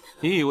不可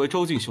能！你以为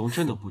周敬雄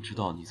真的不知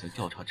道你在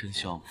调查真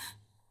相吗？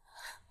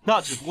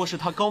那只不过是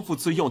他刚愎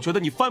自用，觉得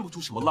你翻不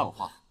出什么烂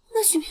话。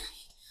那许明礼，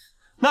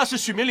那是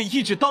许明礼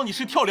一直当你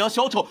是跳梁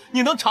小丑，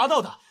你能查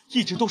到的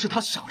一直都是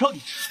他想让你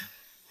知道。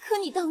可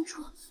你当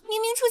初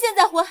明明出现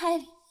在火海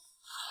里，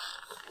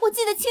我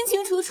记得清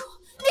清楚楚，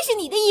那是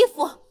你的衣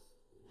服。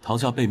唐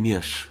家被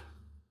灭时，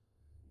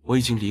我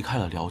已经离开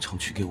了聊城，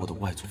去给我的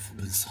外祖父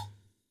奔丧。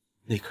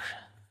那个人，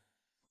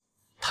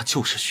他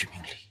就是许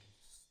明礼。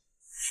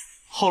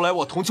后来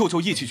我同舅舅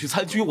一起去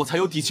参军，我才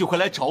有底气回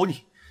来找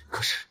你。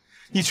可是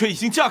你却已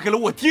经嫁给了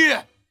我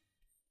爹。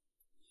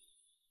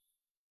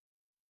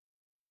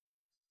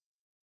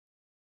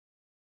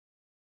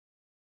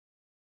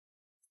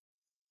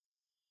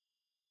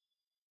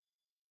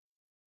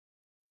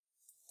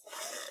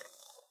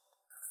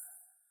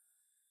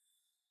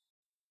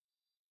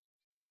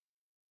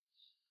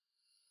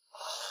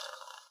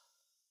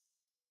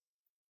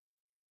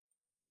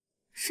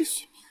是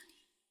许明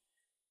礼，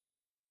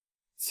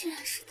竟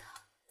然是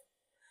他！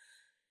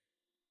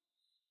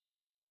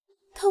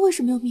他为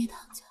什么要灭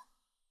唐家？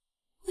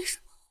为什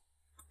么？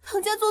唐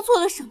家做错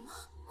了什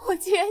么？我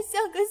竟然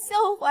像个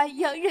笑话一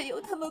样任由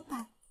他们摆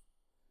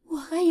布，我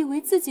还以为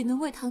自己能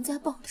为唐家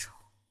报仇，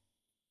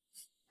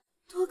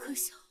多可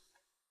笑！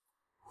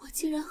我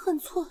竟然恨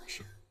错了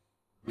人。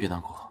别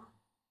难过，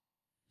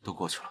都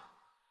过去了，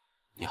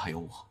你还有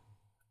我。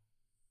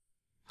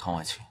唐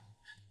婉清，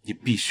你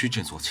必须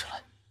振作起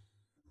来。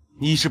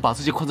你一直把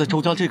自己困在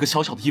周家这个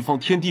小小的一方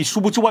天地，殊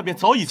不知外面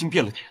早已经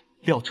变了天。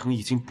廖成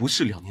已经不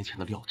是2年前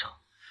的廖成，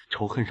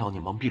仇恨让你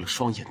蒙蔽了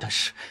双眼，但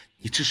是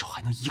你至少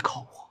还能依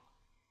靠我。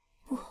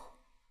不，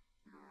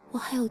我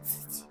还有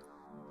自己。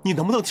你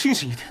能不能清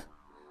醒一点？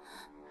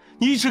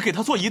你一直给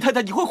他做姨太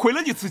太，你会毁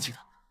了你自己的。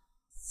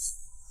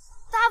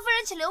大夫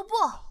人，请留步。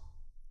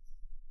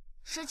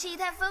17姨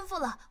太吩咐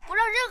了，不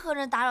让任何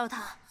人打扰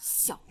她。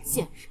小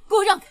贱人，给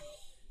我让开！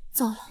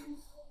糟了，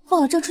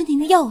忘了张春婷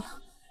的药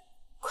了，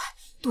快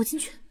躲进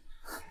去。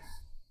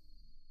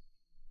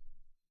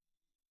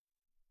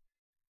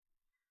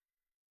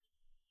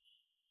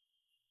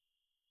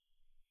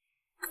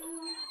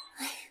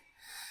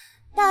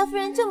大夫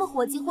人这么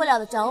火急火燎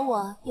的找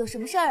我，有什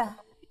么事儿啊？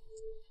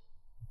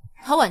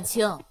唐婉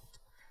清，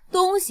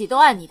东西都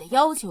按你的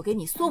要求给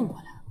你送过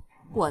来了，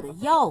我的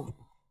药呢？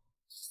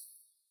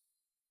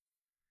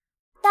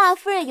大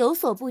夫人有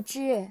所不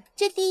知，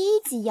这第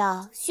1剂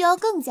药需要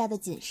更加的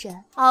谨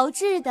慎，熬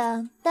制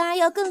的当然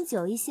要更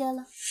久一些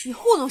了。你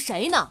糊弄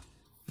谁呢？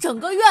整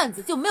个院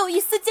子就没有一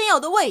丝煎药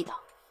的味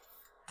道。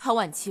唐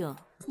婉清，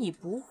你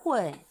不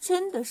会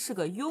真的是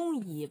个庸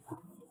医吧？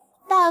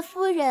大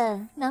夫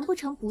人难不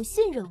成不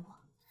信任我？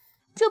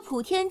这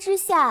普天之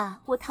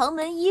下，我唐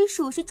门医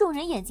术是众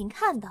人眼睛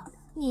看到的。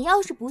你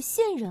要是不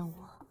信任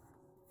我，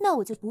那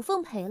我就不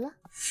奉陪了。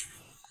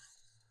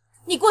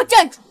你给我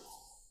站住！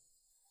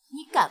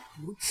你敢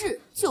不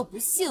治就不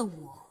信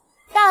我？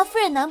大夫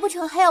人难不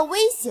成还要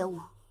威胁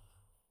我？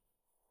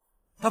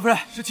大夫人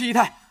，17姨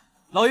太，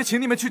老爷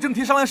请你们去正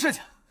厅商量事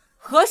情。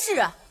何事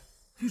啊？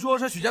听说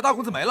是许家大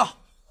公子没了，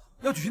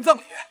要举行葬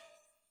礼。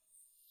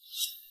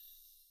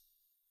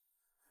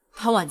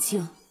唐婉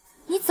清，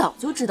你早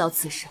就知道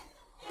此事。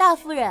大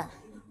夫人，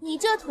你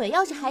这腿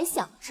要是还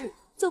想治，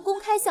就公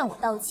开向我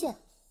道歉，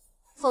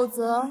否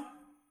则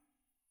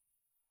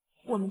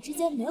我们之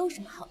间没有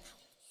什么好处。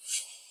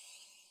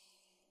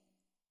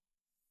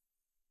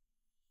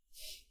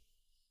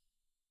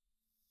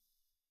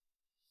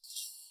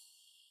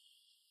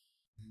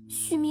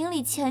许明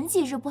礼前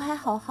几日不还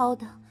好好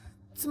的，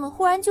怎么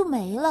忽然就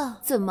没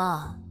了？怎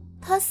么，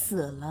他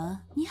死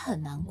了，你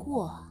很难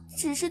过？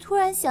只是突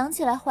然想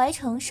起来怀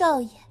成少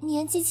爷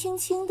年纪轻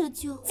轻的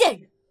就……贱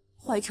人，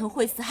怀成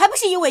会死还不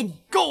是因为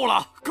你？够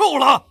了，够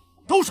了，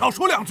都少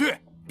说2句，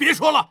别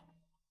说了。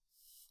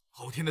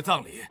后天的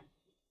葬礼，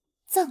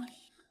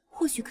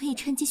或许可以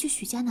趁机去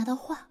许家拿到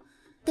画，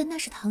但那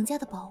是唐家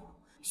的宝物，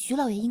许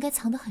老爷应该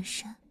藏得很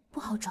深，不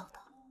好找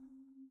到。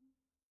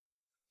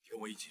跟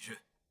我一起去。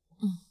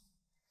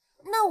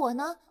那我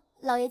呢？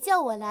老爷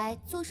叫我来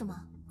做什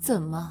么？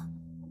怎么，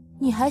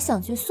你还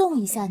想去送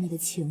一下你的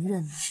情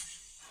人呢？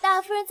大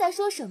夫人在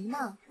说什么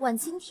呢？婉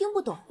清听不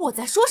懂。我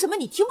在说什么？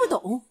你听不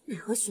懂？你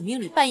和许明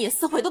礼半夜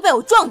私会都被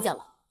我撞见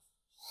了。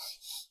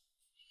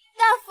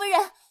大夫人，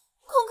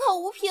空口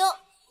无凭，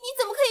你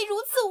怎么可以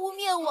如此污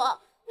蔑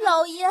我？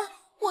老爷，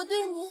我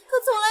对你可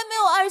从来没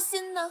有2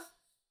心呢。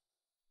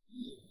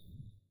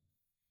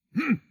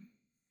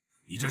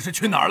你这是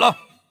去哪儿了？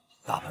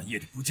大半夜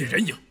的不见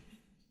人影。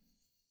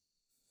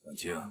婉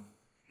清，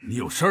你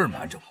有事儿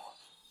瞒着我？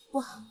不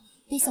好，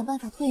得想办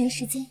法拖延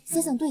时间，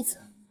想想对策。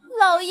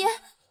老爷，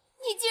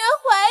你竟然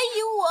怀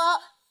疑我，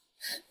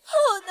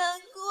好难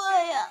过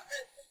呀！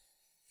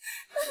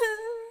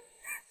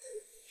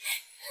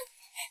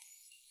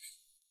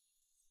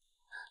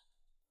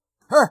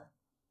哎，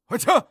婉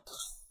清！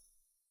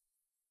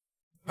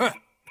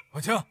哎，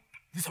婉清，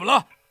你怎么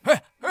了？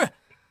哎，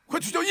快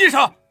去救医生！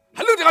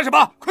还愣着干什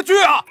么？快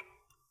去啊！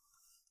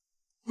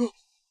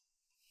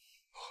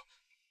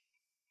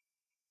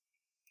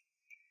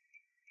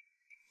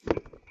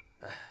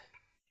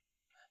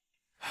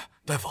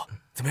大夫，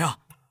怎么样？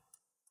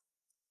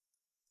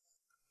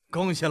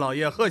恭喜老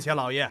爷，贺谢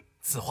老爷！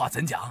此话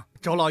怎讲？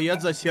周老爷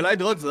子喜来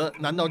得子，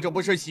难道这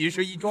不是喜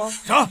事一桩？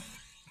啥？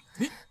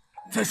你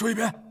再说一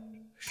遍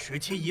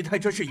！17姨太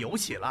这是有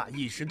喜了，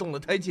一时动了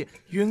胎气，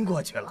晕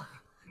过去了。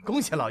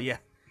恭喜老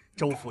爷，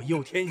周府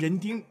又添人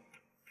丁。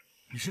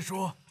你是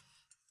说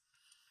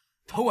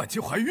唐婉清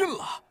怀孕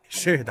了？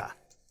是的。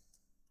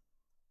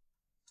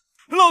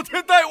老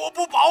天待我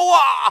不薄啊！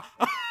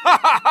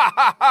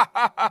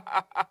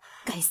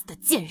该死的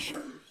贱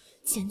人，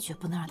坚决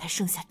不能让他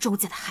生下周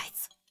家的孩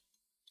子。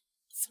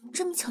怎么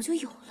这么巧就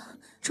有了？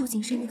周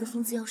景深那个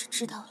疯子要是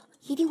知道了，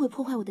一定会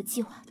破坏我的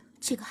计划的。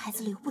这个孩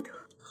子留不得。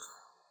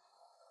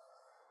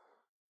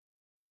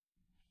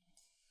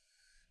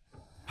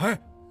哎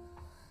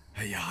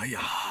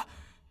呀！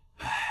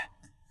快！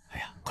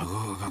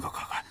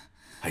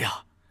哎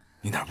呀，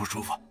你哪儿不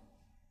舒服？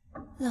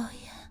老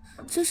爷，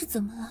这是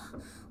怎么了？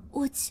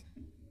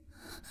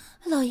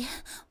老爷，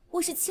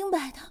我是清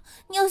白的，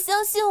你要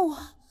相信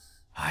我。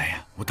哎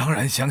呀，我当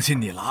然相信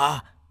你了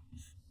啊！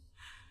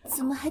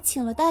怎么还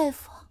请了大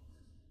夫？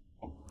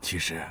其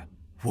实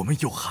我们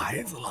有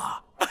孩子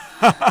了。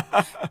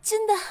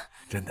真的？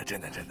真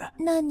的。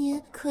那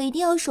您可一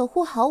定要守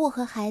护好我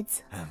和孩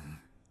子。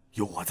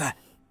有我在，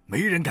没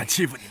人敢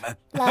欺负你们。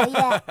老爷，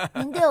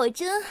您对我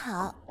真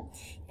好。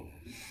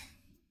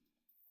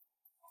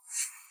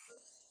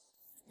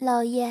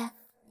老爷，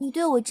你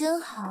对我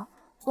真好。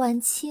婉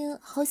清，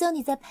好想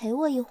你再陪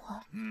我一会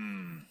儿。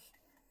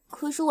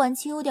可是婉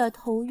清有点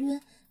头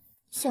晕，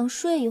想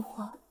睡一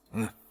会儿。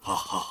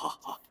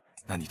好，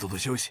那你多多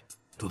休息，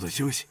多多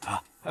休息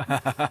啊。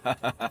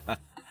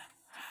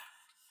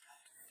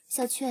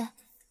小雀，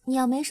你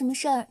要没什么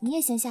事儿，你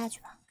也先下去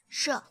吧。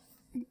是。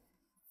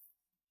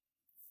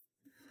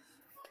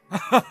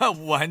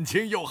婉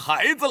清有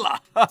孩子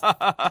了。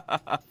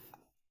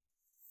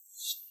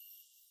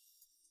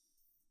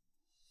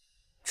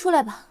出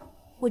来吧，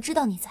我知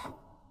道你在。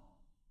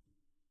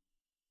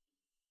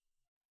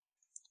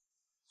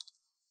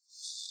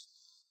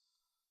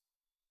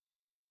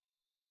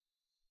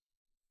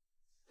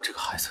这个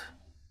孩子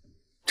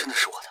真的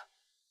是我的。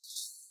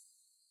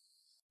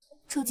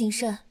周谨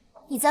慎，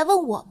你在问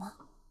我吗？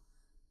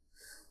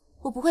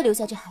我不会留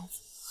下这孩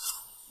子，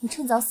你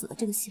趁早死了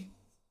这个心。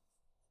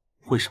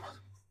为什么？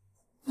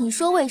你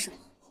说为什么？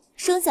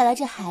生下来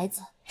这孩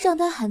子，让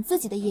他喊自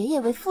己的爷爷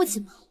为父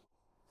亲吗？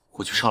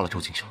我去杀了周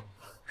锦绣，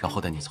然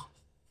后带你走。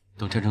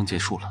等战争结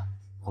束了，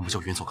我们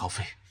就远走高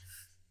飞。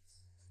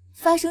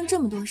发生这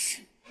么多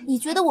事，你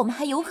觉得我们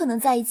还有可能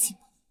在一起吗？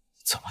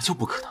怎么就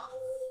不可能？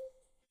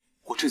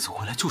我这次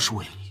回来就是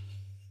为了你。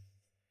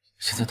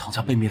现在唐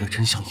家被灭的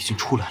真相已经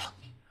出来了，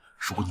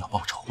如果你要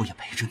报仇，我也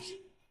陪着你。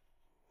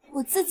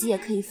我自己也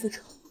可以复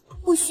仇，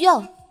不需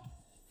要了。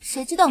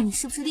谁知道你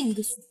是不是另一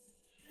个选择？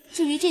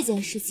至于这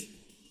件事情，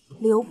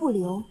留不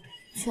留，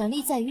权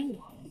利在于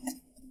我。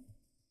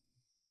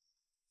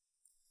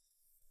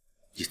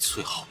你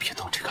最好别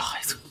动这个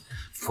孩子，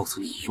否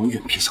则你永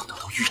远别想得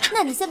到玉枕。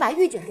那你先把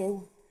玉枕给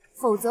我，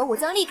否则我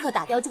将立刻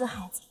打掉这个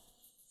孩子。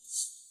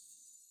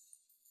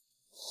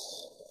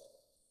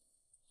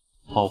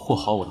保护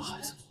好我的孩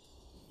子，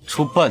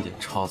出半点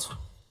差错，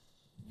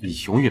你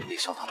永远别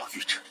想拿到玉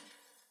枕。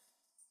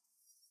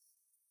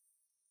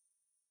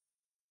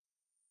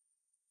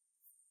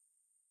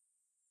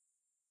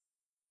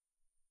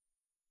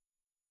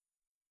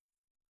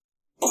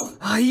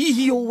哎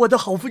呦，我的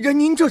好夫人，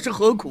您这是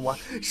何苦啊？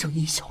声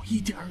音小一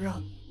点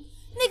啊！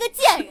那个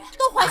贱人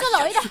都怀上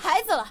老爷的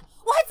孩子了，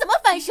我还怎么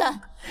翻身？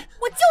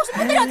我就是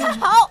不能让他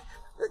好。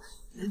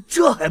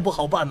这还不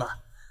好办吗？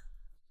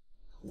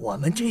我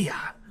们这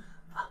样。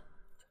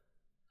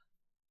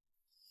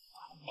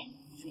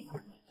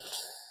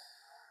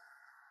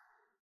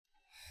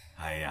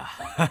哎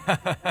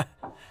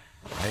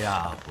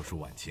呀，我说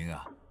婉清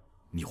啊，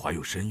你怀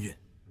有身孕，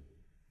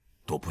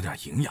多补点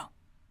营养。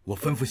我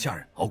吩咐下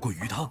人熬过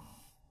鱼汤，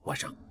晚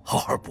上好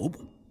好补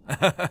补。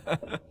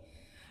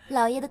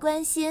老爷的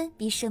关心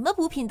比什么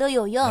补品都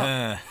有用。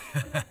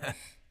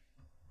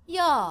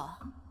哟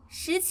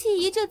，17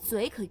姨这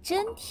嘴可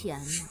真甜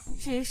呢，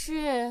只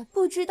是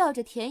不知道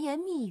这甜言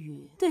蜜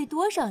语对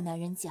多少男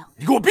人讲。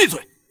你给我闭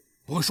嘴！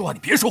不会说话你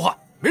别说话，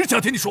没人想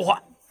听你说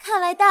话。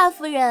看来大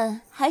夫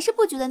人还是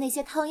不觉得那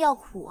些汤药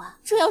苦啊。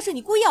这要是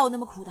你故意要那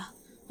么苦的，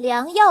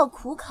良药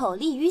苦口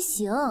利于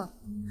行。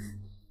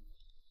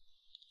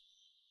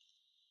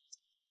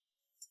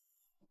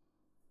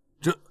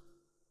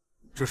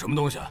这什么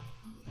东西啊？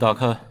打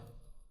开。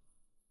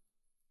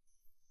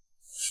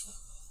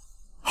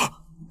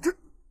啊，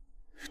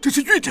这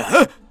是玉枕。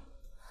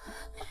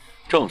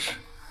正是。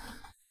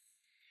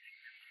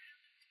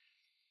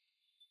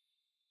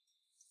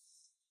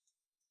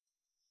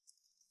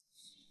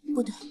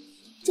不对，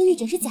这玉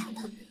枕是假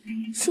的，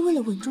是为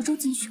了稳住周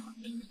锦绣。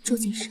周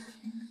锦生，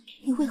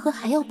你为何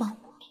还要帮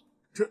我？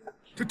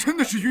这真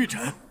的是玉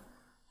枕。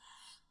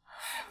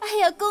哎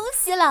呀，恭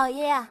喜老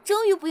爷呀，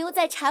终于不用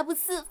再茶不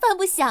思饭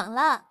不想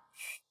了。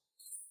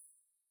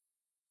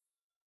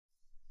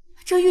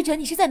这玉枕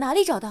你是在哪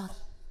里找到的？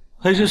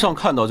黑市上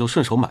看到就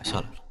顺手买下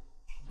来了。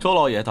周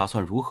老爷打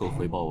算如何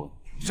回报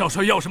我？少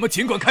帅要什么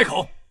尽管开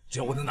口，只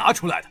要我能拿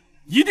出来的，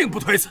一定不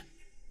推辞。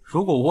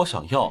如果我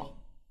想要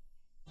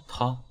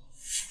他，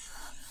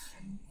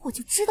我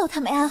就知道他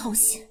没安好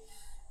心。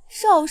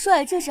少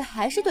帅这是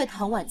还是对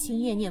唐婉清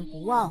念念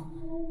不忘。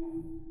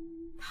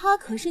她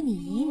可是你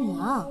姨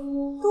娘，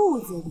肚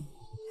子里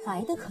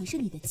怀的可是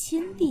你的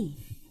亲弟。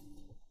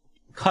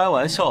开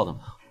玩笑的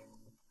嘛，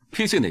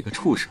毕竟哪个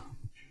畜生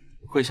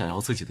会想要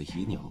自己的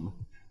姨娘呢？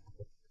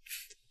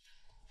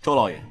周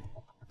老爷，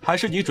还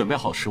是你准备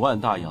好10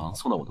万大洋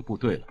送到我的部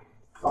队了。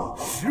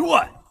10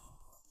万？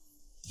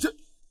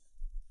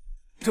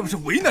这不是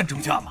为难周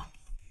家吗？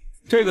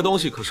这个东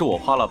西可是我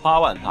花了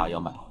8万大洋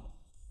买来的，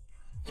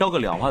要个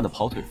2万的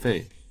跑腿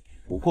费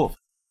不过分。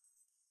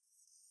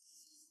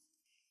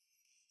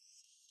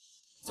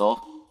走。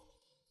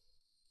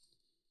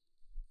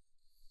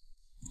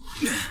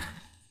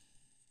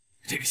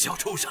这个小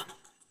畜生，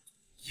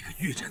一个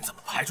玉枕怎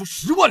么排出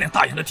10万两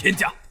大洋的天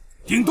价？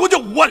顶多就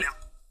5万两，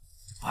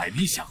摆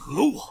明想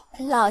讹我。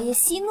老爷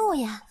息怒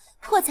呀，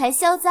破财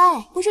消灾，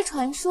不是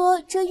传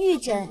说这玉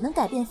枕能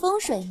改变风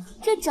水吗？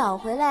这找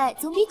回来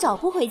总比找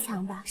不回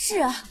强吧？是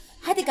啊，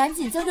还得赶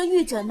紧将这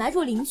玉枕埋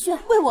入灵穴，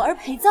为我儿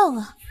陪葬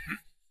啊。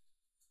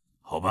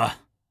好吧。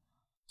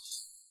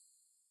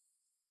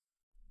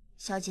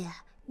小姐，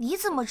你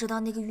怎么知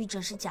道那个玉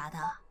枕是假的？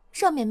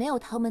上面没有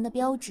唐门的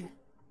标志，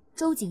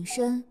周景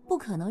深不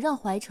可能让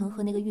怀成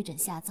和那个玉枕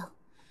下葬。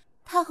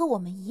他和我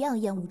们一样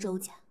厌恶周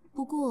家，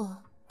不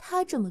过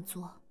他这么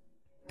做，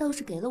倒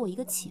是给了我一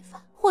个启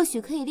发，或许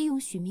可以利用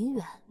许明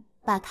远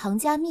把唐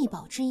家秘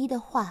宝之一的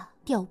画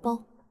调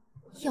包。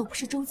要不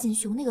是周锦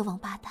雄那个王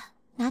八蛋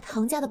拿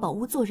唐家的宝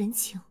物做人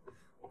情，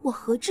我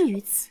何至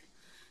于此？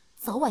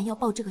早晚要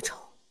报这个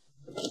仇。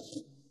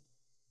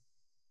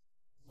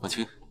婉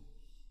清，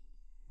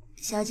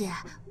小姐，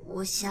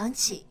我想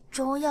起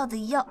中药的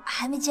药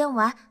还没煎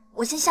完，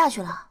我先下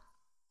去了。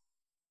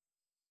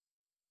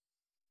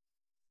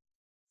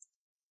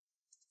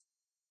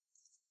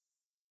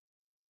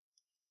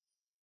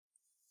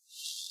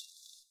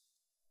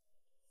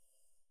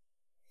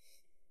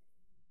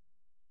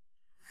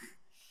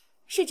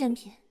是真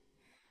品，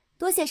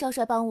多谢少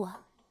帅帮我。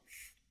婉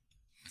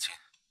清，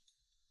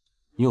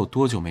你有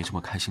多久没这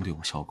么开心对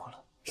我笑过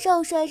了？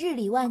少帅日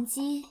理万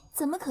机，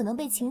怎么可能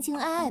被情情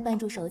爱爱绊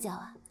住手脚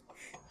啊？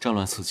战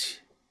乱四起，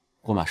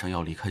我马上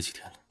要离开几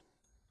天了，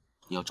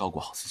你要照顾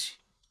好自己，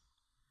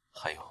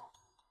还有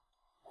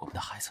我们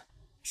的孩子。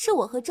是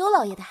我和周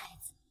老爷的孩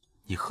子。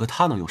你和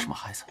他能有什么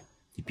孩子？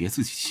你别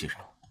自欺欺人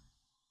了。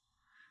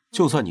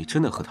就算你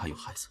真的和他有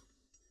孩子，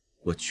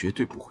我绝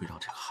对不会让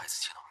这个孩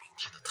子见到明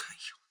天的太阳。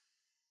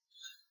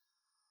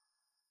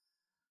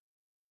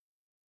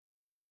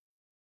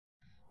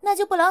那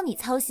就不劳你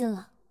操心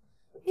了。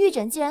玉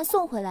枕既然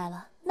送回来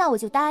了，那我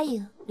就答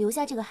应留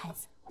下这个孩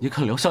子。你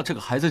肯留下这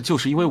个孩子，就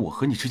是因为我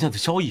和你之间的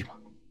交易吗？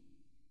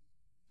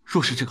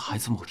若是这个孩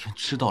子某天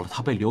知道了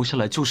他被留下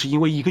来就是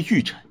因为一个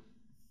玉枕，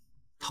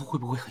他会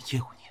不会很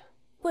厌恶你？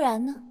不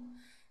然呢？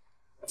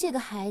这个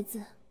孩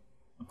子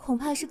恐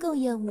怕是更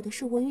厌恶的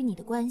是我与你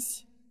的关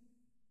系。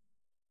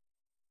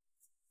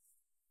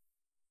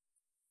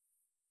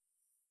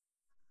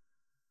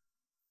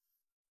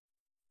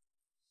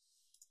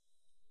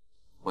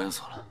我要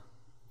走了，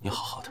你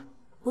好好的。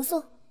不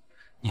送。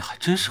你还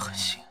真是狠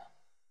心。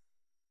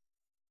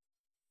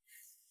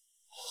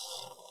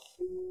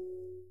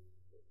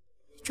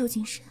周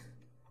景深，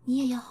你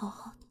也要好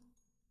好的。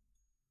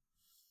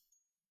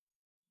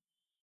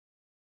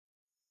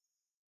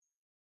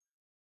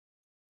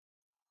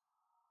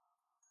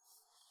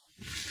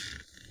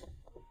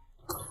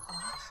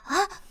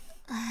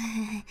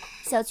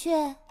小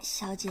雀，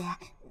小姐，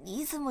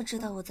你怎么知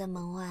道我在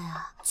门外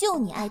啊？就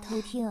你爱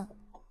偷听。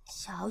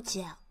小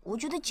姐，我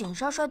觉得景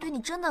少帅对你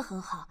真的很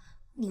好，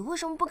你为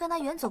什么不跟他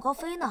远走高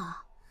飞呢？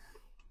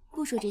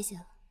不说这些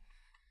了，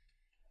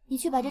你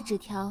去把这纸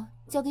条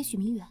交给许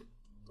明远。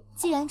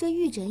既然这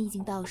玉枕已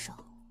经到手，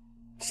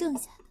剩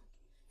下的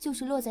就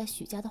是落在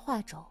许家的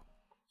画轴。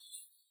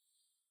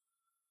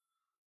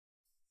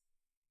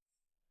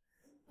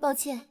抱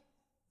歉，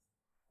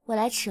我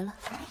来迟了。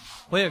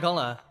我也刚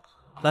来，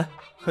来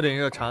喝点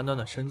热茶暖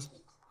暖身子。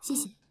谢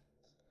谢。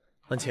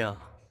婉清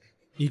啊，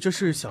你这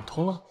是想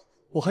通了？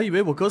我还以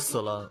为我哥死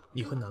了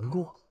你会难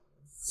过。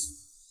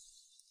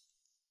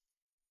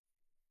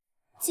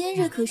今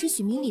日可是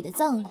许明礼的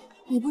葬礼，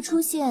你不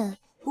出现，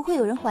不会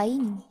有人怀疑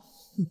你吗？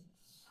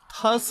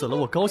他死了，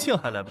我高兴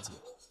还来不及，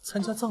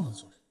参加葬礼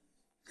做什么？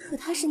可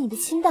他是你的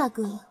亲大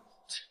哥呀。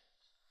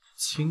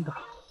亲大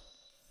哥，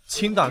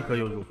亲大哥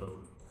又如何？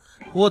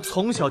我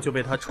从小就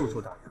被他处处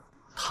打压，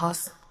他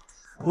死了，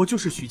我就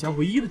是许家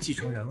唯一的继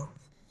承人了。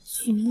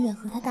许明远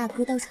和他大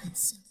哥倒是很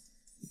像，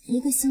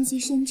一个心机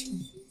深沉，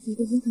一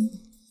个阴狠歹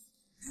毒。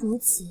如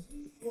此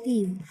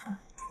利用他，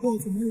我也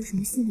就没有什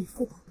么心理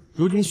负担。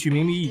如今许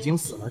明礼已经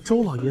死了，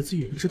周老爷子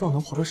也不知道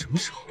能活到什么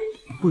时候，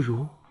不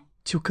如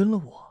就跟了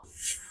我，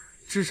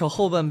至少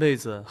后半辈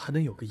子还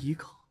能有个依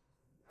靠。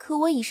可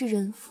我已是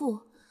人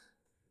妇，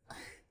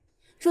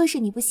若是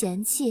你不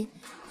嫌弃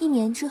，1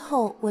年之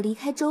后我离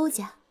开周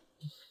家。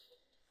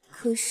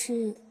可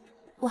是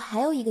我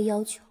还有一个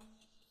要求。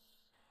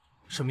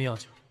什么要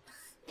求？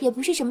也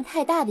不是什么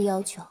太大的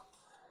要求，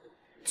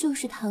就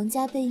是唐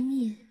家被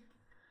灭。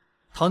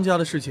唐家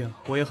的事情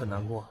我也很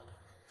难过，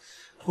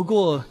不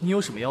过你有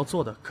什么要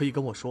做的可以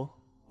跟我说，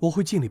我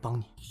会尽力帮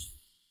你。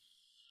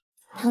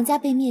唐家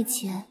被灭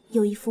前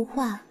有一幅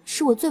画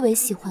是我最为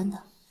喜欢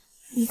的，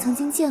你曾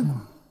经见过，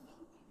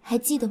还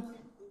记得吗？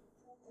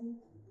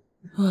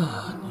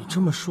啊，你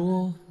这么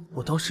说，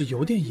我倒是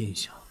有点印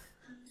象。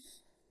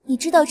你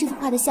知道这幅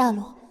画的下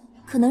落，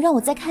可能让我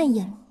再看一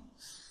眼吗？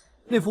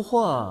那幅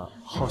画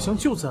好像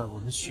就在我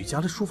们许家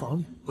的书房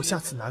里，我下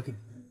次拿给你。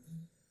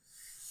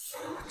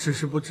只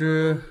是不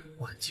知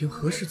婉清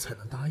何时才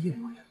能答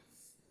应我呀？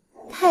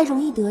太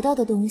容易得到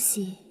的东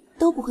西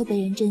都不会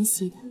被人珍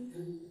惜的。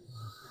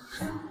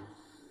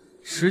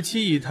17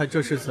姨太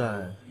这是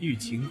在欲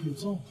擒故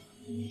纵。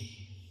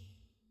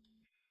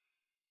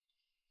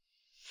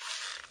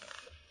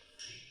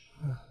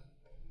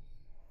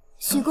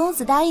许公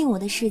子答应我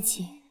的事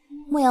情，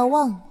莫要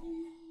忘了。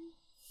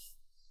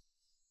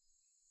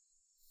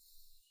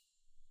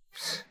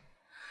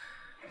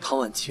唐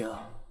婉清，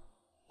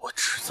我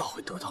迟早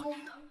会得到你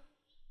的。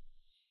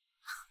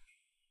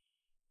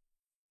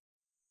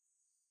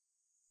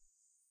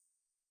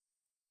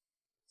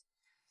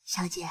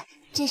小姐，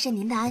这是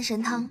您的安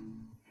神汤。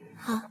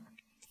好。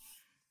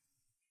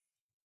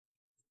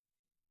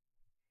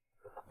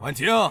婉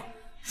晴，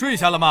睡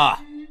下了吗？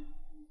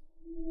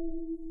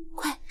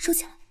快收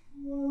起来。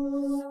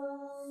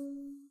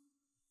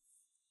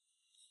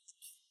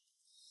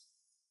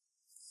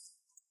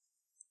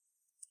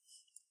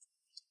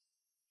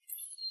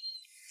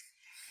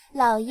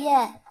老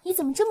爷，你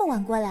怎么这么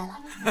晚过来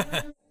了？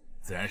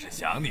自然是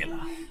想你了。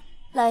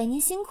老爷您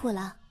辛苦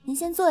了，您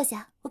先坐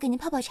下，我给您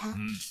泡泡茶。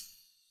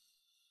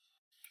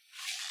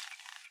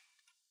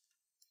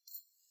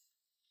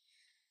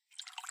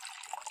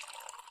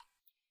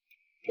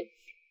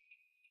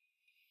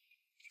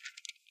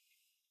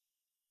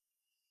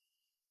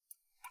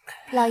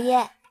老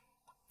爷，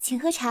请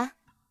喝茶。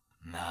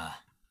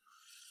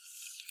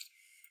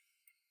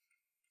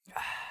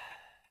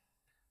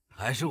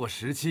还是我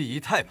17姨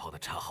太泡的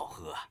茶好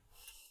喝啊。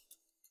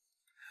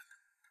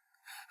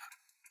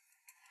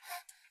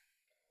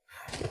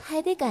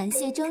还得感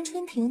谢张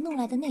春婷弄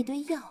来的那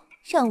堆药，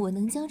让我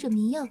能将这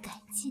迷药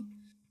改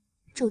进。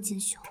周金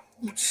雄，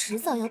你迟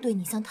早要对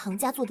你向唐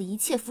家做的一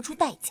切付出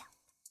代价。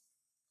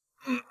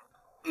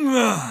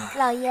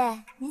老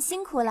爷，您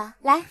辛苦了，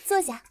来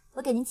坐下，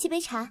我给您沏杯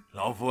茶。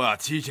老夫啊，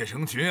妻妾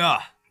成群啊，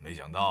没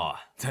想到啊，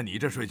在你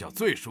这睡觉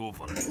最舒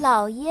服了。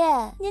老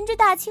爷，您这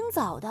大清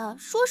早的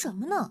说什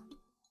么呢？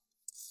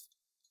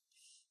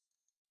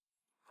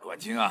婉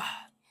清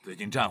啊，最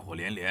近战火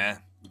连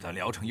连，咱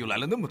聊城又来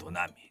了那么多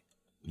难民，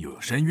又有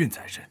身孕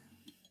在身，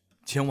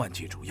千万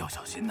记住要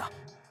小心呐。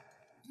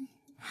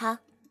好。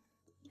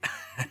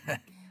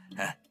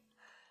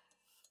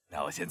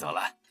那我先走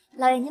了。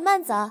老爷您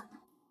慢走。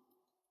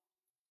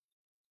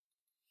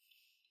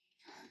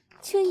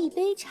这一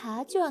杯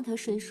茶就让他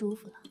睡舒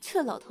服了，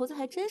这老头子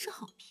还真是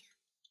好骗。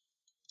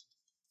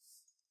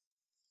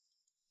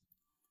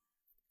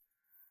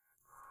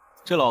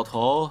这老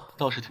头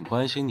倒是挺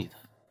关心你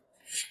的。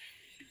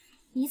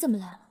你怎么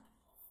来了？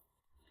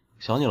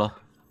想你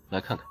了，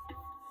来看看。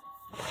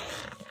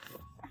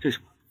这是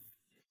什么？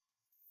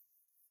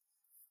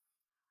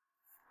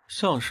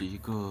像是一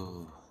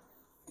个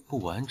不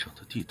完整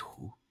的地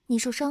图。你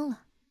受伤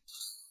了。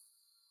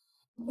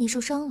你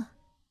受伤了。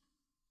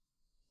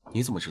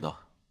你怎么知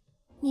道？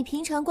你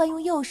平常惯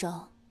用右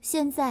手，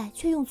现在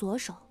却用左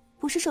手，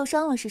不是受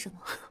伤了是什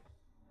么？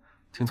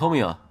挺聪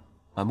明啊，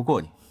瞒不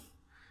过你，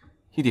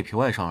一点皮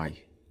外伤而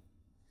已。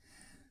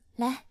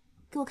来，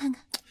给我看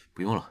看。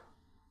不用了。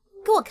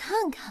给我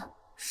看看，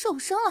受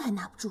伤了还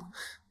拿不住呢。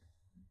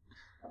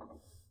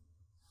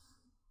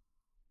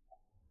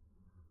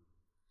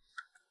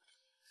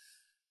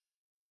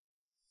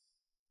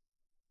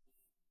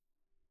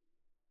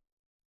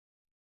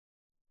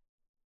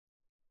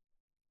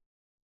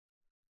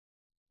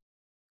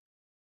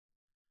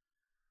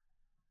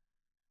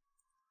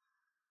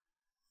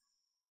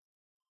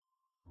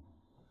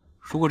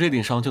如果这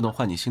顶伤就能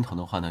换你心疼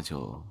的话，那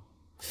就……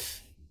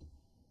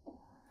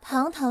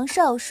堂堂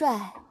少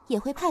帅也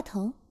会怕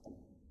疼？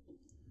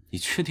你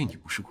确定你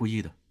不是故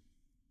意的？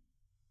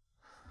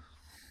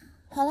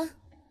好了，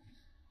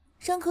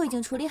伤口已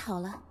经处理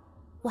好了，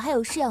我还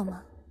有事要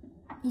忙，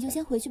你就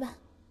先回去吧。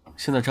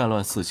现在战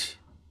乱四起，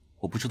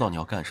我不知道你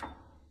要干什么，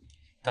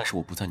但是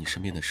我不在你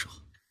身边的时候，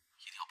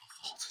一定要保护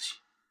好自己。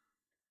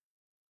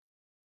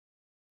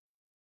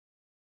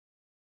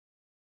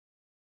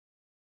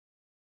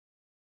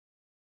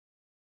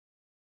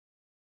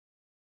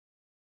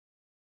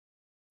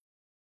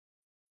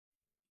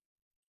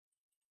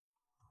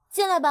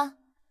进来吧。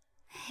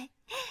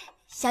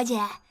小姐，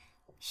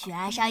许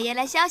二少爷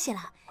来消息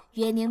了，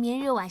约您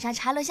明日晚上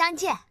茶楼相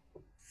见。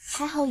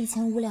还好以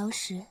前无聊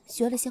时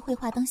学了些绘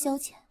画当消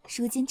遣，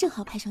如今正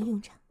好派上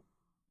用场。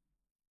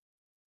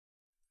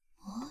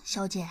哦，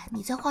小姐，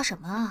你在画什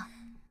么啊？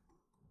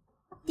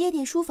爹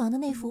爹书房的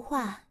那幅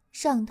画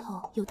上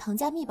头有唐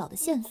家秘宝的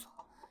线索，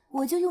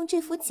我就用这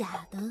幅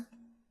假的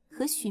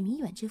和许明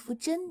远这幅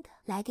真的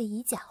来个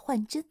以假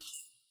换真。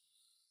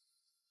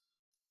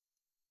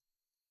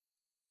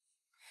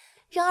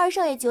让二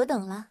少爷久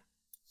等了。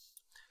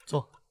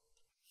坐。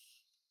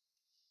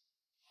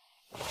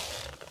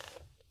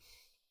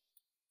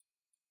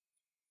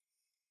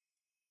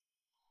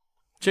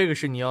这个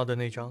是你要的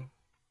那张？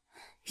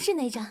是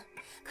那张，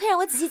快让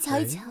我仔细瞧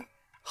一瞧。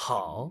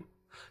好，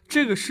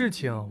这个事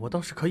情我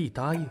倒是可以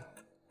答应，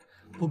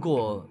不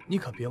过你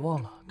可别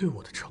忘了对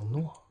我的承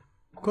诺，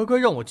乖乖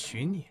让我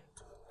娶你。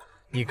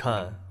你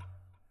看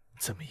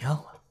怎么样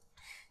了？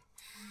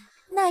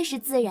那是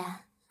自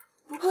然。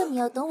不过你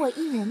要等我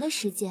1年的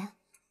时间，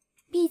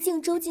毕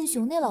竟周进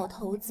雄那老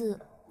头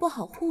子不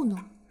好糊弄。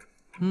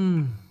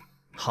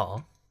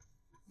好，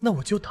那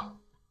我就等。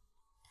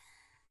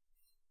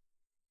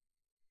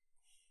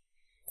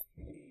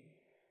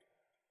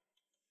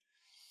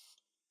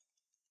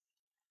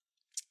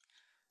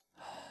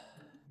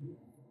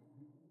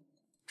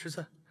吃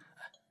菜，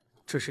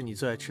这是你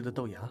最爱吃的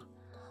豆芽。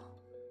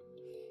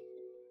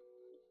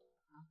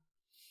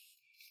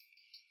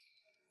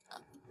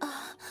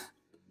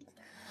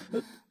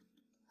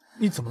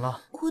你怎么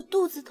了？我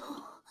肚子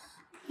痛，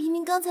明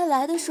明刚才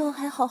来的时候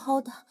还好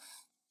好的，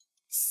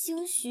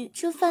兴许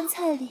这饭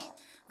菜里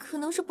可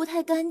能是不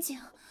太干净，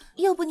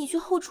要不你去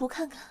后厨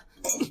看看。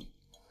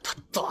他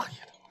大爷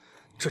的，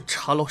这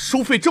茶楼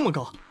收费这么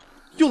高，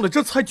用的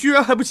这菜居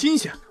然还不新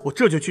鲜，我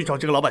这就去找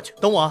这个老板去，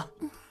等我啊。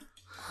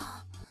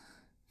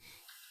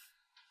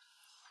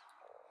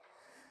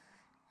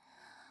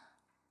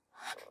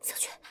小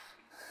雪，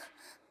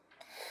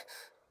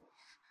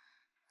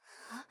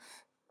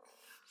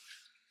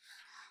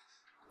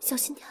小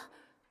心点。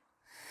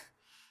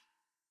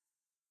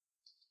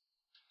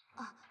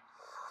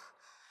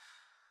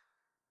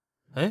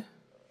哎，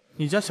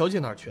你家小姐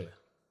哪儿去了呀？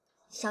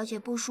小姐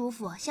不舒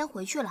服，先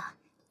回去了。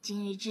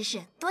今日之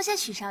事，多谢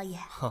许少爷。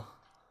哈，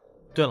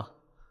对了，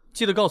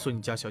记得告诉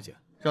你家小姐，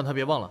让她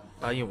别忘了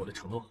答应我的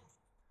承诺。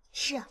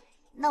是，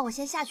那我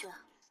先下去了。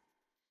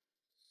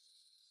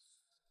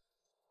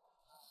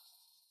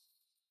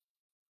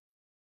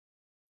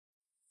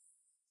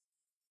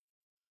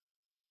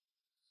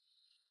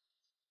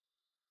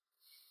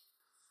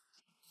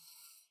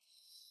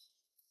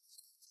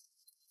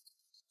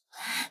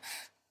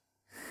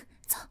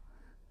走。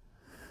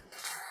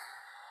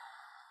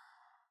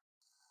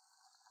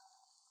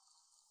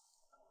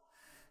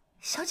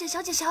小姐，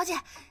小姐，小姐，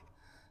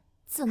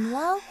怎么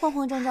了？慌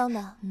慌张张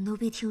的。奴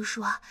婢听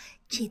说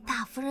这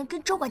大夫人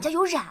跟周管家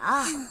有染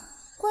啊，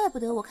怪不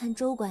得我看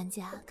周管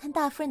家看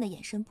大夫人的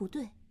眼神不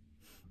对。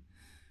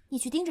你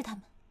去盯着他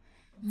们，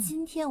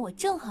今天我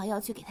正好要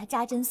去给他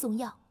扎针送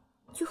药，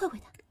去会会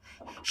他。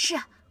是。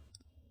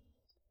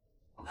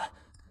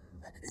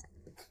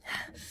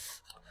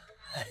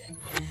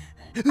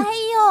哎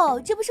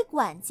呦，这不是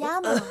管家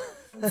吗？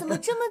怎么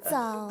这么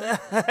早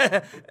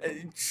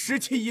十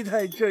七姨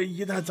太这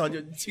一大早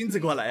就亲自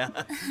过来呀？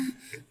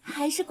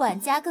还是管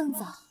家更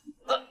早。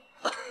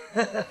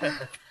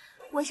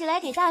我是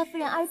来给大夫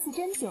人2次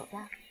针灸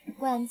的，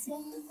管家。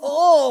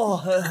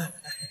哦，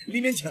里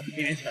面请，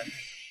里面请。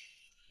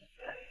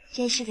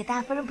这是给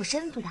大夫人补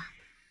身子的，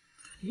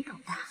你懂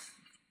的。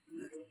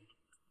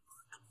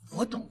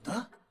我懂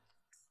的，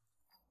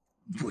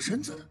补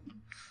身子的。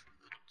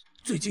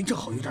最近正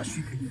好有点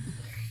虚。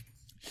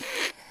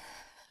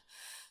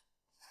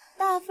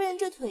大夫人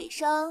这腿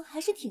伤还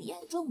是挺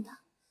严重的，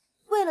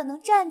为了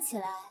能站起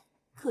来，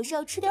可是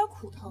要吃点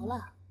苦头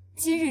了。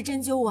今日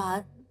针灸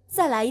完，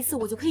再来一次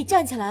我就可以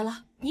站起来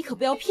了，你可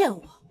不要骗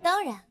我。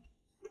当然，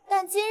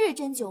但今日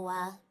针灸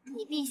完，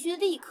你必须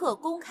立刻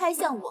公开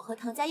向我和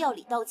唐家药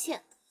理道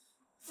歉，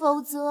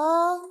否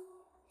则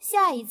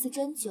下一次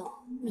针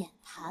灸免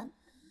谈。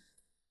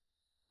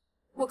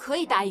我可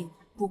以答应你，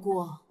不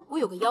过我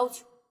有个要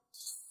求。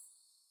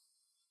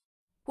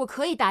我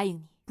可以答应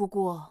你，不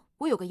过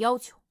我有个要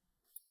求。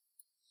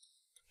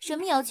什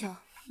么要求？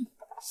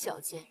小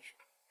贱人，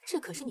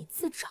这可是你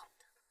自找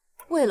的。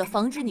为了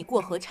防止你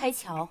过河拆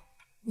桥，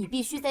你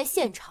必须在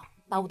现场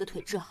把我的腿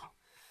治好，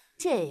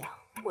这样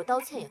我道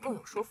歉也更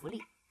有说服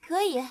力。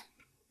可以，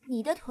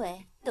你的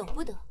腿等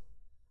不得，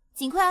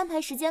尽快安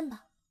排时间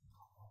吧。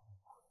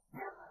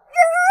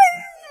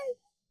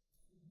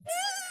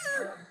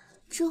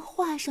这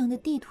画上的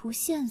地图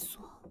线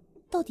索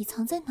到底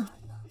藏在哪儿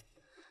呢？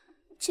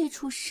这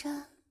处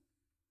山，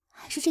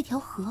还是这条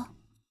河？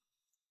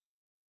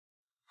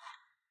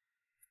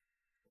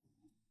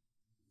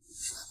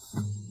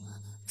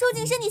周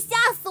景深，你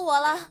吓死我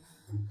了！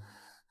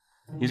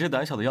你这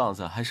胆小的样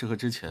子还是和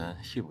之前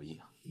一模一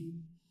样。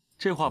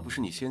这画不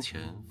是你先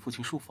前父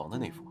亲书房的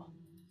那幅吗？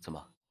怎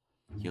么，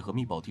也和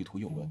密宝地图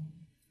有关？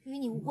与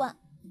你无关。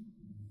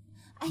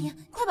哎呀，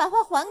快把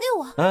画还给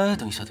我！哎，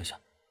等一下，等一下，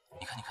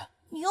你看，你看，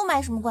你又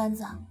卖什么关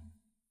子？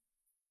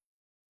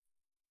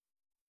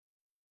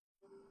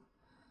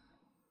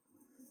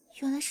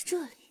原来是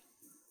这里。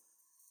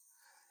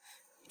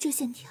这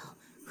线条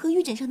和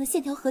玉枕上的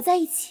线条合在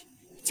一起，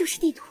就是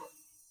地图。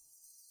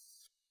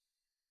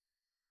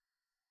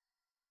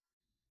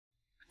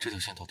这条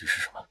线到底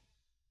是什么？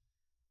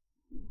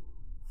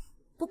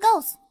不告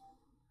诉你。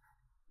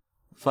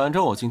反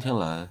正我今天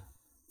来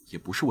也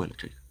不是为了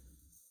这个。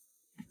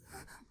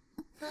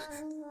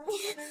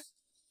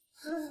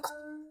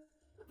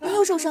你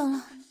又受伤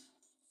了，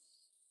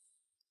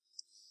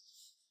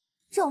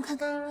让我看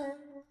看，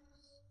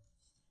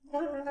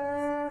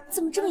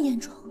怎么这么严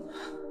重？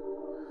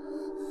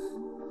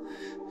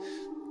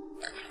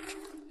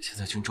现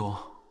在军中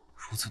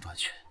如此短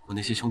缺，我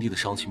那些兄弟的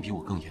伤情比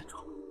我更严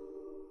重。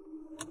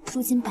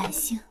如今百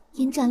姓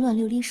因战乱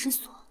流离失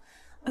所，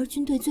而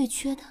军队最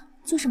缺的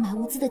就是买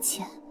物资的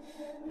钱。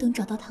等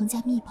找到唐家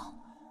秘宝，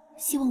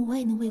希望我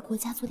也能为国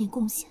家做点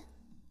贡献。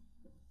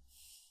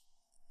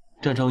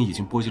战争已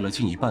经波及了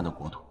近1半的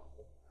国土，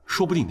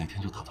说不定哪天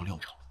就打到廖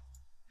城了。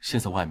现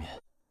在外面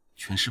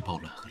全是暴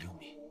乱和流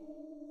民。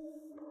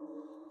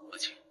阿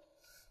青，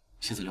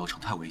现在廖城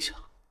太危险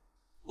了，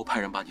我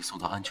派人把你送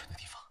到安全的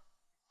地方，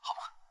好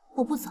吗？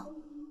我不走。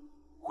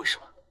为什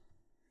么？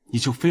你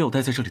就非要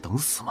待在这里等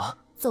死吗？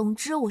总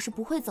之我是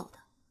不会走的，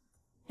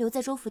留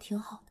在州府挺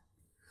好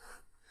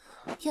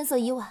的。天色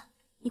已晚，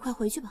你快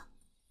回去吧。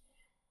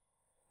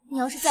你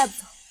要是再不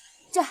走，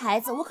这孩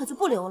子我可就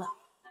不留了。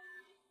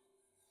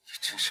你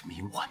真是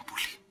冥顽不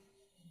灵。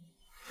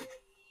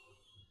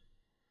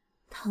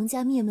唐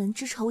家灭门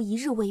之仇一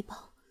日未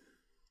报，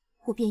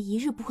我便一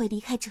日不会离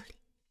开这里。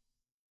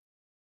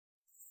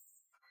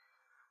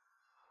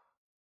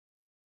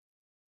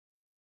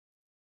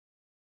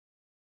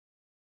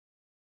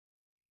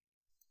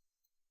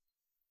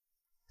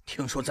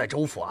听说在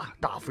州府啊，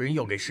大夫人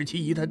要给17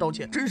姨太道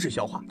歉，真是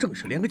笑话，正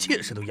是连个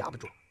妾室都压不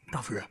住。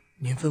大夫人，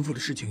您吩咐的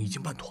事情已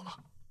经办妥了，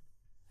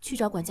去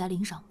找管家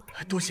领赏吧。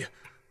多谢。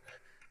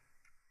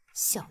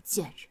小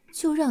贱人，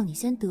就让你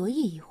先得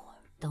意一会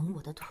儿，等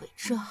我的腿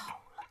治好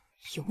了，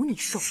有你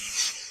受的。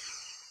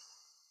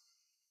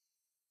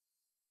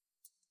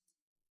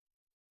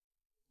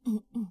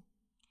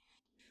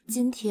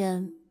今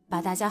天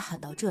把大家喊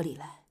到这里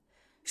来，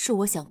是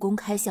我想公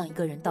开向一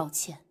个人道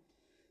歉。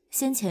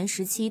先前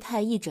17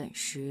太义诊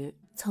时，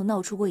曾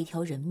闹出过一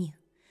条人命。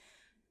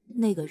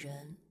那个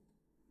人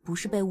不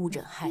是被误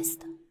诊害死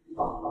的，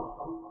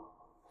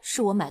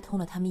是我买通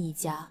了他们一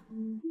家，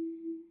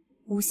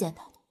诬陷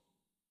他的。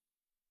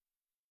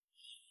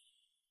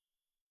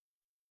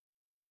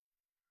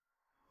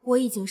我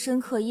已经深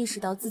刻意识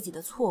到自己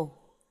的错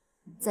误，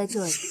在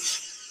这里，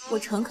我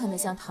诚恳地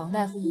向唐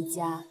大夫一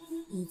家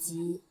以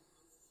及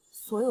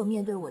所有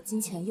面对我金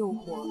钱诱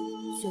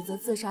惑选择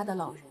自杀的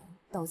老人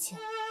道歉。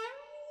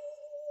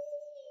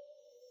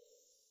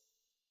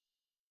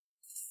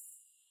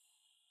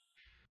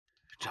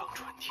张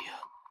传天，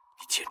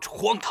你简直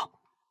荒唐，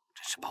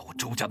真是把我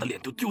周家的脸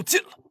都丢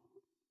尽了。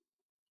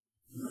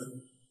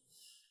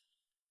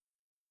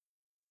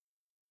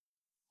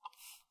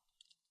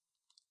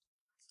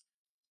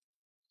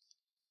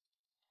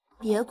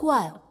别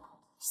怪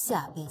我，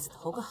下辈子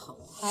投个好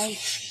胎。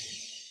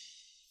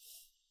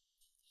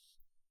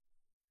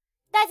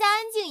大家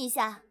安静一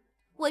下，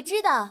我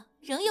知道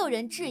仍有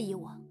人质疑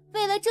我。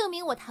为了证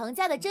明我唐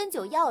家的针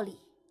灸药理，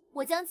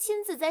我将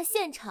亲自在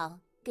现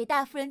场给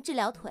大夫人治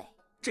疗腿。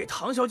这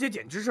唐小姐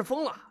简直是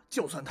疯了，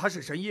就算她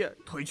是神医，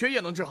腿缺也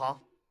能治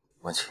好。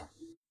婉清，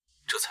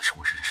这才是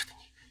我认识的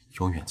你，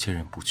永远坚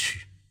韧不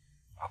屈，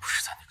而不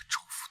是在那个州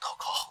府讨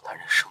好好男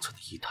人生存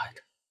的姨太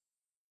太。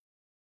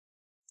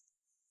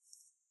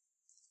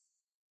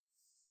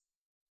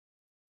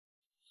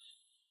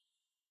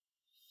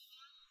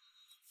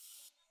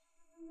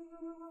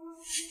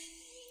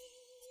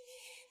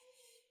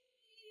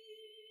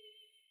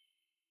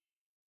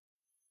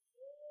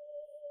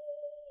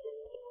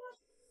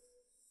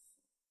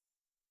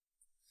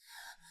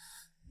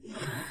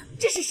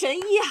这是神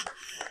医啊，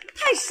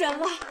太神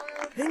了！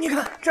哎，你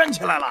看，站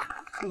起来了，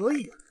可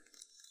以。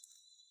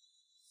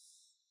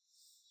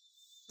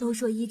都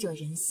说医者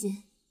仁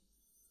心，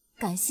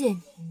感谢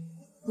你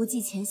不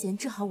计前嫌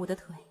治好我的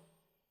腿。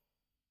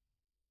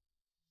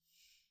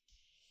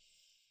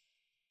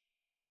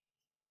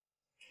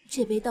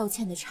这杯道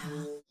歉的茶，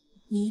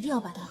你一定要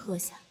把它喝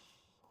下。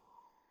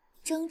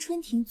张春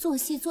婷做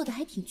戏做的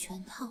还挺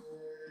全套，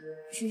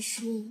只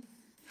是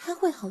还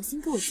会好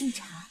心给我敬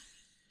茶。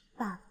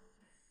罢了，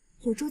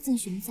有周进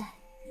雄在，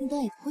应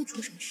该也不会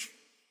出什么事。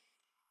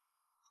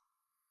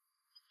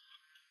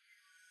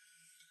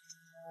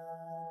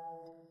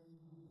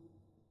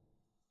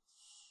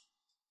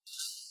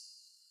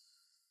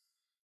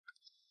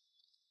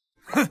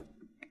哼，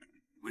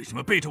为什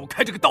么背着我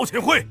开这个道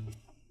歉会？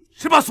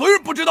是怕所有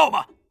人不知道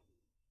吗？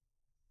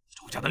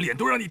周家的脸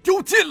都让你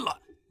丢尽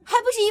了，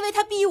还不是因为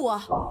他逼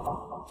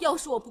我。要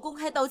是我不公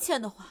开道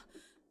歉的话，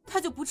他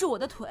就不治我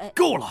的腿。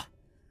够了！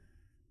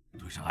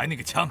腿上挨那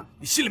个枪，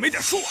你心里没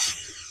点数啊？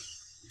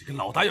这个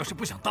老大要是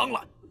不想当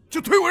了，就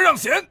推我让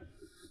贤。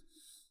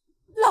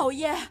老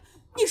爷，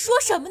你说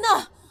什么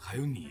呢？还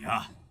有你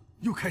啊，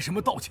又开什么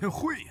道歉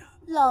会呀？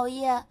老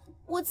爷，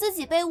我自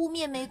己被污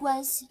蔑没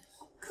关系，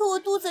可我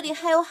肚子里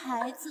还有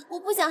孩子，我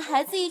不想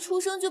孩子一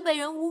出生就被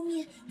人污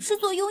蔑是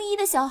做庸医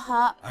的小孩。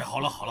哎，好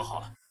了好了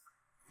好了，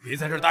别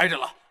在这儿待着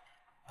了，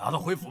打道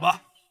回府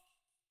吧。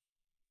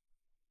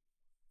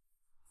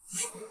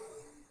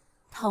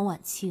汤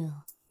婉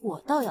清，我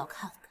倒要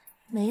看看，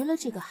没了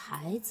这个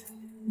孩子，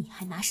你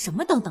还拿什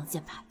么当挡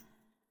箭牌？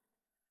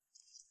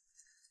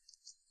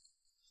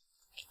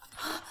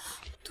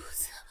肚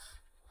子，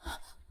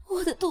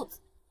我的肚子。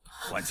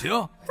婉清，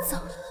糟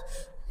了，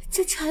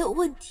这茶有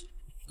问题。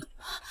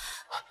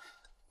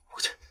我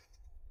去。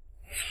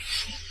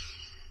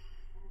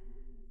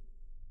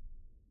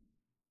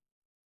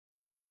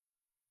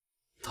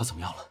他怎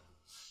么样了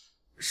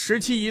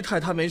？17姨太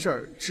她没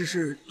事，只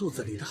是肚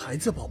子里的孩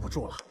子保不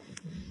住了。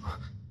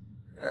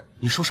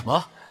你说什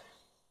么？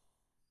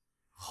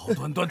好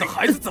端端的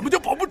孩子怎么就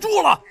保不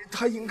住了？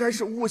他应该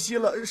是误吸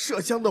了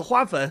麝香的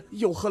花粉，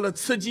又喝了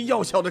刺激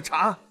药效的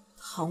茶。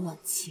唐婉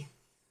清，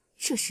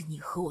这是你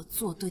和我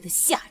作对的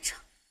下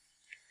场。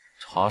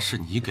茶是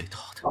你给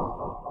他的，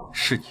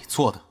是你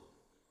做的。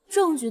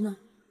证据呢？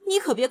你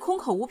可别空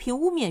口无凭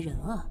污蔑人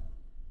啊！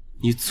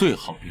你最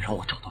好别让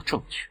我找到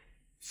证据，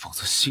否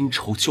则新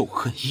仇旧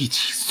恨一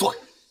起算。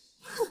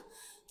哼，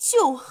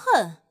旧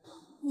恨？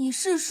你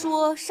是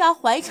说杀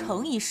怀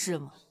成一事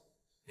吗？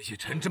那些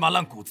陈芝麻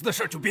烂谷子的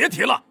事就别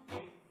提了，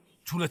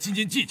除了斤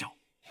斤计较，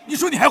你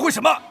说你还会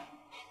什么？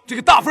这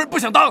个大夫人不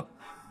想当，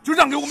就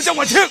让给我们家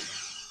婉清，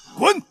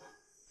滚！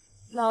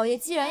老爷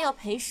既然要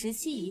陪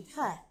17姨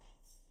太，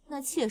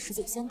那妾室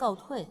就先告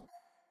退了。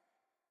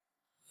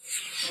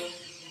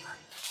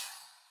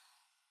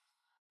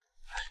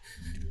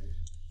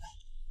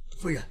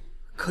夫人，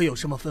可有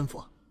什么吩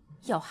咐？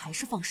要还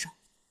是放手？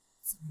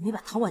怎么没把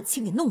唐婉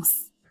清给弄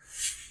死？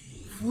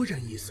夫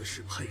人意思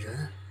是派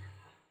人？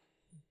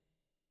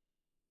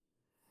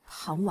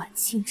唐婉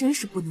清真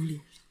是不能留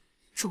人，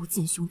周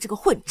进雄这个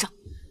混账，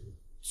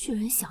居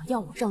然想要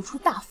我让出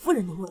大夫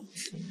人的位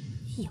置，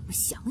也不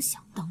想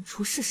想当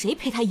初是谁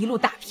陪他一路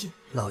打拼。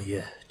老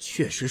爷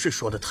确实是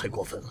说的太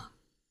过分了。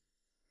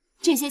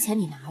这些钱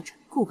你拿着，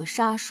雇个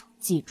杀手，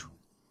记住，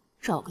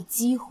找个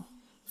机会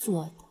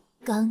做得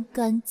干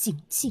干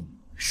净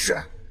净。是。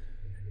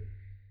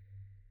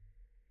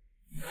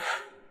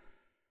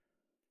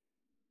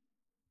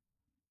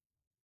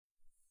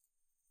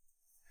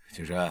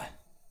青山，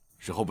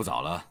时候不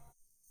早了，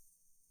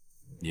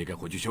你也该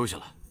回去休息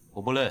了。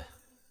我不累，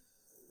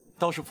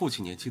倒是父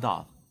亲年纪大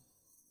了，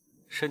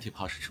身体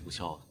怕是吃不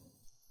消了。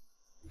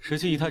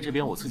17姨太这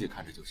边我自己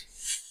看着就行。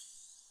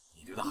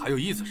你对他还有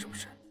意思是不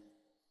是？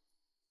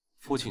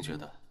父亲觉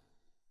得，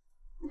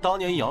当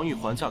年杨玉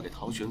环嫁给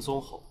唐玄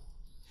宗后，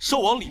寿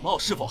王李瑁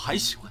是否还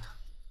喜欢她？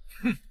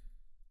哼，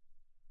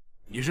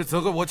你是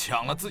责怪我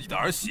抢了自己的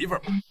儿媳妇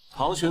吗？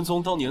唐玄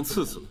宗当年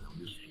赐死了杨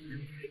玉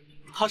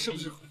环，他是不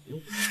是很没有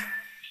本事？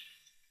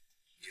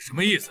你什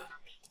么意思？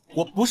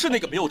我不是那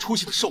个没有出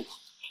息的寿王，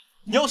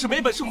你要是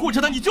没本事护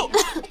着他，你就……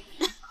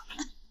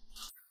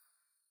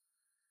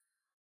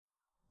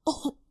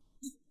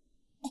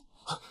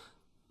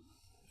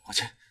母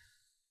亲，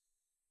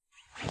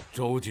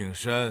周景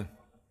深，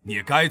你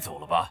也该走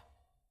了吧？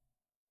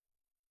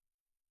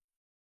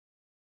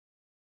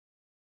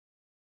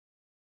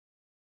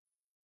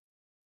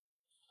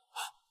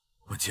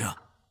婉清，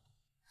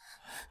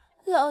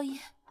老爷，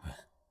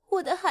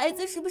我的孩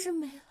子是不是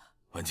没了？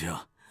婉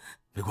清，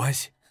没关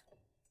系，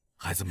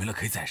孩子没了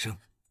可以再生。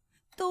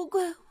都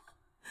怪我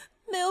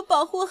没有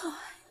保护好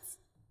孩子。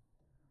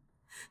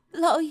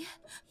老爷，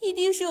一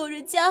定是有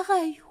人加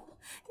害于我，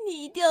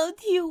你一定要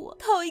替我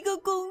讨一个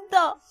公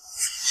道。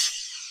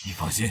你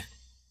放心，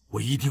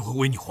我一定会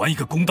为你还一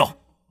个公道。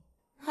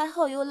还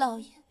好有老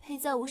爷陪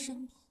在我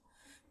身边，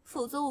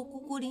否则我孤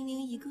孤零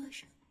零一个人，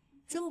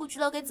真不知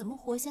道该怎么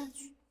活下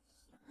去。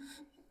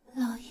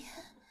老爷，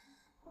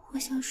我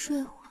想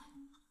睡会儿。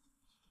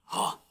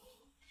好，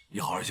你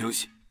好好休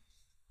息，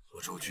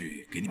我出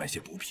去给你买些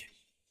补品，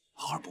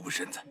好好补补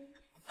身子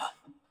啊。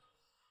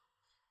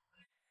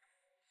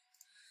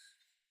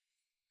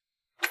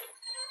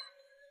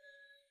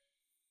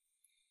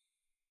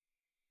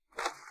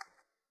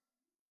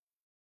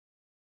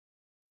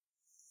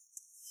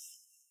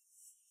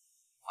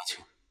婉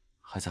清，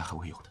孩子还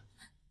会有的，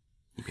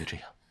你别这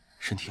样，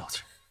身体要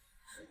紧。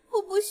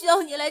我不需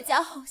要你来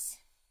加好心，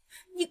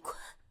你滚！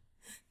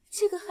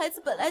这个孩子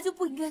本来就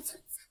不应该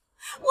存在，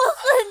我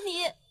恨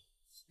你。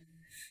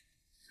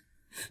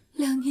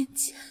2年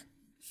前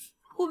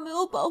我没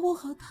有保护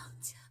好唐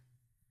家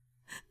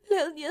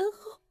，2年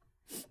后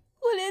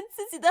我连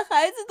自己的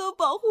孩子都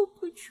保护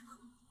不住，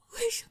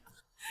为什么？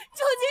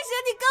周景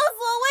深，你告诉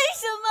我为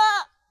什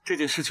么？这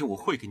件事情我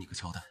会给你个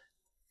交代，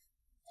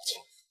婉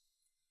清，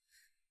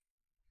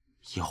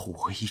以后我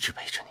会一直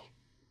陪着你，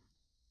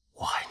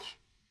我爱你。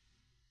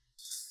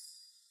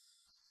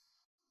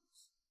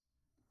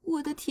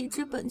我的体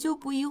质本就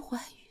不易怀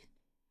孕，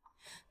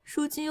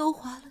如今又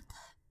怀了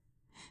胎，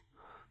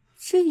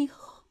这以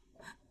后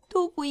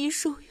都不易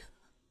受孕了。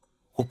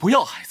我不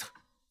要孩子，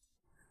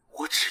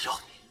我只要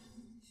你。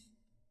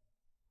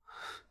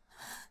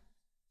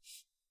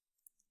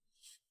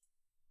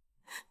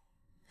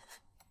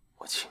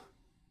婉清，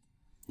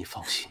你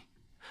放心，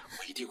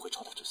我一定会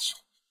找到真凶，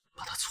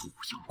把他挫骨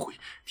扬灰，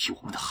替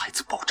我们的孩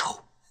子报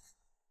仇。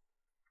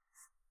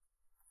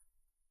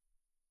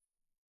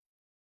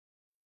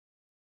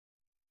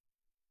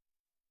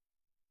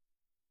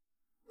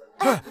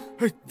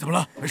怎么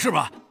了？没事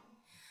吧？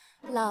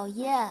老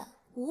爷，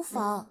无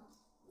妨，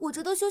我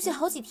这都休息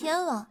好几天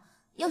了，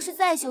要是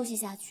再休息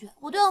下去，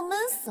我都要闷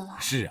死了。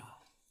是啊，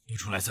多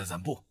出来散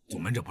散步，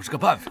总闷着不是个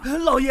办法。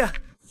老爷，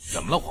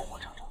怎么了，黄黄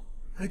厂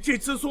长？这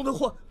次送的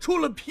货出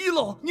了纰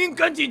漏，您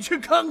赶紧去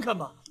看看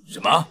吧。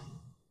什么？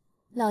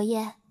老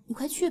爷，你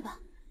快去吧，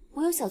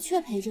我有小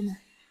雀陪着呢，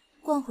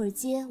逛会儿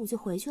街我就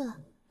回去了。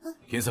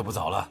天色不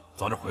早了，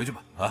早点回去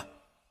吧。啊！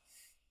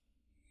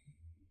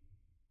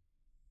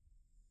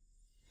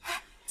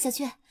小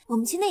雀，我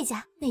们去那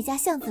家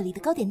巷子里的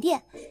糕点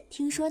店，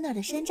听说那儿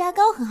的山楂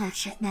糕很好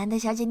吃。难得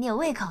小姐你有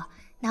胃口，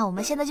那我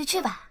们现在就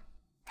去吧。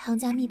唐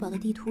家密宝的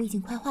地图已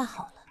经快画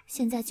好了，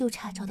现在就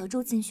差找到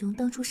周进雄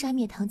当初杀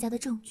灭唐家的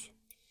证据。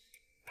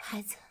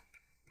孩子，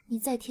你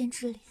在天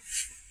之灵，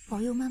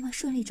保佑妈妈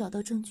顺利找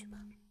到证据吧。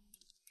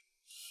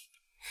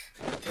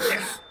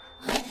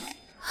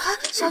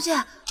小姐，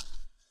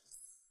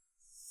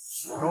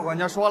周管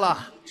家说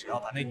了，只要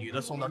把那女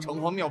的送到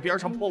城隍庙边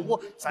上破窝，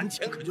咱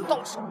钱可就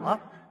到手了。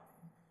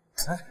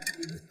哎，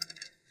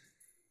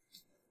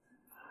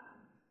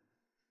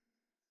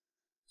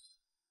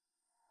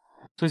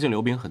最近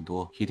流兵很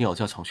多，一定要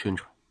加强宣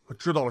传。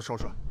知道了，少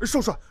帅。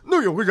少帅，那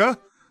儿有个人。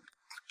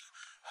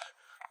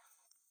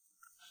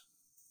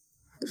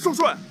少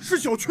帅，是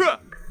小雀。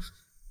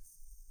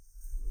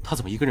他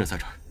怎么一个人在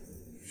这儿？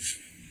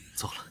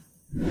走了。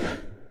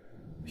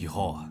以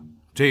后啊，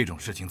这种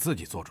事情自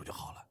己做主就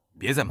好了，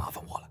别再麻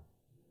烦我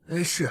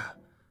了。是。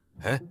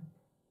哎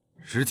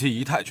，17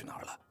姨太去哪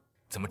儿了？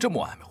怎么这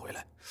么晚还没回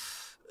来？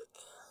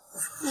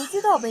不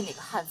知道被哪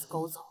个汉子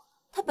勾走了。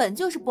她本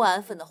就是不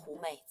安分的狐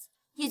妹子，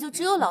也就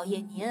只有老爷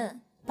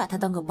您把她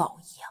当个宝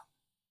一样。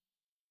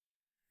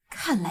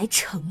看来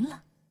成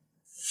了。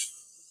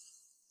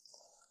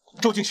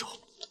周敬雄，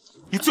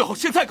你最好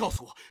现在告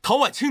诉我唐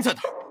婉清在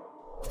哪儿，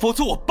否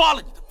则我扒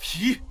了你的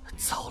皮！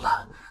糟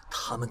了，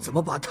他们怎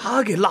么把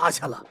他给落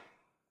下了？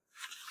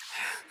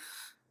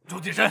周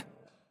金深，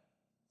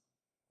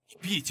你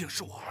毕竟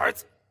是我儿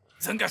子，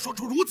怎敢说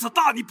出如此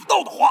大逆不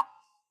道的话？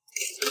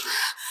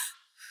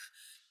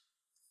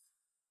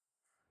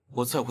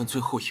我再问最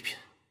后一遍，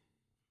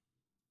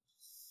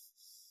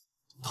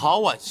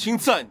唐婉清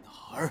在哪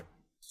儿？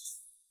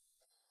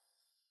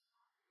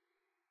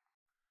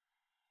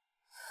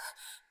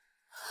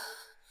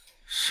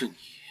是你？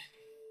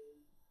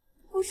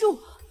不是我，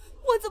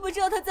我怎么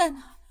知道他在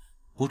哪？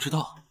不知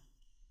道？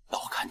那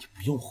我看你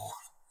不用活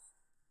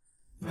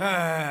了。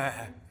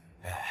哎，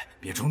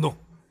别冲动，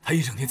他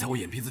一整天在我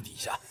眼皮子底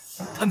下，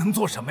他能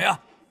做什么呀？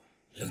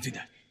冷静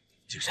点，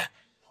景深。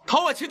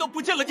唐婉清都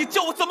不见了，你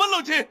叫我怎么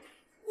冷静？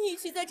你与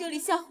其在这里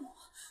吓唬我，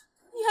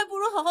你还不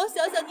如好好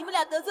想想你们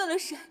俩得罪了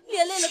谁，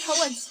连累了唐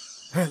婉清。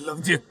哎，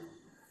冷静，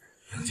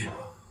冷静，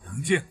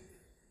冷静！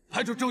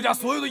排除周家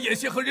所有的眼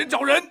线和人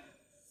找人，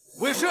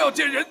我也生要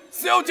见人，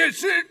死要见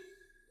尸。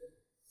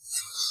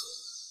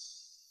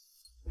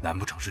难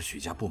不成是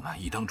许家不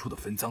满意当初的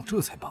分赃，这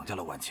才绑架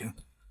了婉清？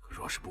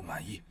若是不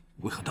满意，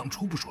为何当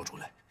初不说出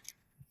来？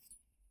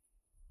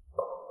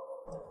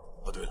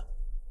哦，对了，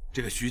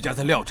这个徐家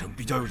在廖城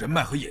比较有人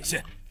脉和眼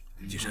线。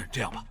景深，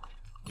这样吧，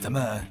咱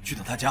们去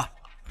趟他家，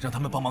让他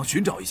们帮忙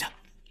寻找一下，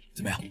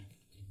怎么样？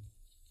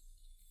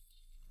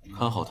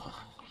看好他，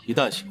一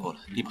旦醒过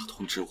来，立马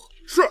通知我。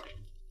是。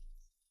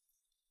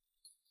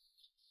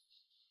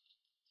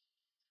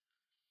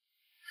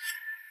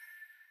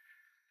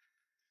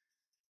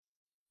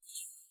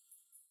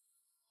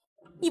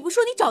你不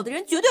说你找的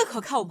人绝对可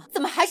靠吗？怎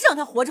么还是让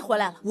他活着回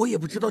来了？我也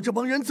不知道这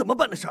帮人怎么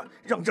办的事儿，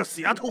让这死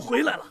丫头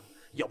回来了。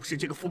要不是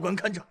这个副官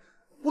看着，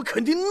我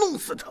肯定弄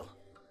死他了。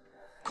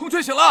孔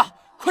雀醒了，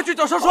快去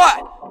找少帅！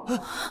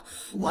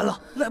完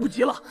了，来不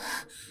及了！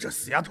这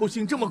死丫头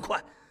醒这么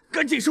快，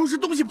赶紧收拾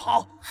东西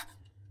跑！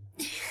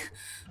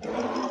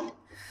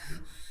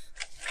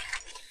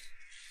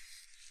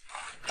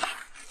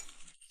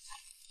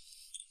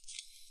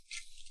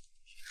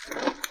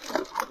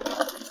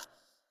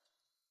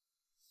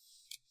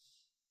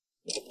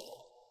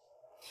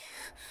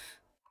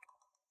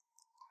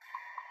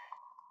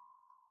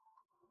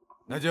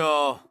那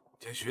就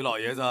请徐老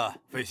爷子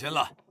费心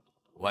了。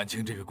婉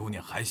清这个姑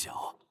娘还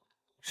小，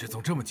失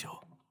踪这么久，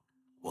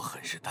我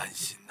很是担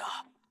心呐。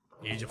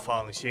你就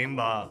放心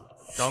吧，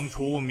当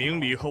初明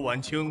理和婉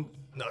清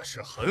那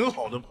是很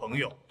好的朋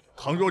友，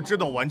倘若知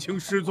道婉清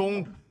失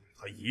踪，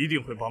他一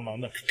定会帮忙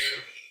的。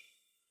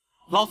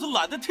老子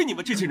懒得听你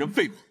们这些人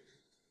废话，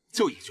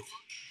就一句话：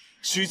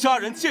许家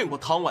人见过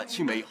唐婉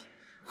清没有？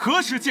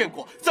何时见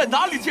过？在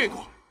哪里见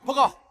过？报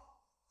告，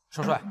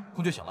少帅，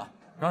空雀醒了，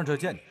让这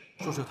见你，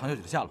说是有唐小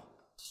姐的下落。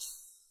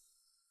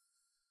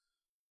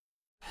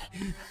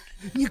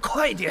你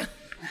快点！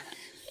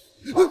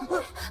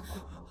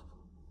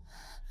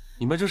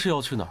你们这是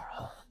要去哪儿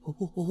啊？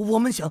我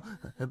们想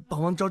帮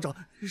忙找找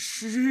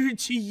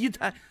17姨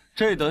太。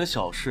这等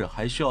小事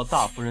还需要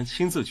大夫人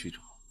亲自去找？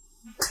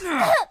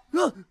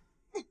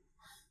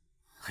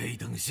黑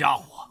灯瞎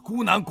火，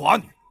孤男寡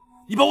女，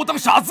你把我当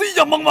傻子一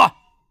样蒙吗？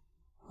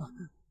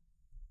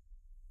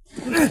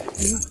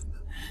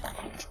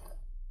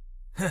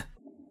哼，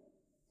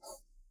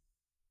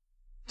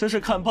真是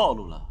看暴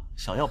露了，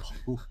想要跑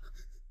路。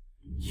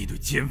一对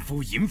奸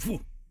夫淫妇，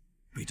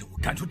背着我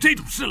干出这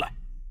种事来，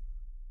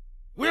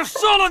我要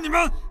杀了你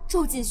们！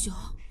周进雄，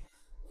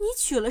你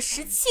娶了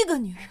17个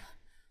女人，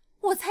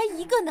我才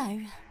1个男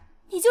人，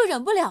你就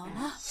忍不了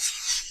了？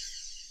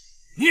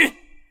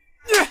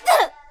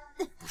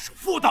你不守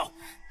妇道，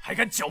还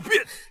敢狡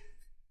辩！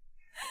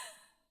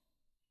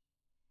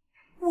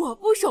我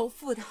不守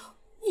妇道，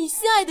你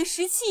心爱的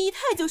17姨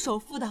太就守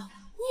妇道了。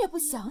你也不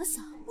想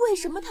想，为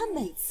什么她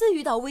每次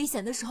遇到危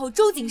险的时候，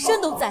周景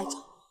深都在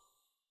场？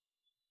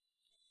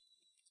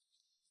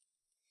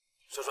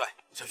少帅，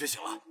小雪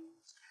醒了。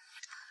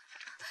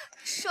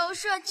少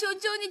帅，求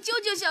求你救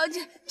救小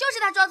姐！就是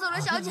他抓走了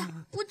小姐，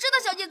我知道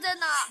小姐在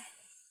哪。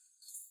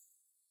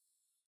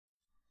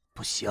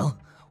不行，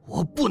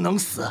我不能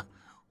死，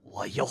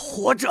我要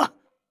活着。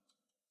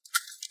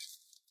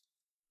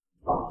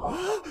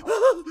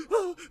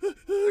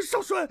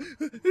少帅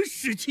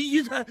，17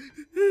姨太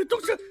都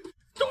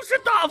是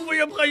大夫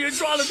人派人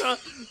抓了他，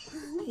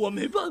我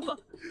没办法，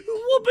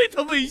我被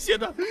他威胁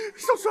的。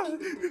少帅，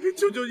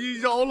求求你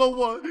饶了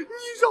我，你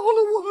饶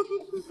了我！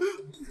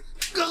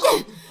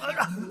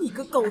你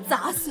个狗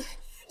杂碎，就连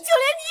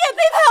你也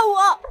背叛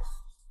我！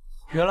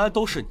原来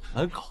都是你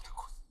们搞的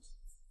鬼！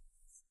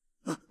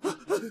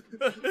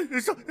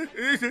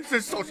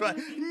少帅，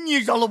你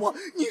饶了我，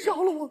你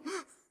饶了我！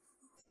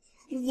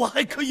我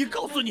还可以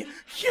告诉你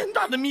天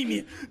大的秘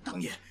密，当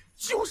年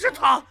就是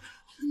他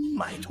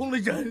买通了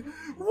人，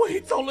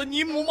伪造了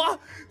你母妈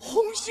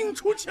红杏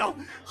出墙，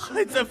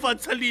还在饭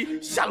菜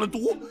里下了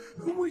毒，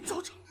伪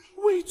造成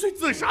畏罪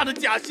自杀的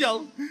假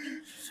象。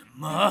什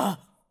么？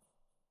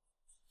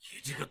你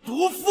这个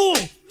毒妇！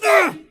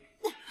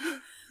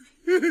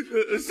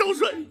少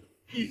帅，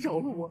你饶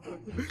了我！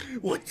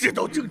我知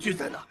道证据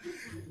在哪，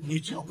你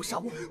只要不杀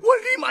我，我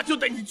立马就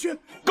带你去。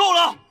够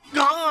了！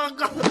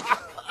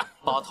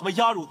把他们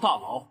押入大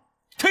牢，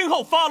听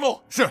候发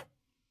落。是。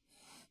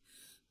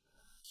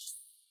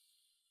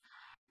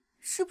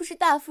是不是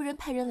大夫人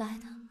派人来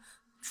的？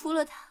除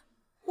了他，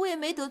我也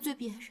没得罪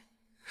别人。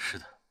是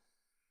的，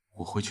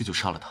我回去就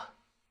杀了他，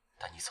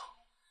带你走。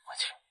婉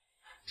清，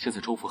现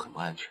在州府很不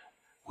安全，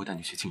我带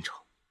你去京城，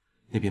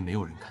那边没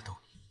有人敢动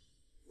你。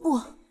不，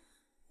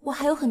我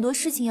还有很多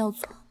事情要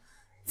做，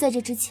在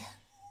这之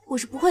前，我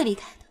是不会离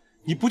开的。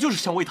你不就是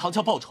想为唐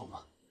家报仇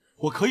吗？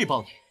我可以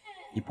帮你，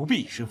你不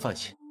必以身犯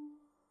险。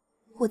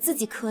我自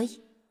己可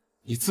以。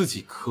你自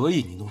己可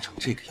以，你弄成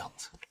这个样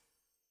子。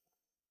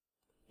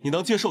你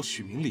能接受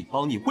许明礼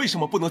帮你，为什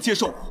么不能接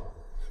受我？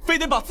非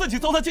得把自己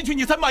糟蹋进去，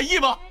你才满意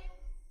吗？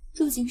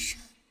周景深，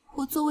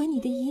我作为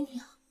你的姨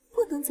娘，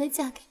不能再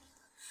嫁给你了，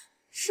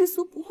世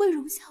俗不会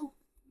容下我。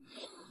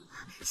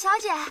小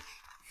姐，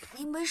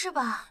你没事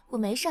吧？我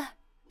没事儿。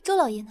周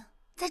老爷呢？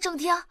在正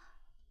厅。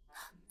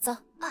走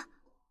啊。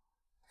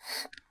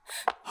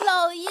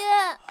老爷，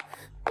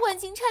婉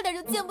清差点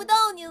就见不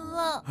到您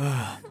了。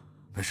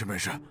没事没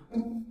事，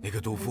那个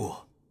毒妇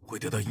会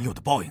得到应有的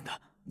报应的，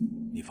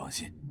你放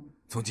心。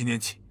从今天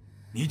起，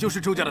你就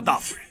是周家的大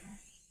夫人，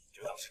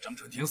就当是张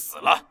承廷死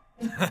了。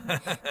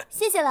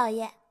谢谢老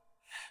爷。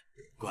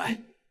乖。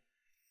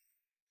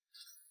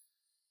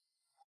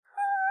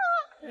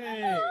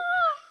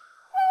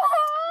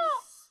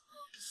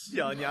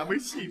小娘们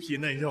细皮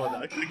嫩肉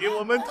的，快给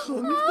我们疼疼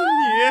你！救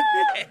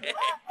命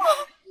啊！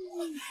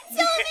救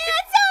命啊！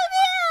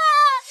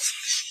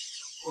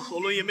我喉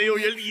咙也没有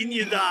人理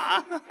你的。救命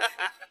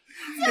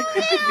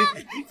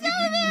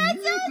啊！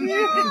救命啊！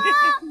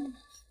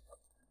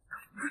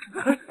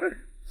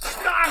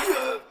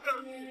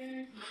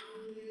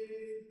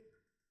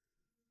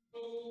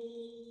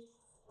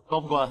高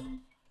副官，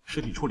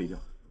尸体处理掉。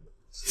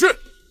是。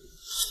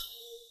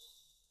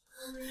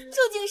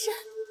周景深，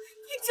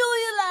你终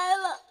于来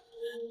了。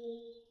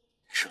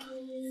没事了，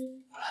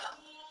我来了。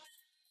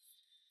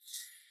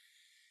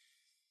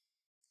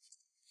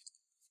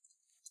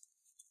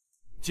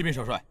启禀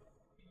少帅，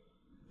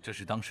这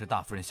是当时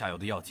大夫人下药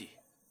的药剂。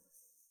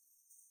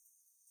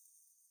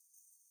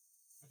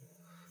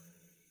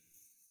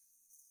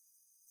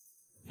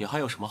你还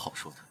有什么好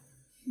说的？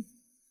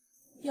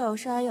要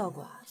杀要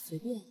剐随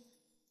便。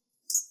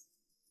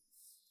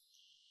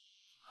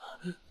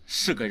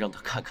是该让他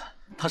看看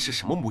他是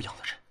什么模样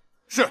的人。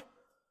是。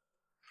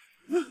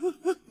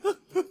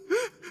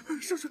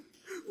少帅，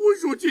我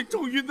如今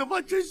终于能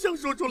把真相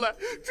说出来，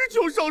只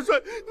求少帅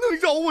能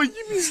饶我一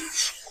命。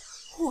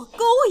我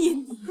勾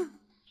引你？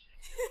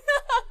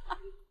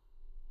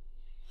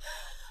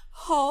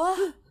好啊，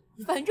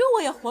反正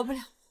我也活不了，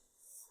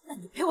那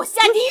你陪我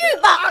下地狱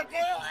吧！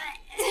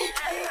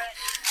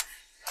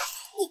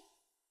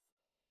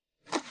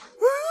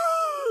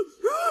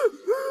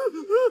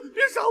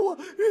别杀我！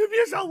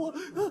别杀我！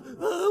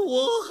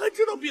我还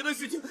知道别的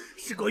事情，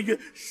是关于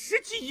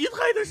17姨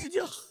太的事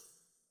情。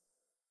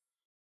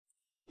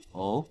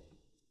哦，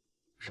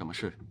什么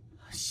事？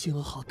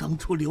幸好当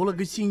初留了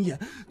个心眼，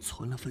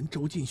存了份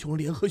周进雄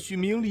联合许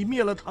明礼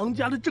灭了唐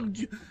家的证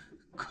据。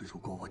可如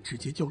果我直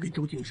接交给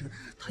周景深，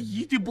他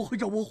一定不会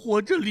让我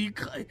活着离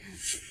开。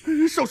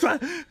少帅，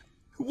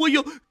我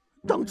有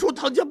当初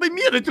唐家被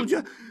灭的证据。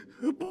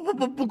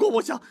不过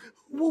我想，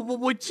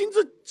我亲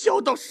自交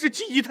到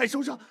17姨太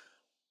手上。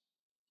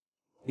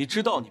你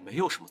知道你没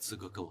有什么资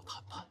格跟我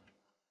谈判。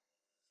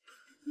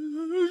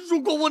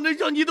如果我能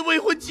让你的未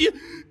婚妻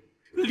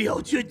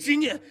了却执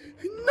念，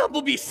那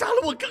不比杀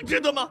了我更值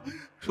得吗？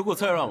如果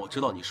再让我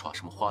知道你耍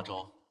什么花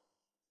招，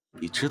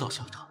你知道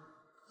下场。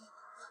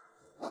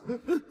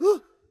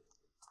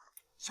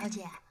小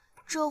姐，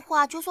这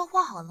画就算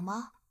画好了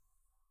吗？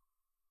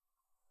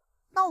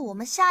那我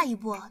们下一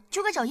步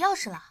就该找钥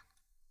匙了。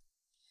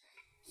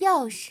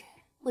钥匙，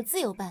我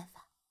自有办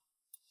法。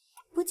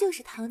不就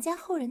是唐家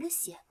后人的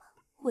血吗？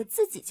我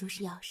自己就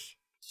是钥匙。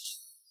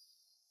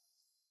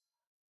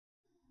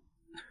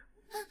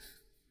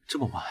这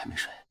么晚还没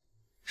睡，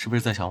是不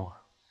是在想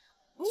我？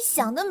你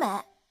想得美！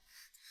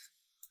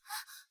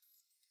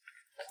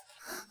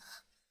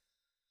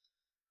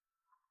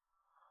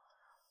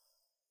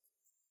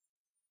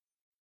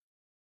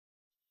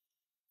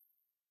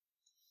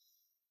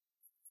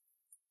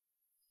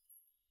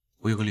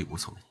我有个礼物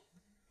送给你。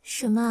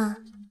什么啊？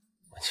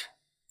婉清，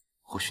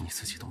或许你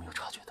自己都没有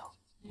察觉到，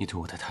你对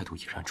我的态度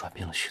已然转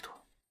变了许多。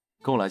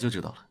跟我来就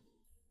知道了。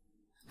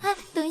哎，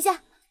等一一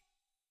下。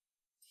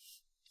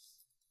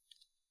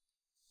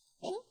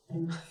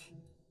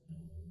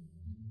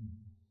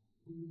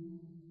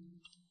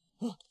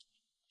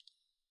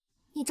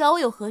你找我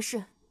有何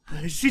事？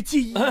是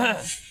记忆。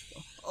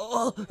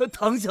哦，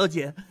唐小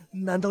姐，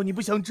难道你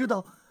不想知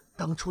道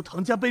当初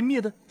唐家被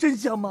灭的真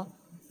相吗？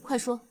快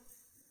说。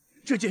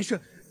这件事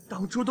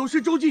当初都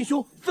是周进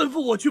雄吩咐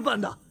我去办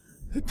的，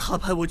他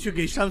派我去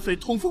给山匪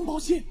通风报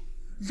信，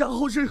然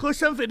后是和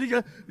山匪的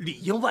人里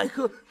应外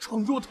合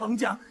闯入唐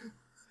家，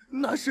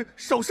那是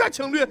烧杀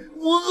抢掠，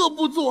无恶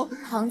不作。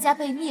唐家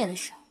被灭的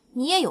事，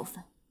你也有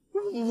份。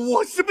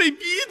我是被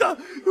逼的，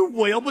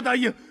我要不答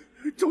应，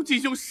周进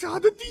雄杀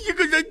的第一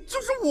个人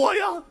就是我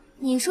呀！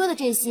你说的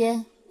这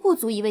些不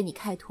足以为你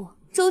开脱。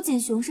周进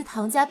雄是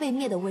唐家被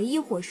灭的唯一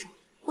祸首，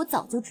我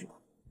早就知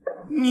道。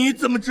你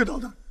怎么知道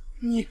的？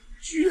你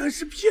居然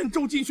是骗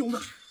周进雄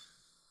的！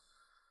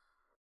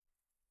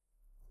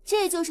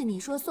这就是你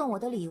说送我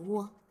的礼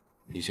物？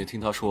你先听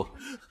他说。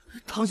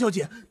唐小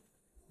姐，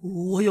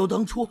我有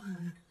当初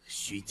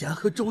许家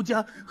和周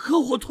家合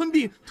伙吞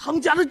并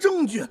唐家的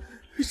证据，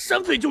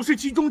山匪就是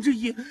其中之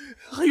一，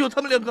还有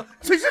他们两个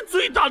才是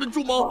最大的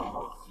主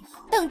谋。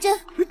当真？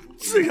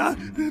自然，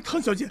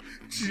唐小姐，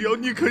只要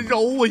你肯饶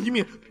我一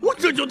命，我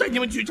这就带你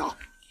们去找。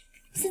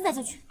现在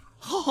就去。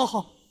好，好，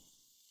好。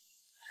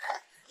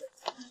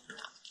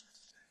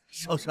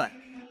少帅，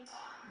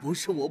不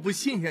是我不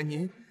信任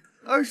您，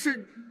而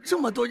是这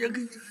么多人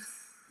跟着，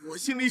我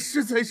心里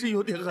实在是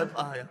有点害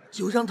怕呀。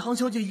就让唐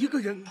小姐一个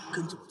人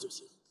跟着我就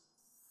行。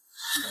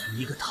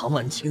一个唐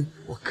婉清，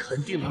我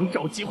肯定能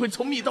找机会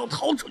从密道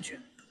逃出去。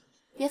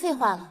别废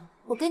话了，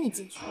我跟你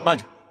进去。慢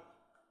着，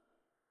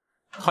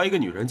她一个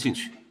女人进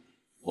去，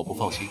我不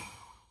放心。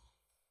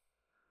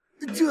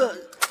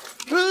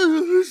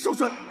少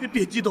帅，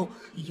别激动，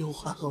有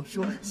话好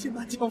说，先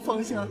把枪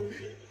放下。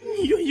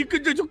你愿意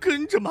跟着就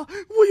跟着嘛，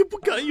我也不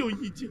敢有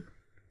意见。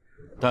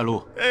带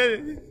路。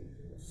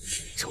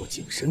周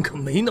景深可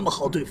没那么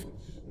好对付，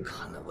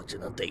看来我只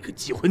能逮个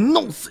机会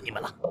弄死你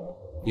们了。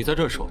你在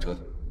这儿守着。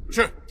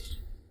是。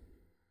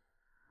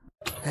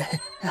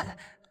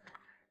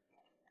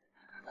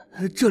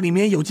这里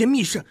面有间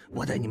密室，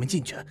我带你们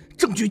进去，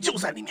证据就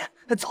在里面。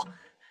走，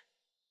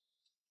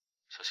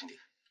小心点。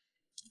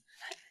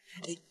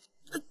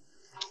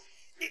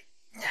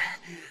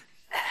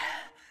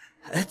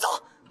走。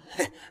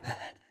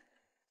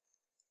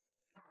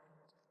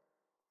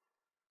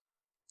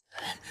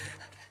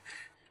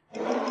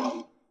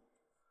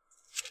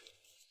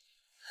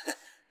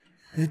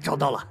找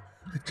到了，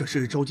这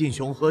是周进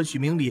雄和许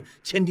明礼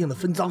签订的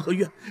分赃合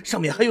约，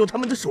上面还有他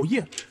们的手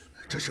印。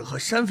这是和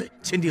山匪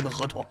签订的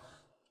合同。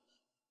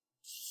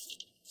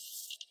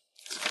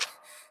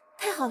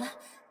太好了，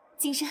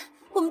景深，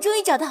我们终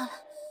于找到了。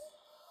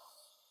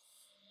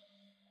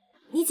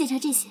你检查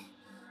这些。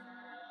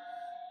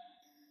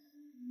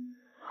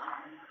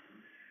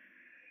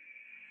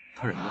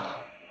他人呢？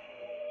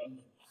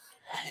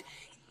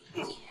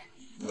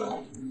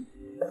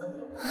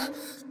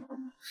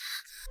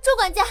周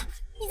管家，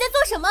你在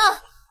做什么？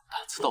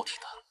胆子到底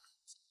大。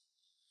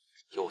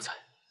有我在，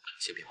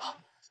先别怕。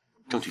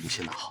证据你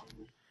先拿好，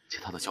其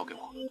他的交给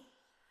我。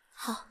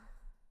好。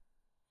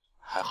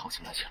还好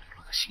进来前留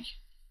了个心眼，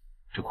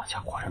这管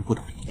家果然不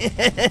能理。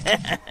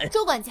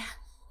周管家，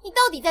你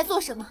到底在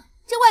做什么？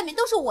这外面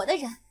都是我的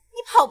人，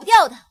你跑不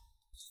掉的。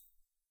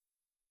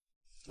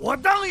我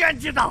当然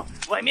知道，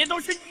外面都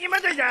是你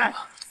们的人，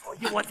所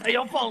以我才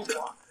要放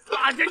火，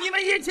拉着你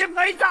们一起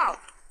陪葬。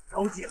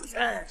周景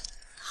深、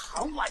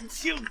唐婉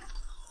清，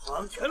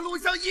黄泉路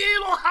上一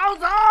路好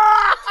走！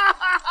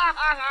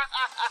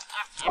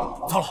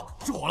糟了，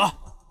失火了！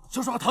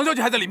小爽和唐小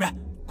姐还在里面，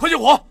快救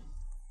火！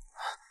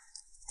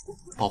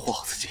保护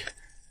好自己。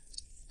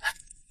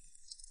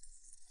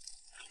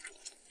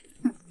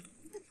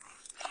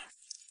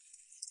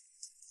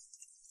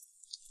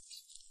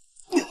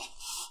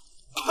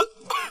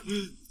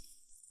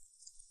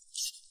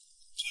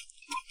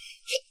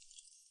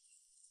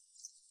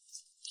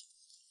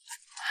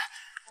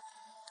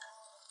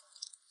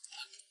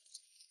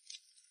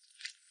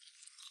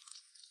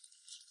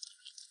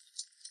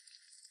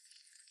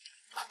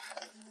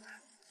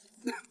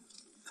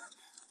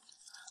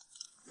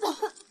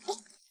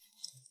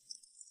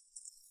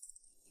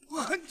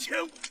完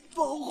全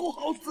保护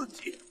好自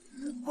己，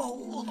保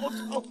护好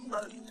他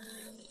们。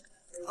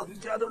唐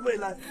家的未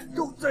来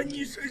都在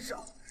你身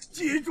上，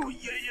记住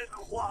爷爷的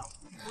话，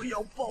不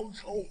要报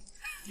仇。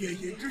爷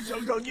爷只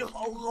想让你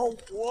好好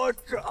活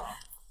着。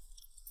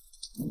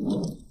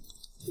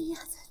爷爷，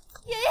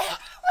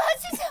我要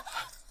去救。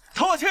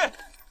唐婉清，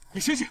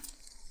你醒醒！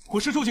我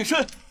是周景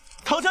深，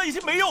唐家已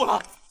经没有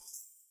了。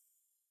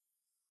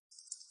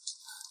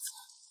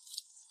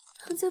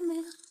唐家没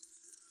了，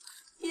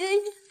爷爷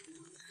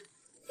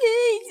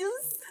已经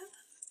死了。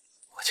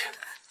婉清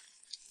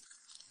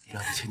，2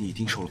年前你一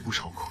定受了不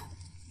少苦，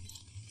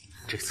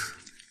这次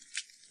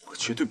我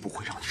绝对不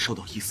会让你受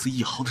到一丝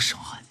一毫的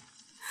伤害。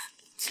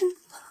真的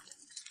吗？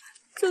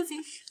周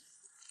景深，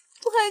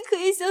我还可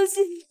以相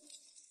信你。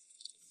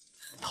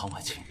唐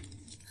婉清，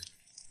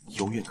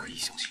永远可以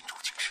相信周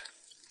景深。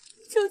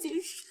景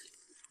深，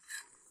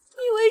你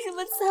为什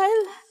么才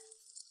来？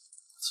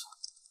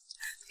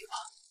别怕，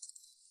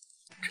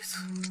这次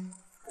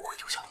不会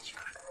丢下你一个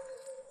人。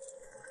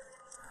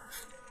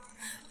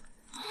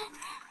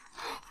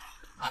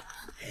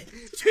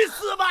去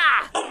死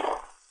吧！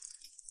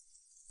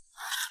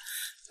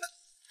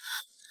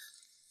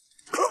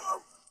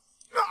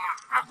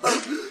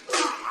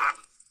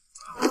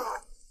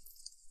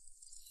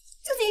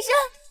周景深，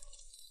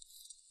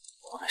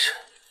我没事，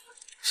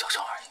小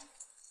伤而已，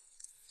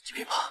你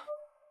别怕。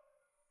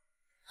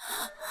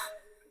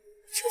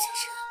周景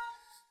深，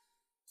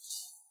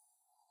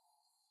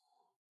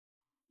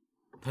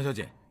唐小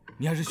姐，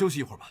你还是休息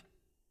一会儿吧。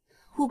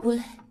我不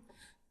累。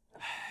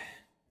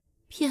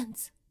骗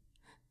子，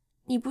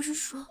你不是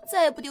说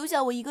再也不丢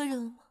下我一个人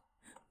了吗？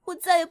我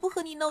再也不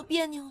和你闹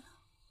别扭了。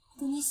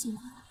等你醒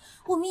过来，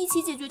我们一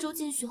起解决周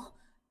进雄，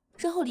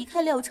然后离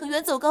开了城，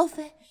远走高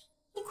飞。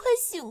你快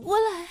醒过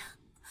来啊！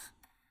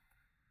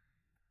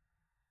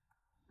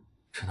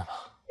真的吗？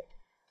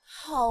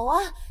好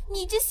啊，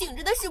你这醒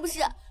着的是不是？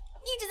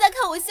一直在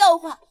看我笑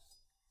话。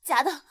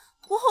假的，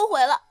我后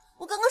悔了，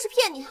我刚刚是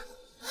骗你。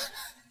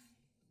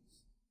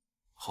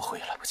后悔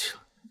也来不及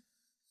了。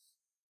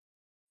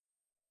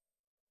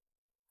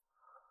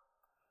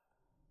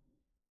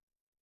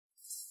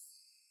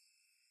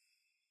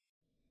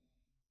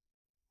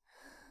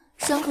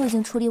伤口已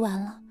经处理完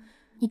了，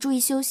你注意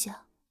休息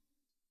啊。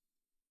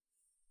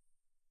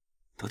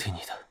都听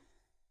你的。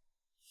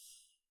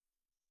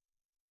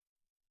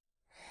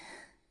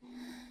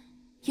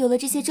有了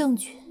这些证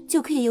据，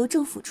就可以由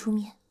政府出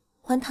面，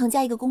还唐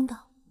家一个公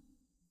道。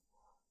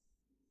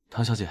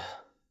唐小姐，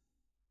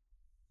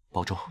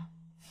保重。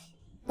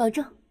保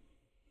重。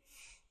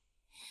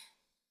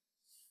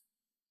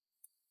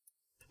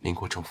民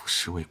国政府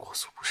尸位过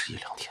速不是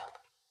1-2天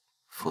了，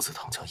否则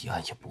唐家一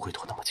案也不会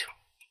拖那么久。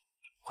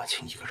婉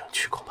清一个人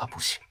去恐怕不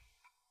行。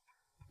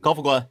高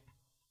副官，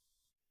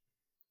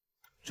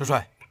少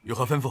帅有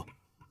何吩咐？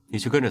你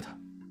去跟着他，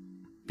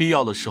必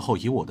要的时候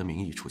以我的名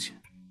义出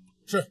现。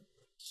是。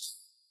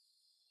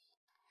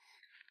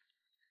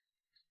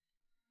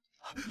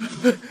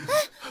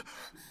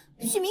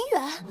许明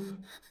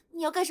远，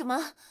你要干什么？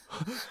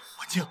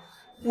婉清，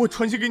我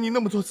传信给你那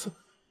么多次，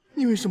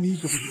你为什么一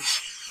个不理？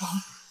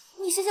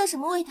你身上什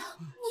么味道？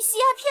你吸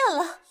鸦片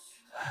了？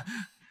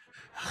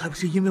还不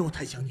是因为我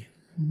太想你。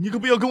你可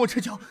不要跟我撤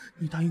侨，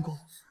你答应过我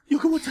要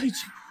跟我在一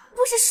起。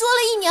不是说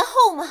了1年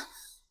后吗？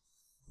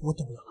我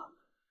懂了，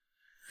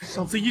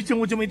上次一审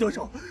我就没得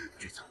手，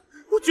这次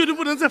我绝对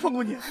不能再放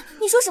过你。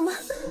你说什么？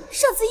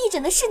上次议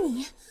诊的是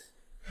你？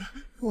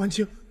婉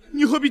清，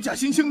你何必假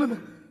惺惺的呢？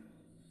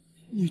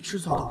你迟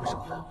早都会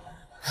上当。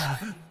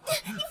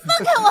你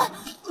放开我！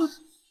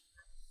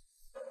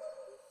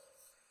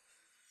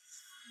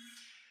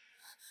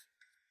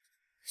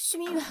许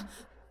明远，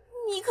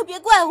你可别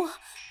怪我，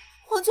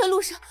黄泉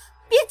路上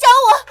别找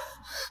我！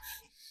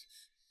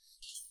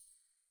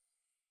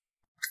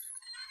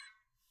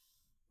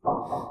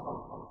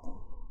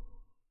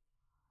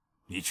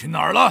你去哪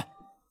儿了？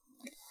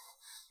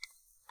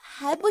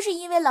还不是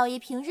因为老爷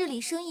平日里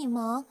生意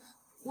忙，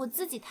我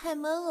自己太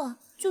闷了，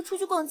就出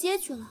去逛街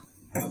去了。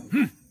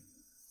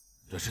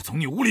这是从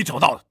你屋里找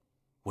到的，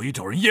我已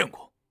找人验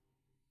过，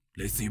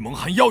类似于蒙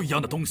汗药一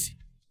样的东西，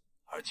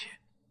而且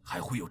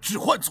还会有致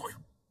幻作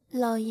用。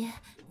老爷，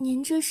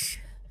您这是……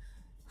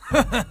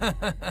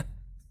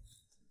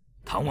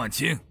唐婉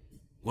清，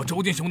我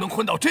周进雄能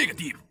混到这个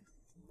地步，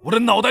我的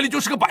脑袋里就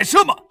是个摆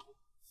设吗？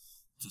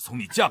自从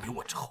你嫁给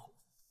我之后，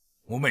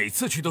我每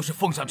次去都是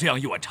奉上这样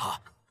一碗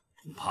茶，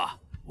恐怕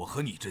我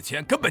和你之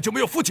间根本就没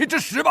有夫妻之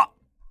实吧？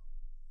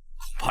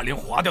恐怕连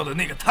滑掉的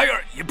那个胎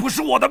儿也不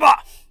是我的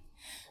吧？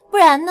不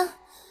然呢？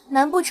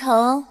难不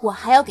成我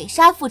还要给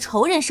杀父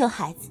仇人生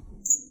孩子？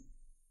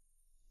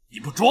你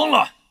不装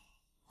了，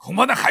恐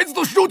怕那孩子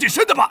都是周谨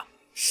慎的吧？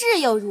是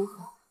又如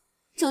何？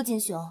周进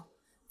雄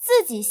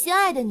自己心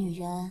爱的女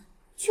人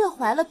却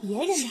怀了别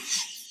人的孩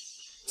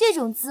子，这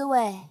种滋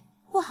味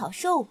不好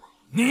受吧？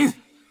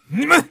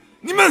你们，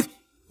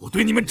我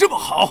对你们这么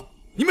好，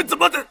你们怎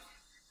么的？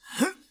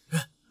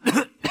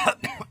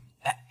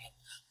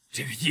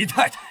这个姨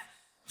太太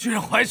居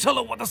然怀上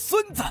了我的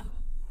孙子，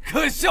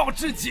可笑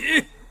至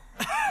极！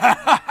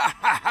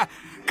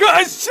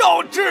可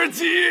笑至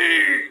极！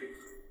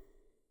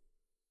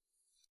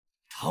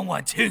唐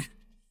婉清，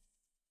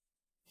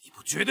你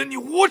不觉得你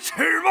无耻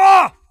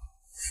吗？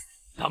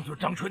当初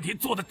张春婷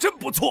做的真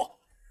不错，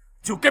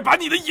就该把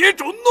你的野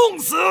种弄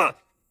死！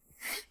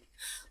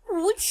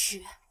无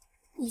耻！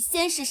你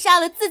先是杀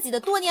了自己的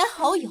多年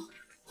好友，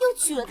又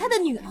娶了他的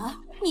女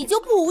儿，你就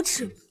不无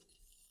耻吗？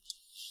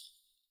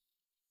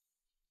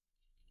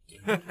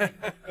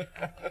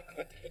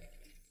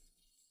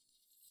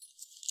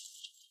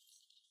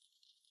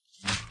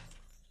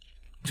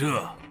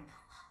这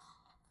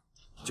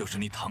就是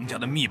你唐家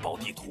的秘宝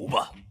地图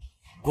吧？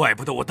怪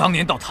不得我当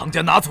年到唐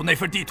家拿走那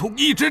份地图，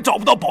一直找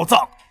不到宝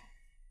藏。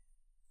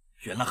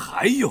原来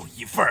还有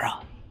一份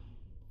啊！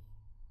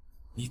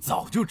你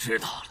早就知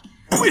道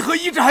了，为何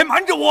一直还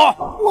瞒着我？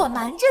我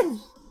瞒着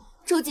你，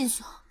周进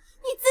雄，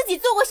你自己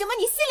做过什么？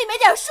你心里没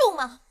点数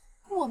吗？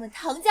我们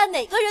唐家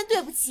哪个人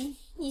对不起你？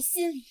你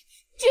心里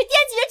只惦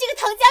记着这个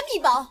唐家秘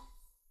宝。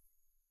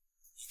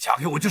你嫁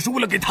给我就是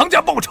为了给唐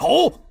家报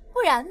仇？不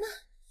然呢？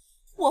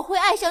我会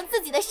爱上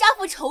自己的杀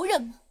父仇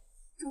人吗？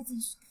周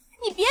金雪，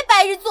你别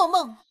白日做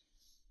梦了。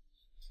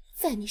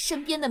在你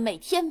身边的每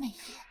天每夜，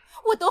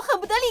我都恨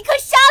不得立刻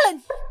杀了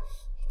你，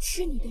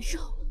吃你的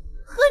肉，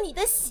喝你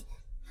的血。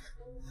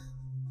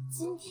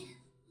今天，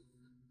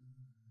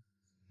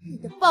你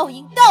的报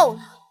应到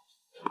了。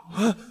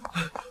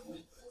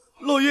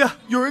老爷，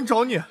有人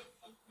找你，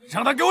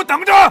让他给我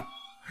等着。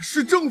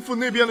是政府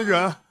那边的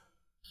人。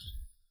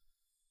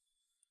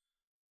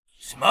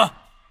什么？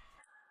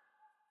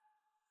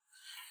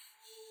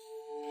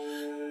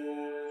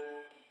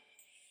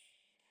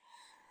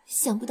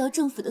想不到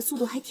政府的速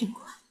度还挺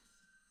快。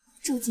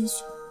周金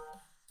雪，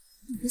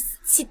你的死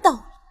期到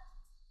了。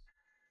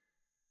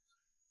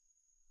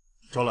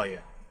周老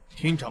爷，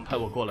厅长派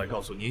我过来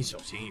告诉您小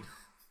心一点。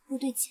不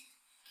对劲，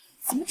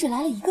怎么只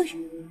来了一个人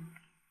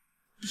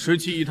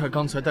17姨太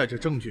刚才带着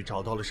证据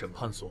找到了审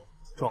判所，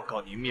状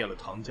告您灭了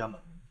唐家门。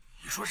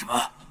你说什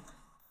么？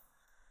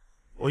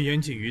我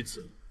言尽于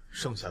此，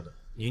剩下的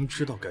您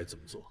知道该怎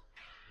么做。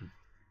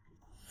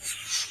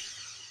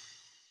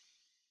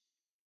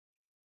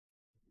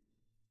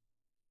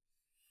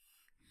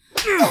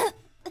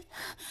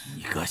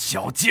你个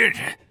小贱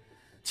人，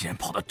竟然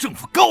跑到政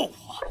府告我！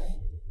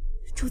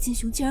周金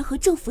雄竟然和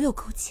政府有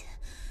勾结。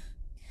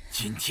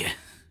今天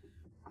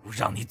我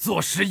让你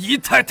坐实姨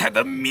太太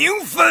的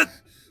名分！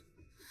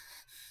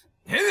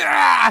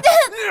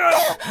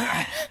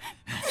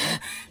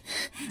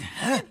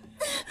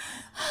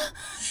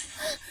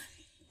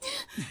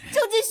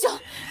周金雄，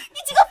你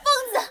这个疯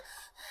子，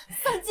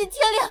丧尽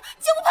天良，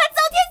就不怕遭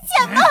天谴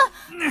吗？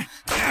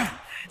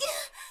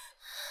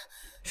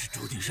是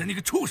周景山那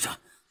个畜生！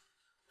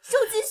周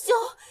金雄，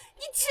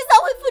你迟早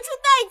会付出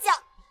代价！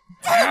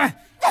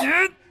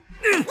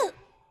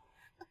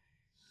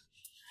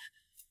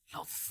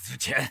老子死之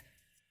前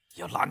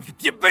要拉你个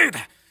垫背的！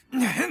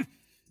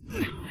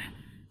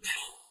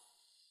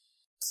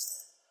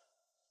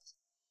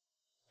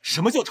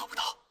什么叫找不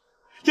到？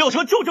药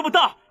城就这么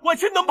大，婉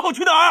清能跑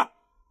去哪儿？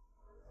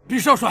毕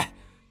少帅，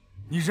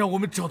你让我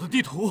们找的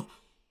地图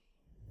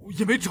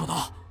也没找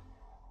到。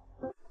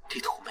地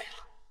图没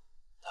了，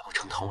难不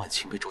成唐婉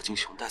清被周金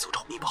雄带走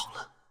找秘宝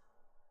了？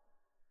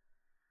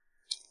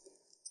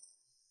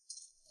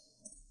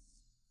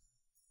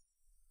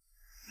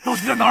到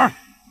底在哪儿？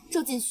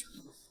周金雄，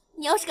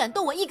你要是敢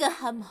动我一根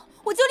汗毛，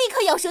我就立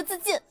刻咬舌自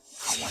尽。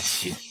唐婉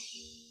清，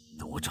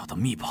等我找到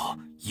秘宝，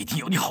一定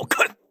有你好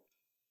看。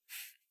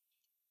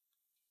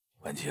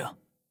婉清，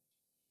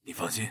你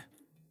放心，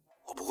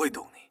我不会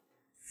动你，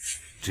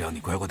只要你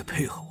乖乖的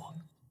配合我，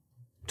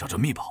找着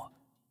秘宝，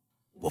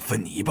我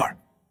分你一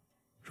半，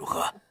如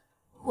何？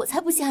我才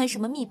不稀罕什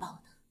么秘宝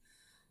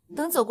呢！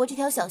等走过这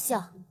条小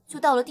巷，就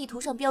到了地图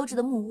上标志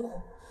的木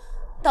屋。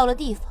到了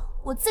地方，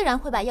我自然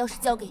会把钥匙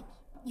交给你，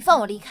你放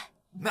我离开。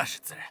那是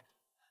自然。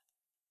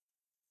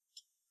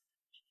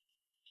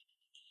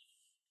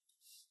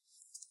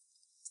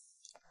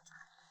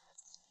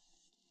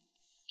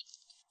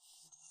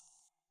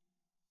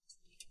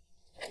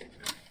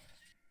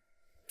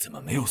怎么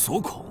没有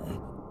锁孔？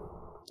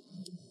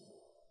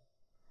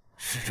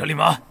是这里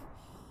吗？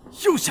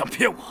又想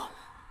骗我？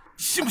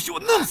信不信我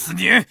弄死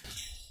你？钥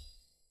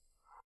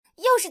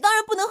匙当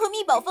然不能和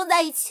秘宝放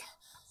在一起，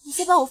你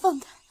先把我放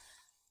开，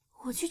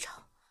我去找。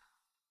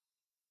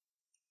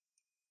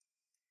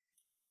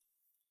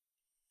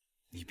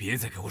你别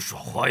再给我耍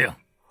花样！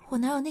我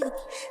哪有那个本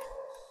事？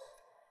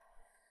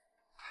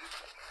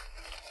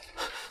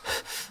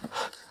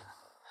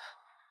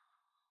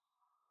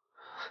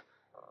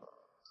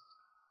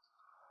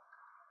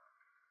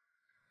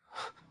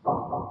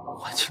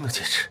婉清的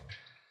戒指。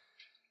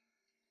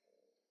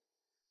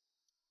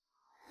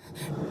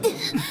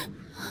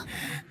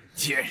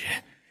贱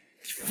人，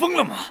你疯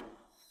了吗？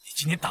你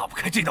今天打不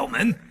开这道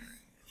门，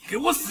你给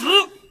我死！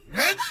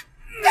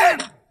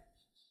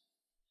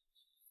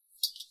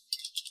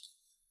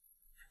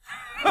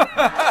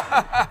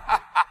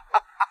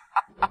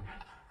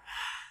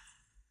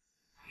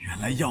原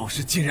来钥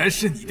匙竟然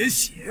是你的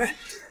血！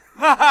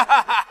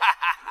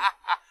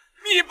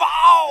秘宝，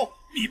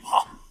秘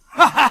宝！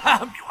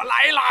秘宝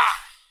来啦！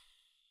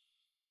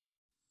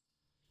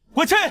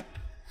婉清，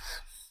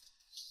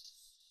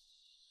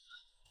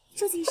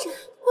周景深，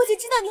我就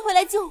知道你会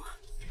来救我。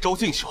周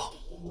敬雄，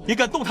你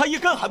敢动他一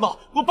根汗毛，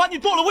我把你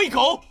剁了喂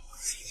狗！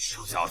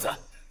臭小子，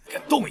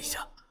敢动一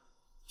下，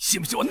信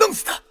不信我弄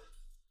死他？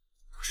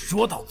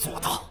说到做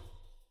到。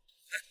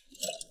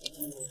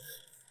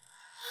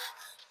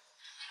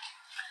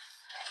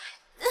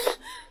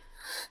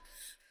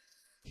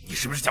你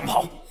是不是想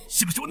跑？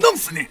信不信我弄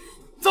死你？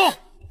走！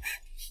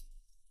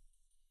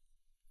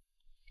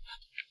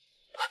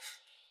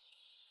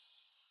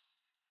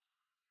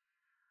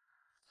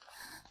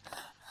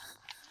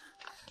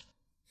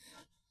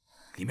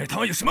里面他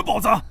妈有什么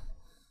宝藏？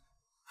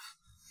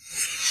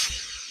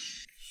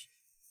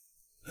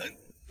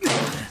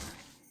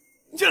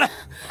进来！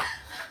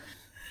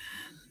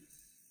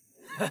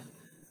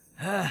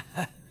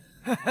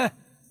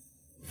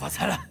发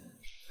财了！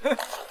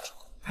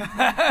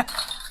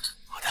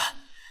我的，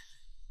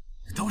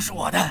都是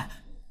我的，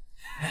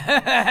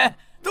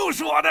都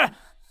是我的！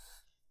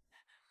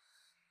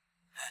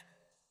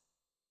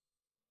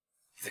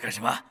你在干什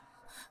么？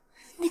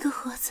那个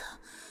盒子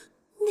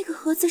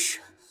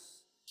是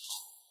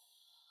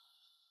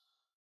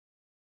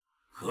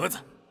盒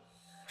子？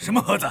什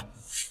么盒子？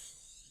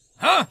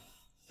啊！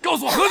告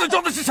诉我盒子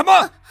装的是什么？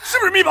是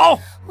不是秘宝？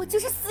我就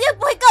是死也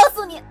不会告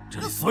诉你。这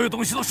里所有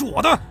东西都是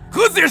我的，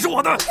盒子也是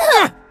我的。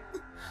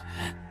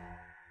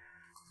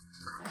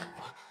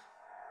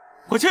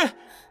我去，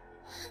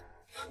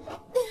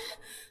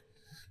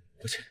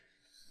我去，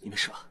你没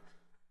事吧？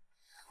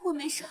我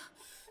没事，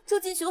周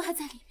金雄还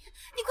在里面，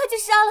你快去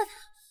杀了他。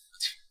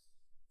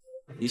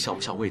你想不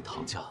想为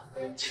唐家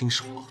亲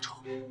手报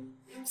仇？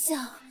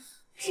想，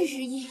日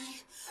日夜夜，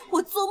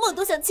我做梦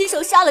都想亲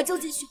手杀了周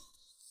金雄。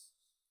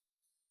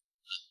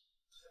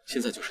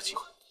现在就是机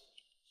会。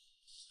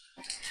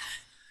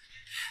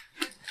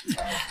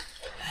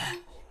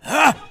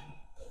啊！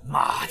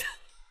妈的，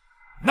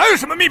哪有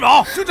什么秘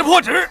宝，生着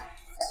破纸！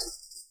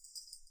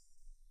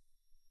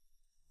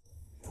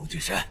陆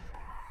金山，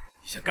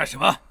你想干什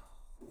么？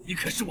你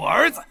可是我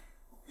儿子，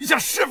你想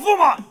弑父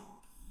吗？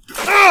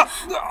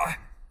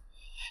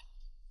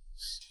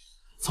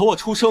从我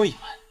出生以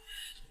来，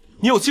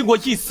你有尽过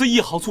一丝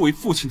一毫作为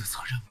父亲的责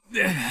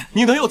任。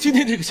你能有今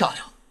天这个下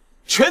场，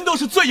全都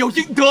是罪有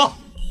应得。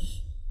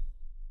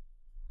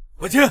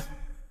文清，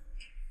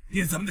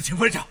念咱们的情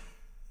分上，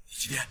你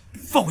今天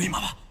放我一马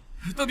吧，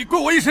等你跪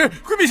我一时，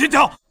回避心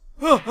脚。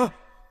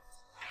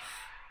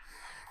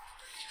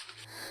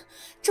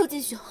周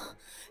金雄，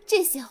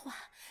这些话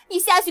你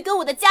下去跟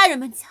我的家人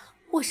们讲，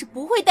我是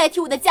不会代替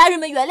我的家人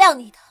们原谅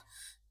你的。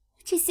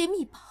这些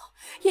秘宝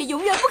也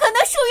永远不可能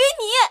属于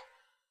你。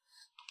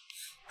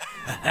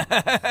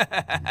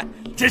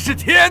这是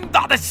天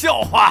大的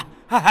笑话！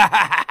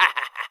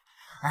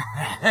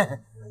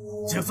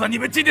就算你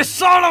们今天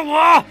杀了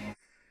我，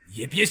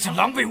也别想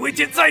狼狈为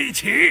奸在一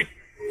起。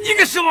一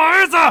个是我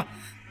儿子，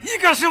一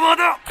个是我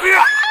的。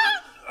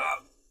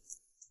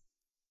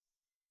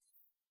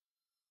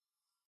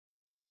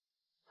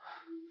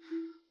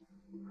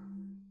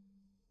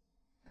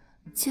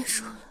结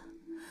束了，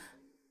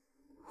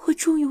我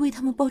终于为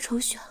他们报仇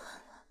雪恨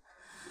了。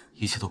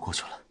一切都过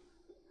去了，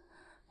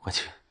婉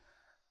清，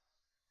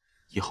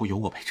以后有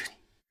我陪着你，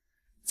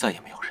再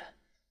也没有人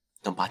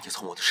能把你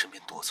从我的身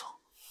边夺走。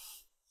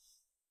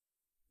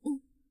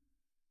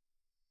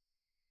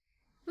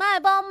卖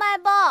报卖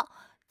报！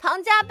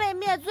唐家被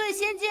灭最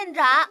新进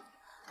展，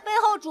背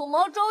后主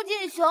谋周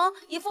进雄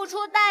已付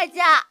出代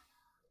价。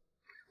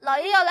老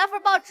爷要来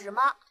份报纸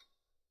吗？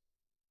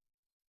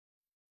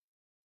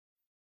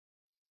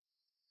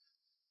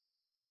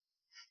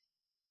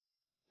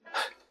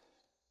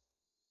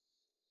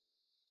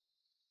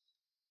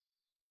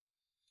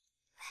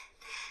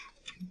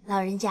老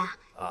人家，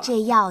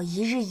这药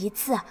一日一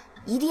次，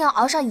一定要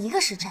熬上1个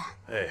时辰。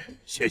哎，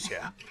谢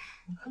谢。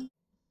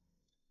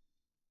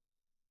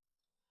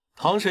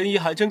唐神医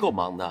还真够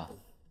忙的，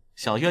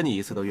想约你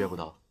一次都约不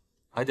到，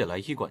还得来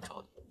医馆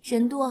找你。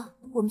人多，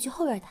我们去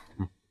后院谈。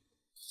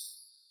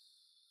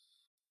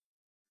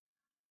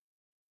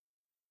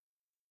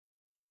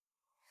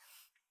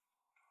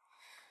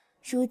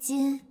如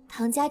今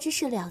唐家之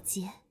事了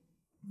结，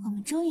我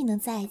们终于能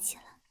在一起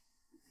了。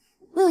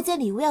我有件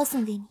礼物要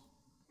送给你。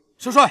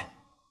少帅，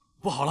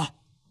不好了，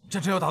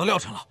战争要打到廖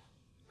城了。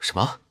什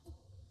么？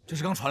这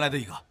是刚传来的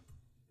一个。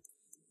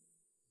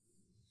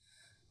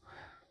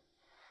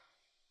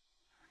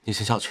你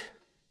先下去。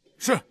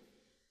是。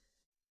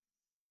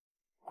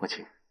婉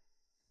清，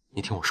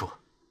你听我说，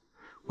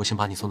我先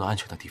把你送到安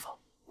全的地方。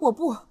我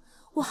不，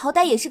我好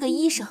歹也是个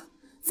医生，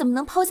怎么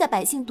能抛下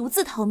百姓独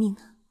自逃命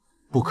呢？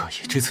不可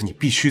以，这次你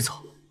必须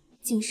走。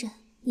景深，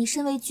你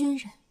身为军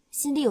人，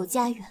心里有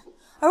家园，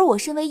而我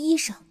身为医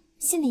生，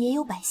心里也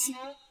有百姓，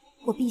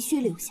我必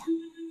须留下。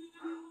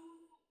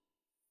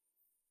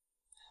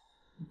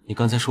你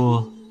刚才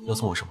说要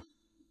送我什么？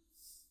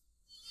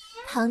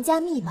唐家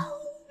秘宝。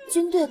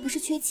军队不是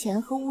缺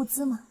钱和物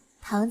资吗？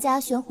唐家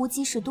悬壶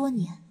济世多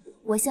年，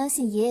我相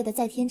信爷爷的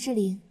在天之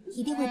灵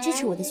一定会支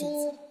持我的选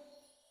择。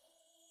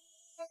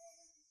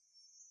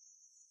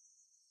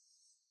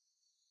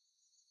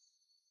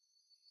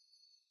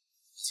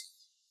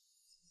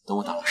等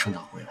我打了胜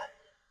仗回来，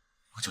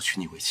我就娶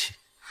你为妻。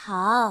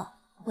好，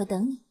我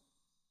等你。